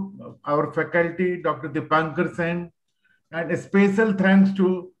to our faculty, Dr. Dipankar Sen, and a special thanks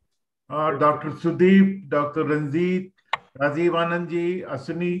to Dr. Sudeep, Dr. Ranjit, Rajiv Anandji,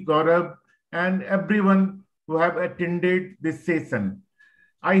 Ashwini, Gaurav, and everyone who have attended this session.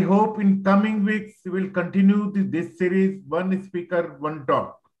 I hope in coming weeks we will continue this series, one speaker, one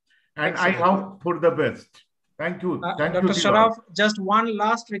talk. And excellent. I hope for the best. Thank you. Thank Dr. Sharaf, just one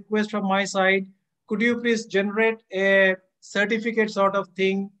last request from my side. Could you please generate a certificate sort of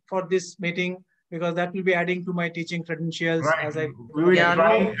thing for this meeting? Because that will be adding to my teaching credentials. Right. As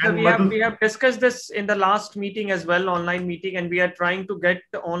we have discussed this in the last meeting as well, online meeting, and we are trying to get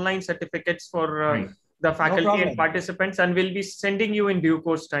the online certificates for the faculty and participants, and we'll be sending you in due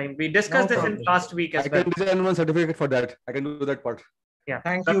course time. We discussed this in last week as well. I can design one certificate for that. I can do that part. Yeah.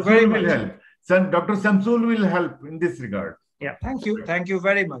 Thank you very much. Dr. Samsul will help in this regard. Yeah. Thank you. Thank you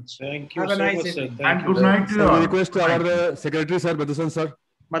very much. Thank you. Have a nice evening. And good night to you. We request our secretary, sir, Madhusudan sir.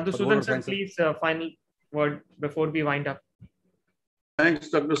 Madhusudan sir, please, final word before we wind up. Thanks,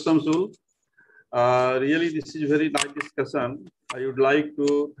 Dr. Samsul. Really, this is a very nice discussion. I would like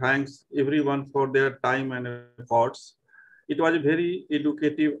to thank everyone for their time and efforts. It was a very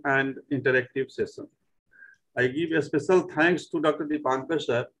educative and interactive session. I give a special thanks to Dr. Dipankar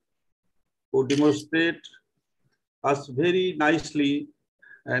sir, who demonstrate us very nicely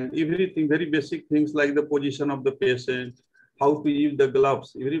and everything, very basic things like the position of the patient, how to use the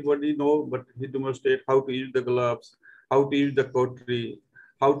gloves. Everybody know, but he demonstrate how to use the gloves, how to use the cautery,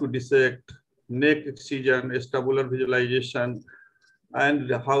 how to dissect, neck excision, tabular visualization,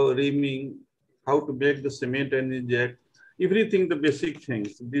 and how reaming, how to make the cement and inject, everything, the basic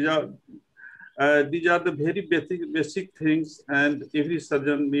things. These are the very basic things, and every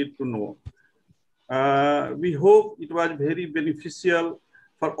surgeon need to know. We hope it was very beneficial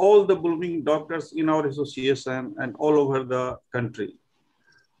for all the blooming doctors in our association and all over the country.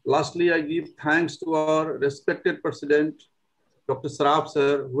 Lastly, I give thanks to our respected president, Dr. Saraf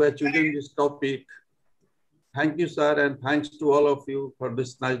sir, who has chosen this topic. Thank you, sir, and thanks to all of you for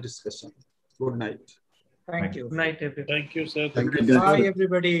this nice discussion. Good night. Thank you. Good night, everybody. Thank you, sir. Thank you. Bye,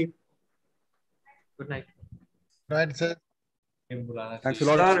 everybody. Good night. Good night, sir. Thanks a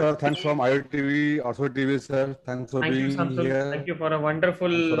lot, sir. Thanks from IOTV, Arthro TV, sir. Thanks for being here. Thank you for a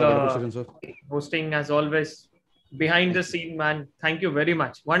wonderful hosting, as always. Behind the scene, man. Thank you very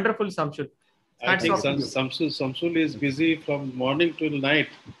much. Wonderful, Samsul. I think Samsul is busy from morning till night.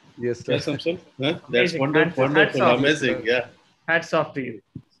 Yes, sir. Yes, Samsul. Huh? That's wonderful, amazing. Yeah. Hats off to you.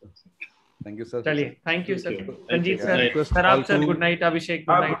 Thank you, sir. Chaliye. Thank you, sir. Ranjit sir. Saraf sir, good night. Abhishek,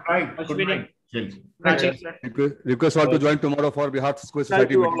 good night. Ashwini. Request all to join tomorrow for Bihar Square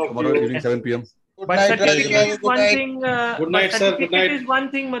Society meeting tomorrow evening 7 p.m. But certificate is one thing. Good night, sir. Good night. Is one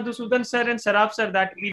thing, Madhusudan sir and Saraf sir, that we